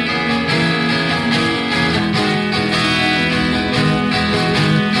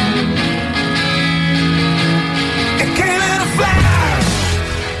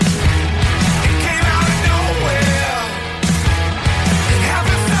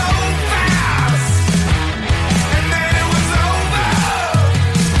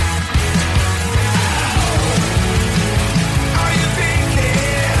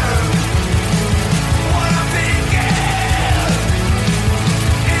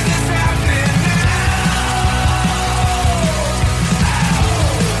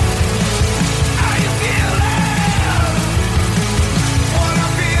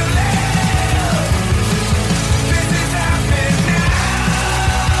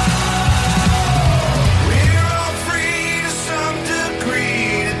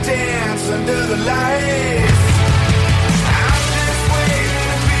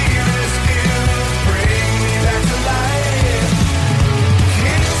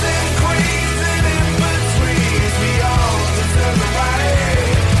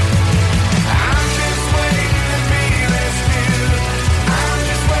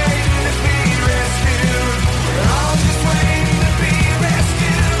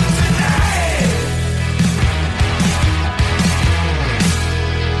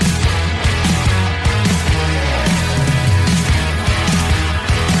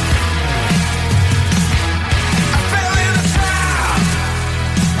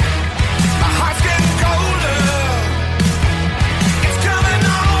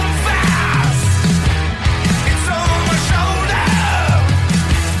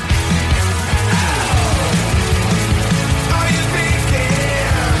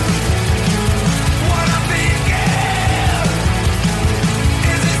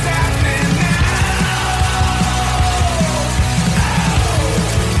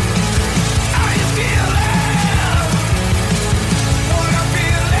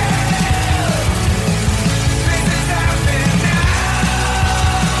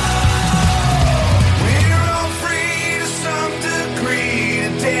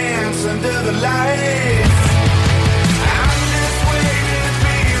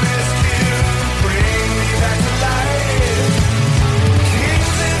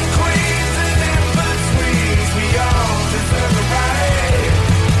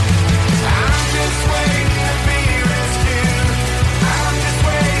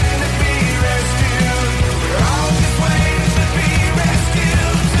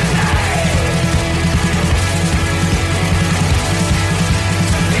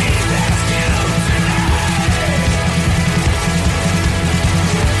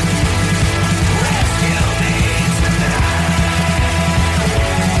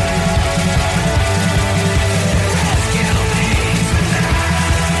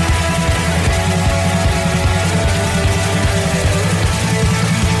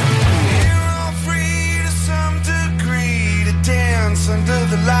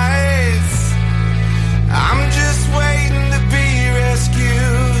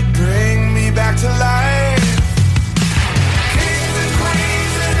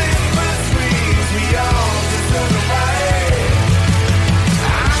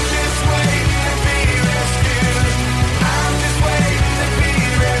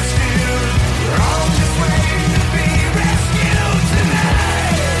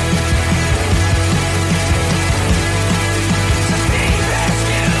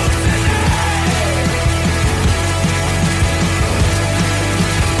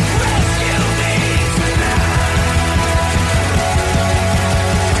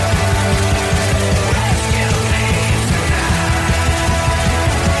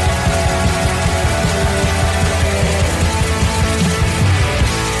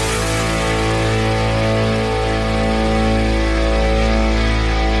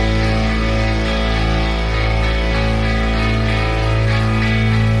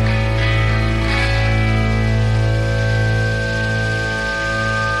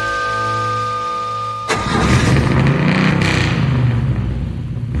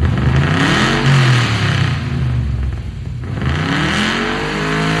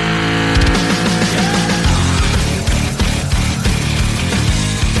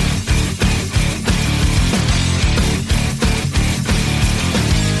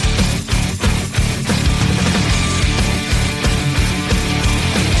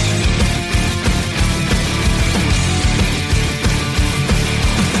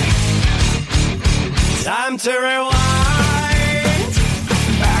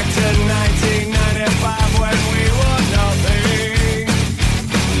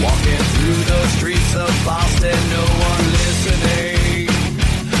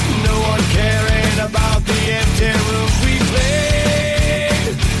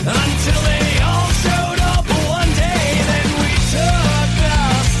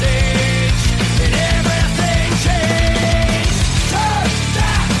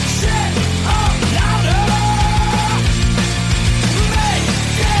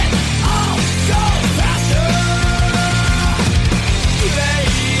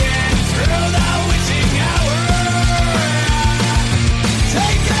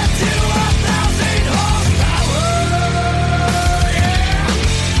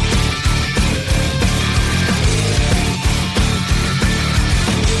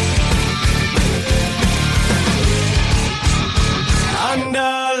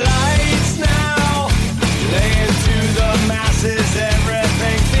 Under lights now, laying to the masses,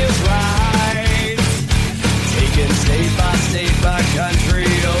 everything feels right. Taking state by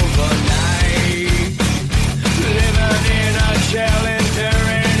country overnight. Living in a shell,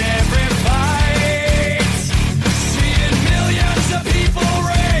 enduring every fight. Seeing millions of people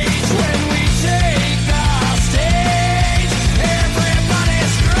rage when we take the stage. Everybody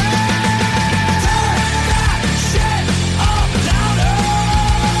scream! Turn that shit up louder.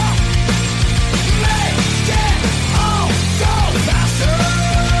 Make it all go faster.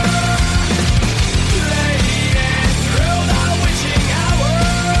 Playing through the witching hour.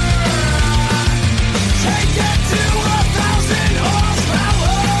 Take it to 1,000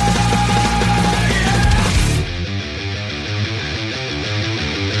 horsepower.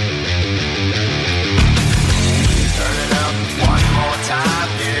 Turn it up one more time.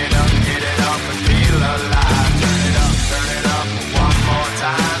 Get it up and feel alive. Turn it up one more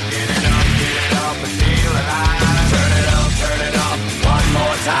time. Get it up and feel alive. Turn it up one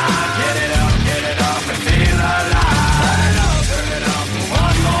more time. Get it up and feel alive. Turn it up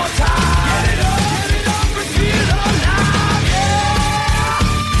one more time. Get it up and feel alive. Yeah.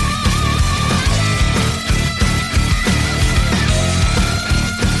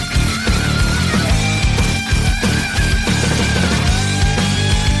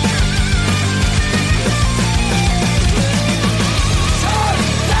 Turn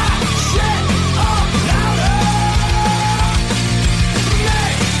that shit up louder.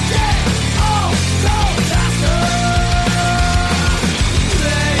 Make it all go faster.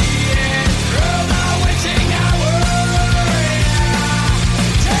 Playing through the witching hour.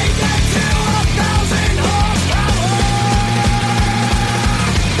 Take it to 1,000 horsepower.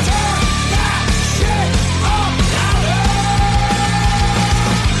 Turn that shit up louder.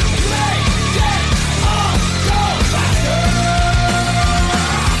 Make it all go faster.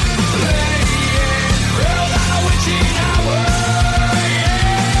 Playing through the witching hour.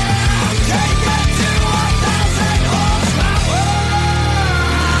 Take it to 1,000 horsepower.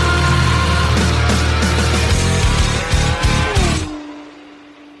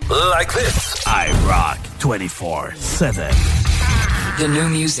 Like this. IROCK 24/7. The new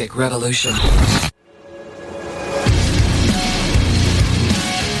music revolution.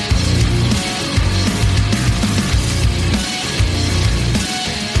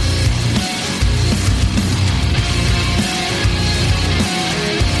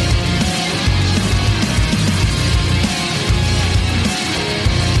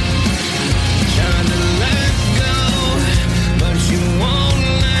 Trying to let go, but you won't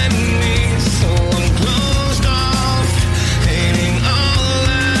let me, so I'm closed off. Hating all I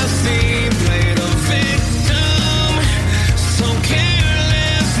see, played a victim so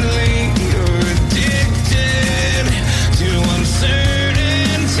carelessly. You're addicted to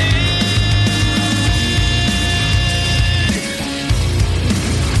uncertainty.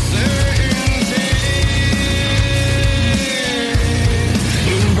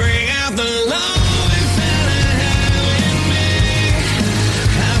 You bring out the lowest that I have in me.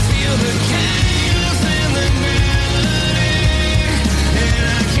 I feel the chaos and the gravity, and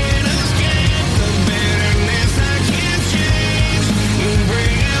I can't escape the bitterness I can't change. You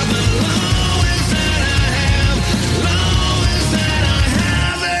bring out the lowest that I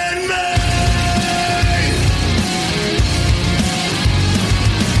have in me.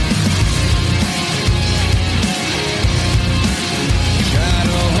 Try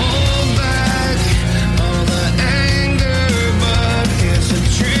to hold back all the anger, but it's a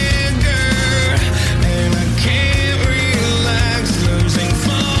trigger, and I can't relax, losing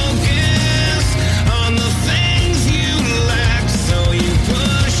focus on the things you lack. So you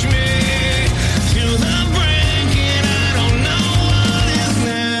push me to the brink, and I don't know what is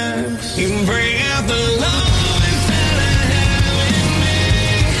next. You bring out the lowest that I have in me.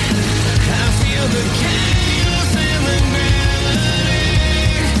 I feel the chaos and the gravity,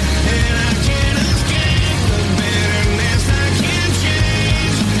 and I can't escape the bitterness I can't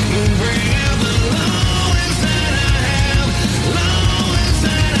change. You bring out the lowest that I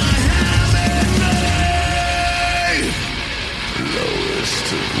have in me. Lowest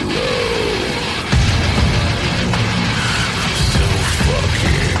of low. So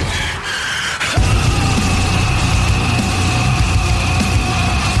fucking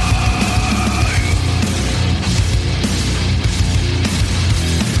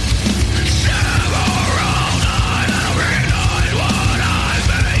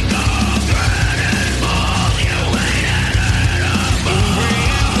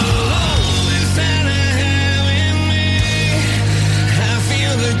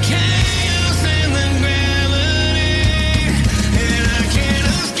Feel the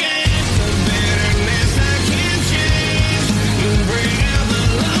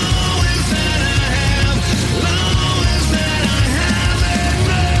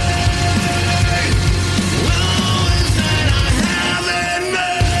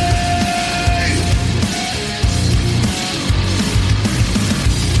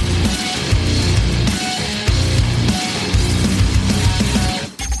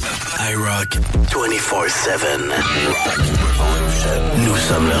iRock 24/7. Nous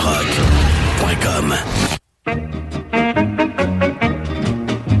sommes le rock.com.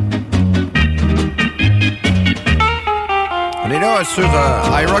 On est là sur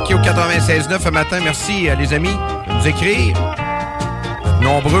iRock au 96.9 un matin. Merci les amis de nous écrire.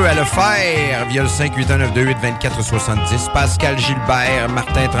 Nombreux à le faire via le 581-928-2470. Pascal Gilbert,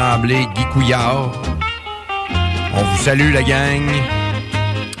 Martin Tremblay, Guy Couillard. On vous salue la gang.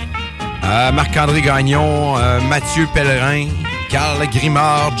 Marc-André Gagnon, Mathieu Pellerin, Carl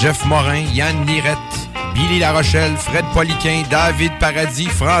Grimard, Jeff Morin, Yann Lirette, Billy Larochelle, Fred Poliquin, David Paradis,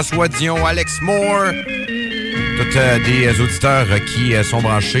 François Dion, Alex Moore. Tous des auditeurs qui sont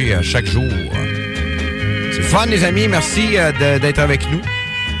branchés chaque jour. C'est fun, les amis. Merci d'être avec nous.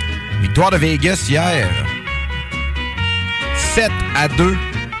 Victoire de Vegas hier. 7-2.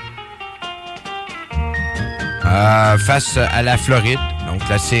 Face à la Floride. Donc,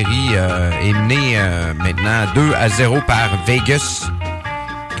 la série est menée maintenant 2-0 par Vegas,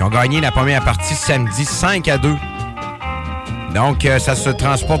 qui ont gagné la première partie samedi 5-2. Donc, ça se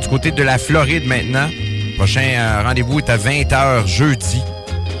transporte du côté de la Floride maintenant. Prochain rendez-vous est à 20h jeudi. Ça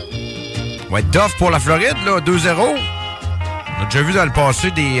va être tough pour la Floride, là, 2-0. On a déjà vu dans le passé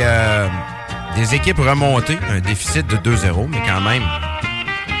des équipes remonter, un déficit de 2-0, mais quand même,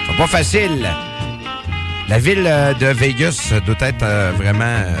 c'est pas facile. La ville de Vegas doit être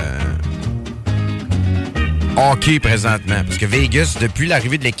vraiment hockey présentement. Parce que Vegas, depuis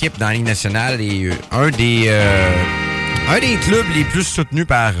l'arrivée de l'équipe dans la Ligue nationale, est un des clubs les plus soutenus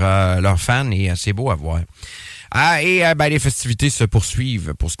par leurs fans et c'est beau à voir. Les festivités se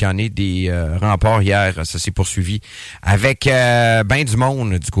poursuivent pour ce qui en est des remparts hier. Ça s'est poursuivi avec du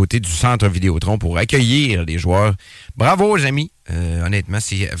monde du côté du centre Vidéotron pour accueillir les joueurs. Bravo, les amis. Honnêtement,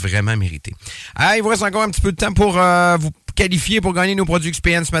 c'est vraiment mérité. Il vous reste encore un petit peu de temps pour vous qualifier pour gagner nos produits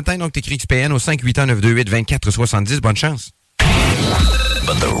XPN ce matin. Donc, t'écris XPN au 581-928-2470. Bonne chance.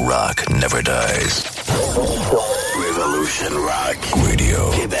 But the rock never dies. Revolution Rock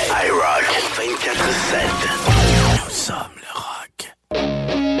Radio. Québec. iRock 24/7. Nous sommes le rock.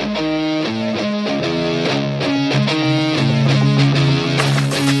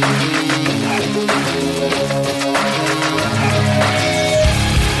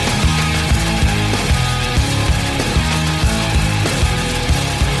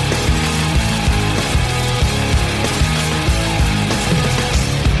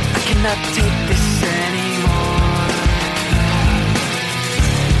 I cannot take this anymore.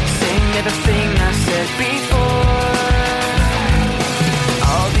 Saying everything I said before.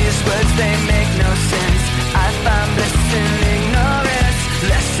 All these words, they make no sense. I find bliss in ignorance.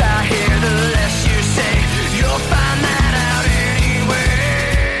 Less I hear, the less you say. You'll find that out anyway.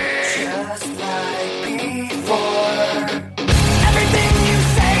 Just like before. Everything you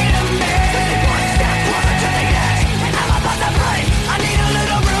say to me. One step closer to the edge, and I'm about to break. I need a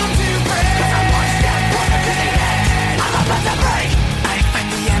little room to breathe. 'Cause I'm one step closer to the edge, I'm about to break. I find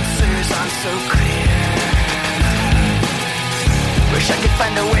the answers aren't so clear. Wish I could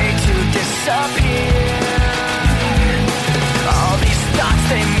find a way to disappear. All these thoughts,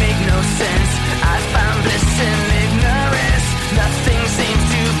 they make no sense. I found bliss in ignorance. Nothing seems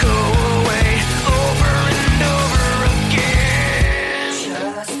to go away. Over and over again.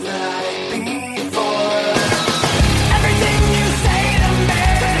 Just like before. Everything you say to me.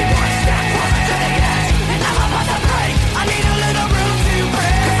 One step closer to the edge, and I'm about to break. I need a little room to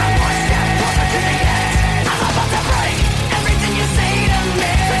breathe. 'Cause I'm one step closer to the edge, I'm about to break. Everything you say to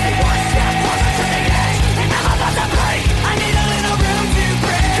me. One step closer to the edge, and I'm about to break. I need a little room to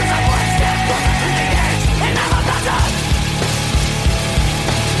breathe. 'Cause I'm one step closer to the edge, and I'm about to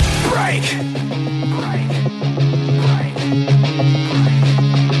break.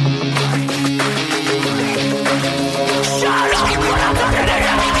 Shut up when I'm talking to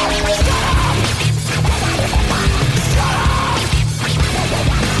you. Shut up. Shut up.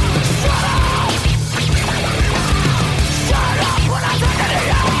 Shut up. Shut up when I'm talking to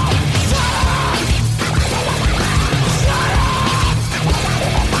you. Shut up. Shut up.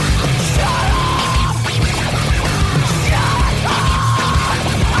 Shut up. Shut up.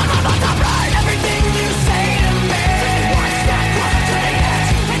 I'm about to break. Everything you say to me. One step closer to the edge,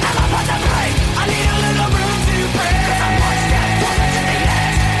 and I'm about to break. I need a little room to breathe. 'Cause I'm one step closer to the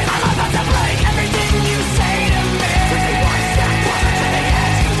edge, I'm about to break. Everything you say to me. One step closer to the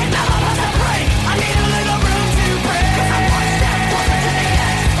edge, and I'm about to break. I need a little room to breathe. 'Cause I'm one step closer to the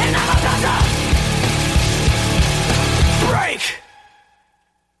edge, and I'm about to break.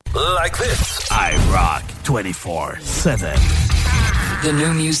 Like this. iRock 24/7. The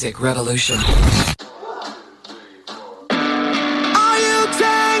new music revolution. Are you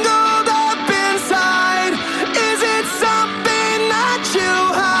tangled up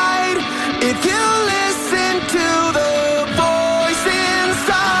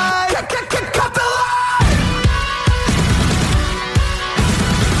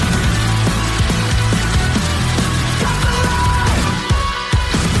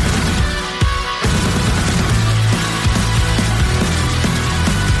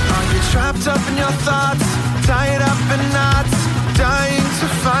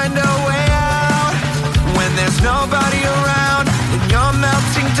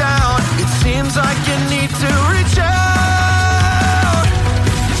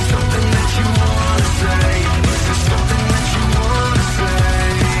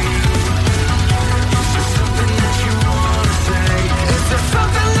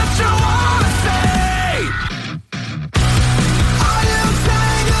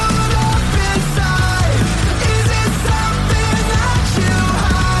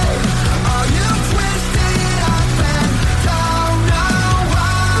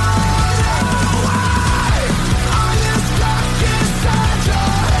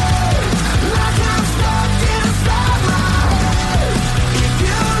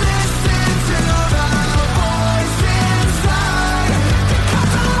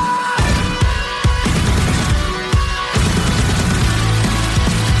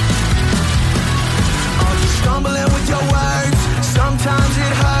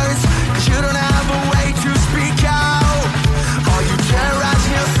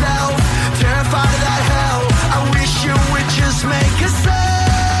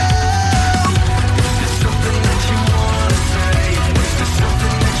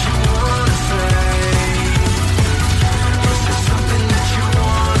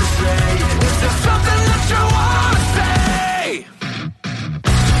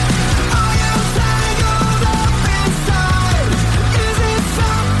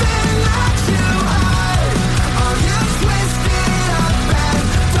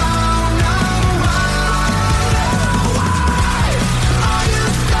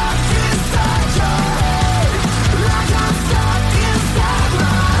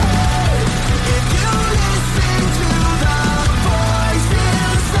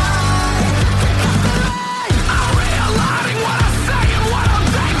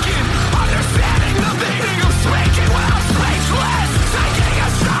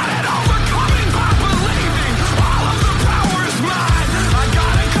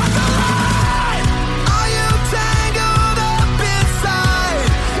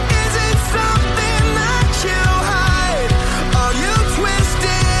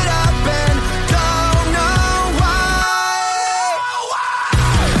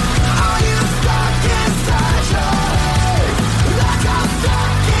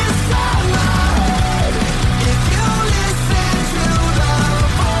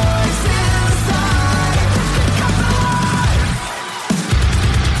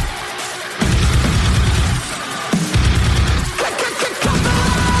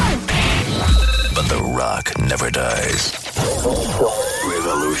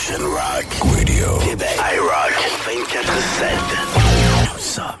Ocean Rock Radio. Québec. IROCK 247. Nous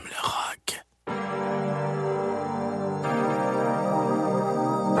sommes le rock.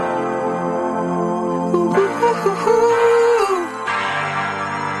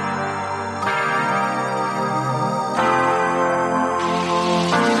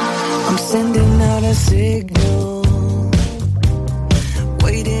 I'm sending out a signal,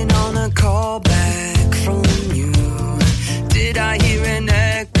 waiting on a call back from you. Did I hear an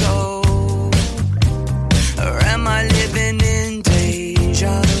echo, or am I living in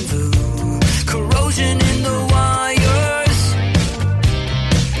deja vu? Corrosion in the wires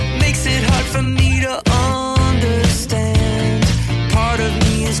makes it hard for me to understand. Part of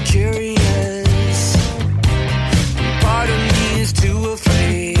me is curious, part of me is too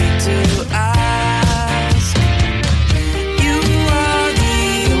afraid to ask. You are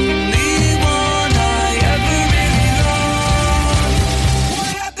the only one I ever really loved.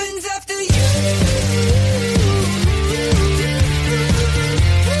 What happens after you? What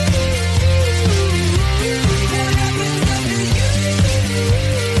happens after you?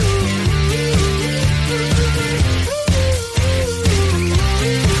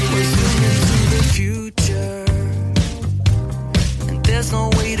 We're zooming to the future, and there's no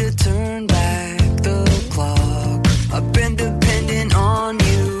way to turn back the clock. I've been dependent on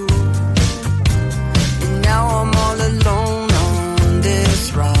you, and now I'm all alone on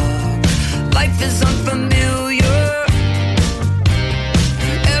this rock. Life is unfamiliar,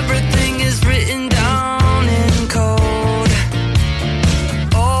 everything is written down in code.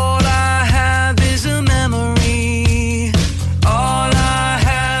 All I have is a memory. All I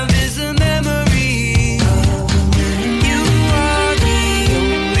have is a memory. You are the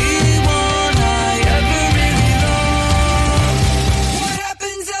only one I ever really loved. What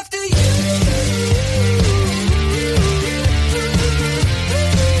happens after you? What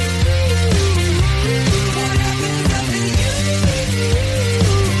happens after you?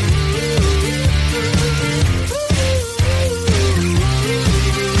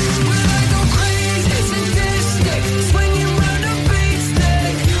 Will I go crazy, sadistic, swinging round a beat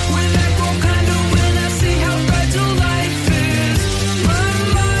stick? Will I go kinda when I see how fragile life is? My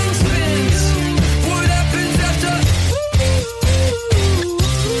mind spins. What happens after?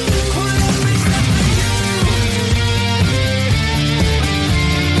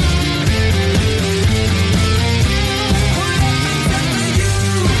 What happens after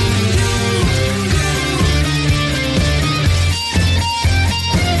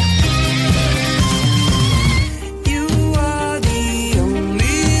you? You are the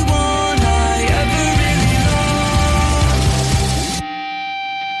only one I ever really loved.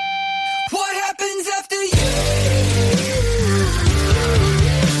 What happens after you?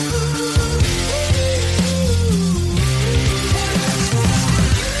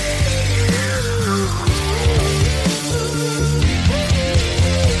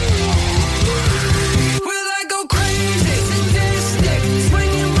 Will I go crazy, sadistic,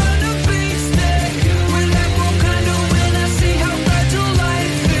 swinging round a beat stick? Will I go kinda when I see how fragile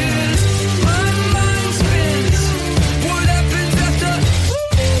life is? My mind spins. What happens after?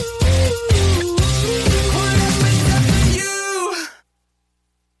 What happens after you?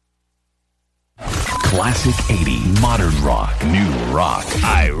 Classic 80s, modern rock, new rock.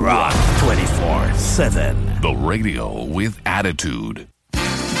 IROCK 247. The radio with attitude.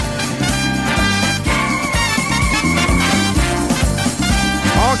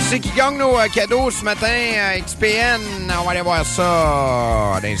 Bon, qui c'est qui gagne nos cadeaux ce matin à XPN? On va aller voir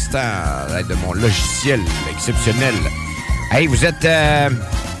ça à l'instant à l'aide de mon logiciel exceptionnel. Hey, vous êtes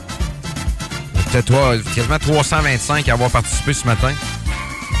quasiment 325 à avoir participé ce matin.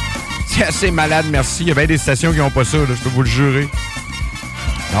 C'est assez malade, merci. Il y a bien des stations qui n'ont pas ça, là, je peux vous le jurer.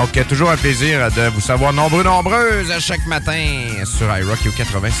 Donc, toujours un plaisir de vous savoir nombreuses à chaque matin sur iRock au 96.9.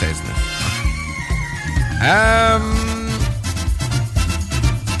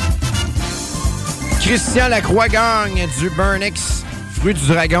 Christian Lacroix gagne du Burnix Fruit du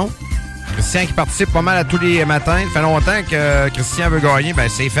Dragon. Christian qui participe pas mal à tous les matins. Il fait longtemps que Christian veut gagner. Ben,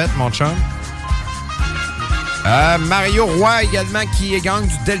 c'est fait, mon chum. Mario Roy également qui gagne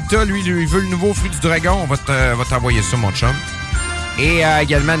du Delta. Lui, il veut le nouveau Fruit du Dragon. On va t'envoyer ça, mon chum. Et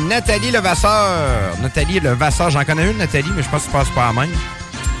également Nathalie Levasseur. Nathalie Levasseur, j'en connais une, Nathalie, mais je pense que ça passe pas la même.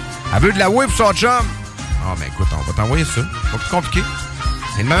 Elle veut de la whey pour son chum. Ah, ben écoute, on va t'envoyer ça. Pas plus compliqué.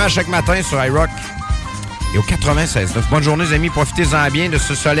 C'est le même à chaque matin sur iRock. Et au 96.9. Bonne journée, les amis. Profitez-en bien de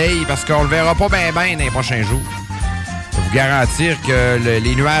ce soleil parce qu'on le verra pas bien dans les prochains jours. Je peux vous garantir que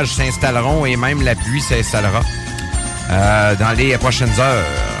les nuages s'installeront et même la pluie s'installera dans les prochaines heures.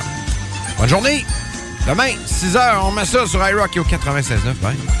 Bonne journée! Demain, 6h, on met ça sur iRock au 96.9.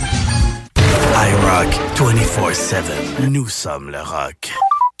 Bye. IROCK247. Nous sommes le rock.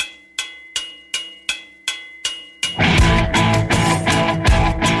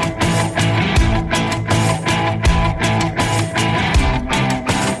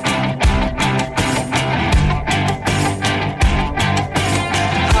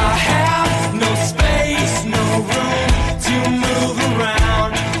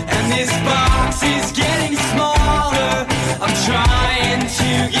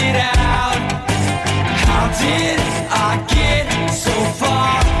 Did I get so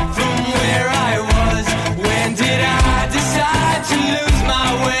far from where I was? When did I decide to lose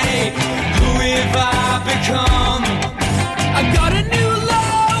my way? Who have I become? I got a new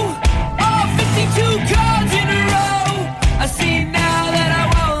low, all 52 cards in a row. I see now that I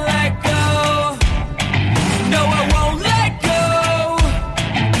won't let go. No, I won't let go.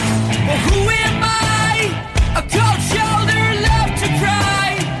 Well, who am I? A cold shoulder left to cry.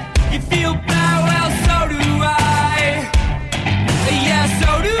 You feel bad, well, so do I. Yeah, so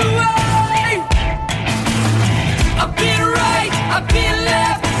do I. I've been right, I've been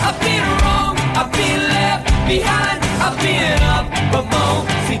left, I've been wrong, I've been left behind, I've been up, but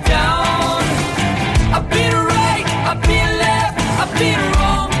mostly down. I've been right, I've been left, I've been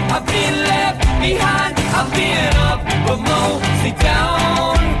wrong, I've been left behind, I've been up, but mostly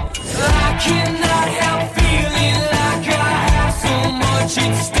down. I cannot help feeling like I have so much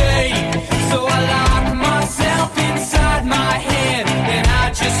at stake, so I lock myself inside my head and I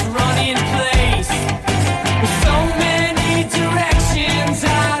just run in place. With so many directions,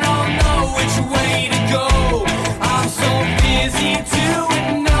 I don't know which way to go. I'm so busy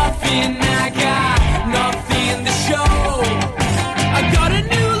doing nothing, I got nothing to show. I got a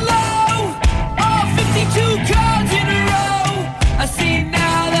new low, all 52 cards in a row. I see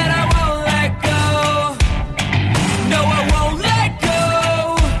now that I won't let go. No, I won't let go.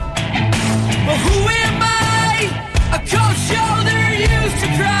 Well, who am I? A cold shoulder used to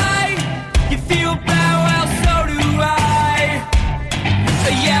cry. You feel bad, well, so do I.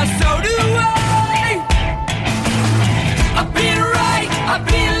 Yeah, so do I. I've been right, I've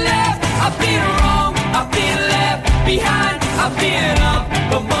been left, I've been wrong, I've been left behind, I've been up,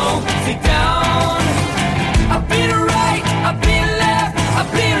 but mostly down.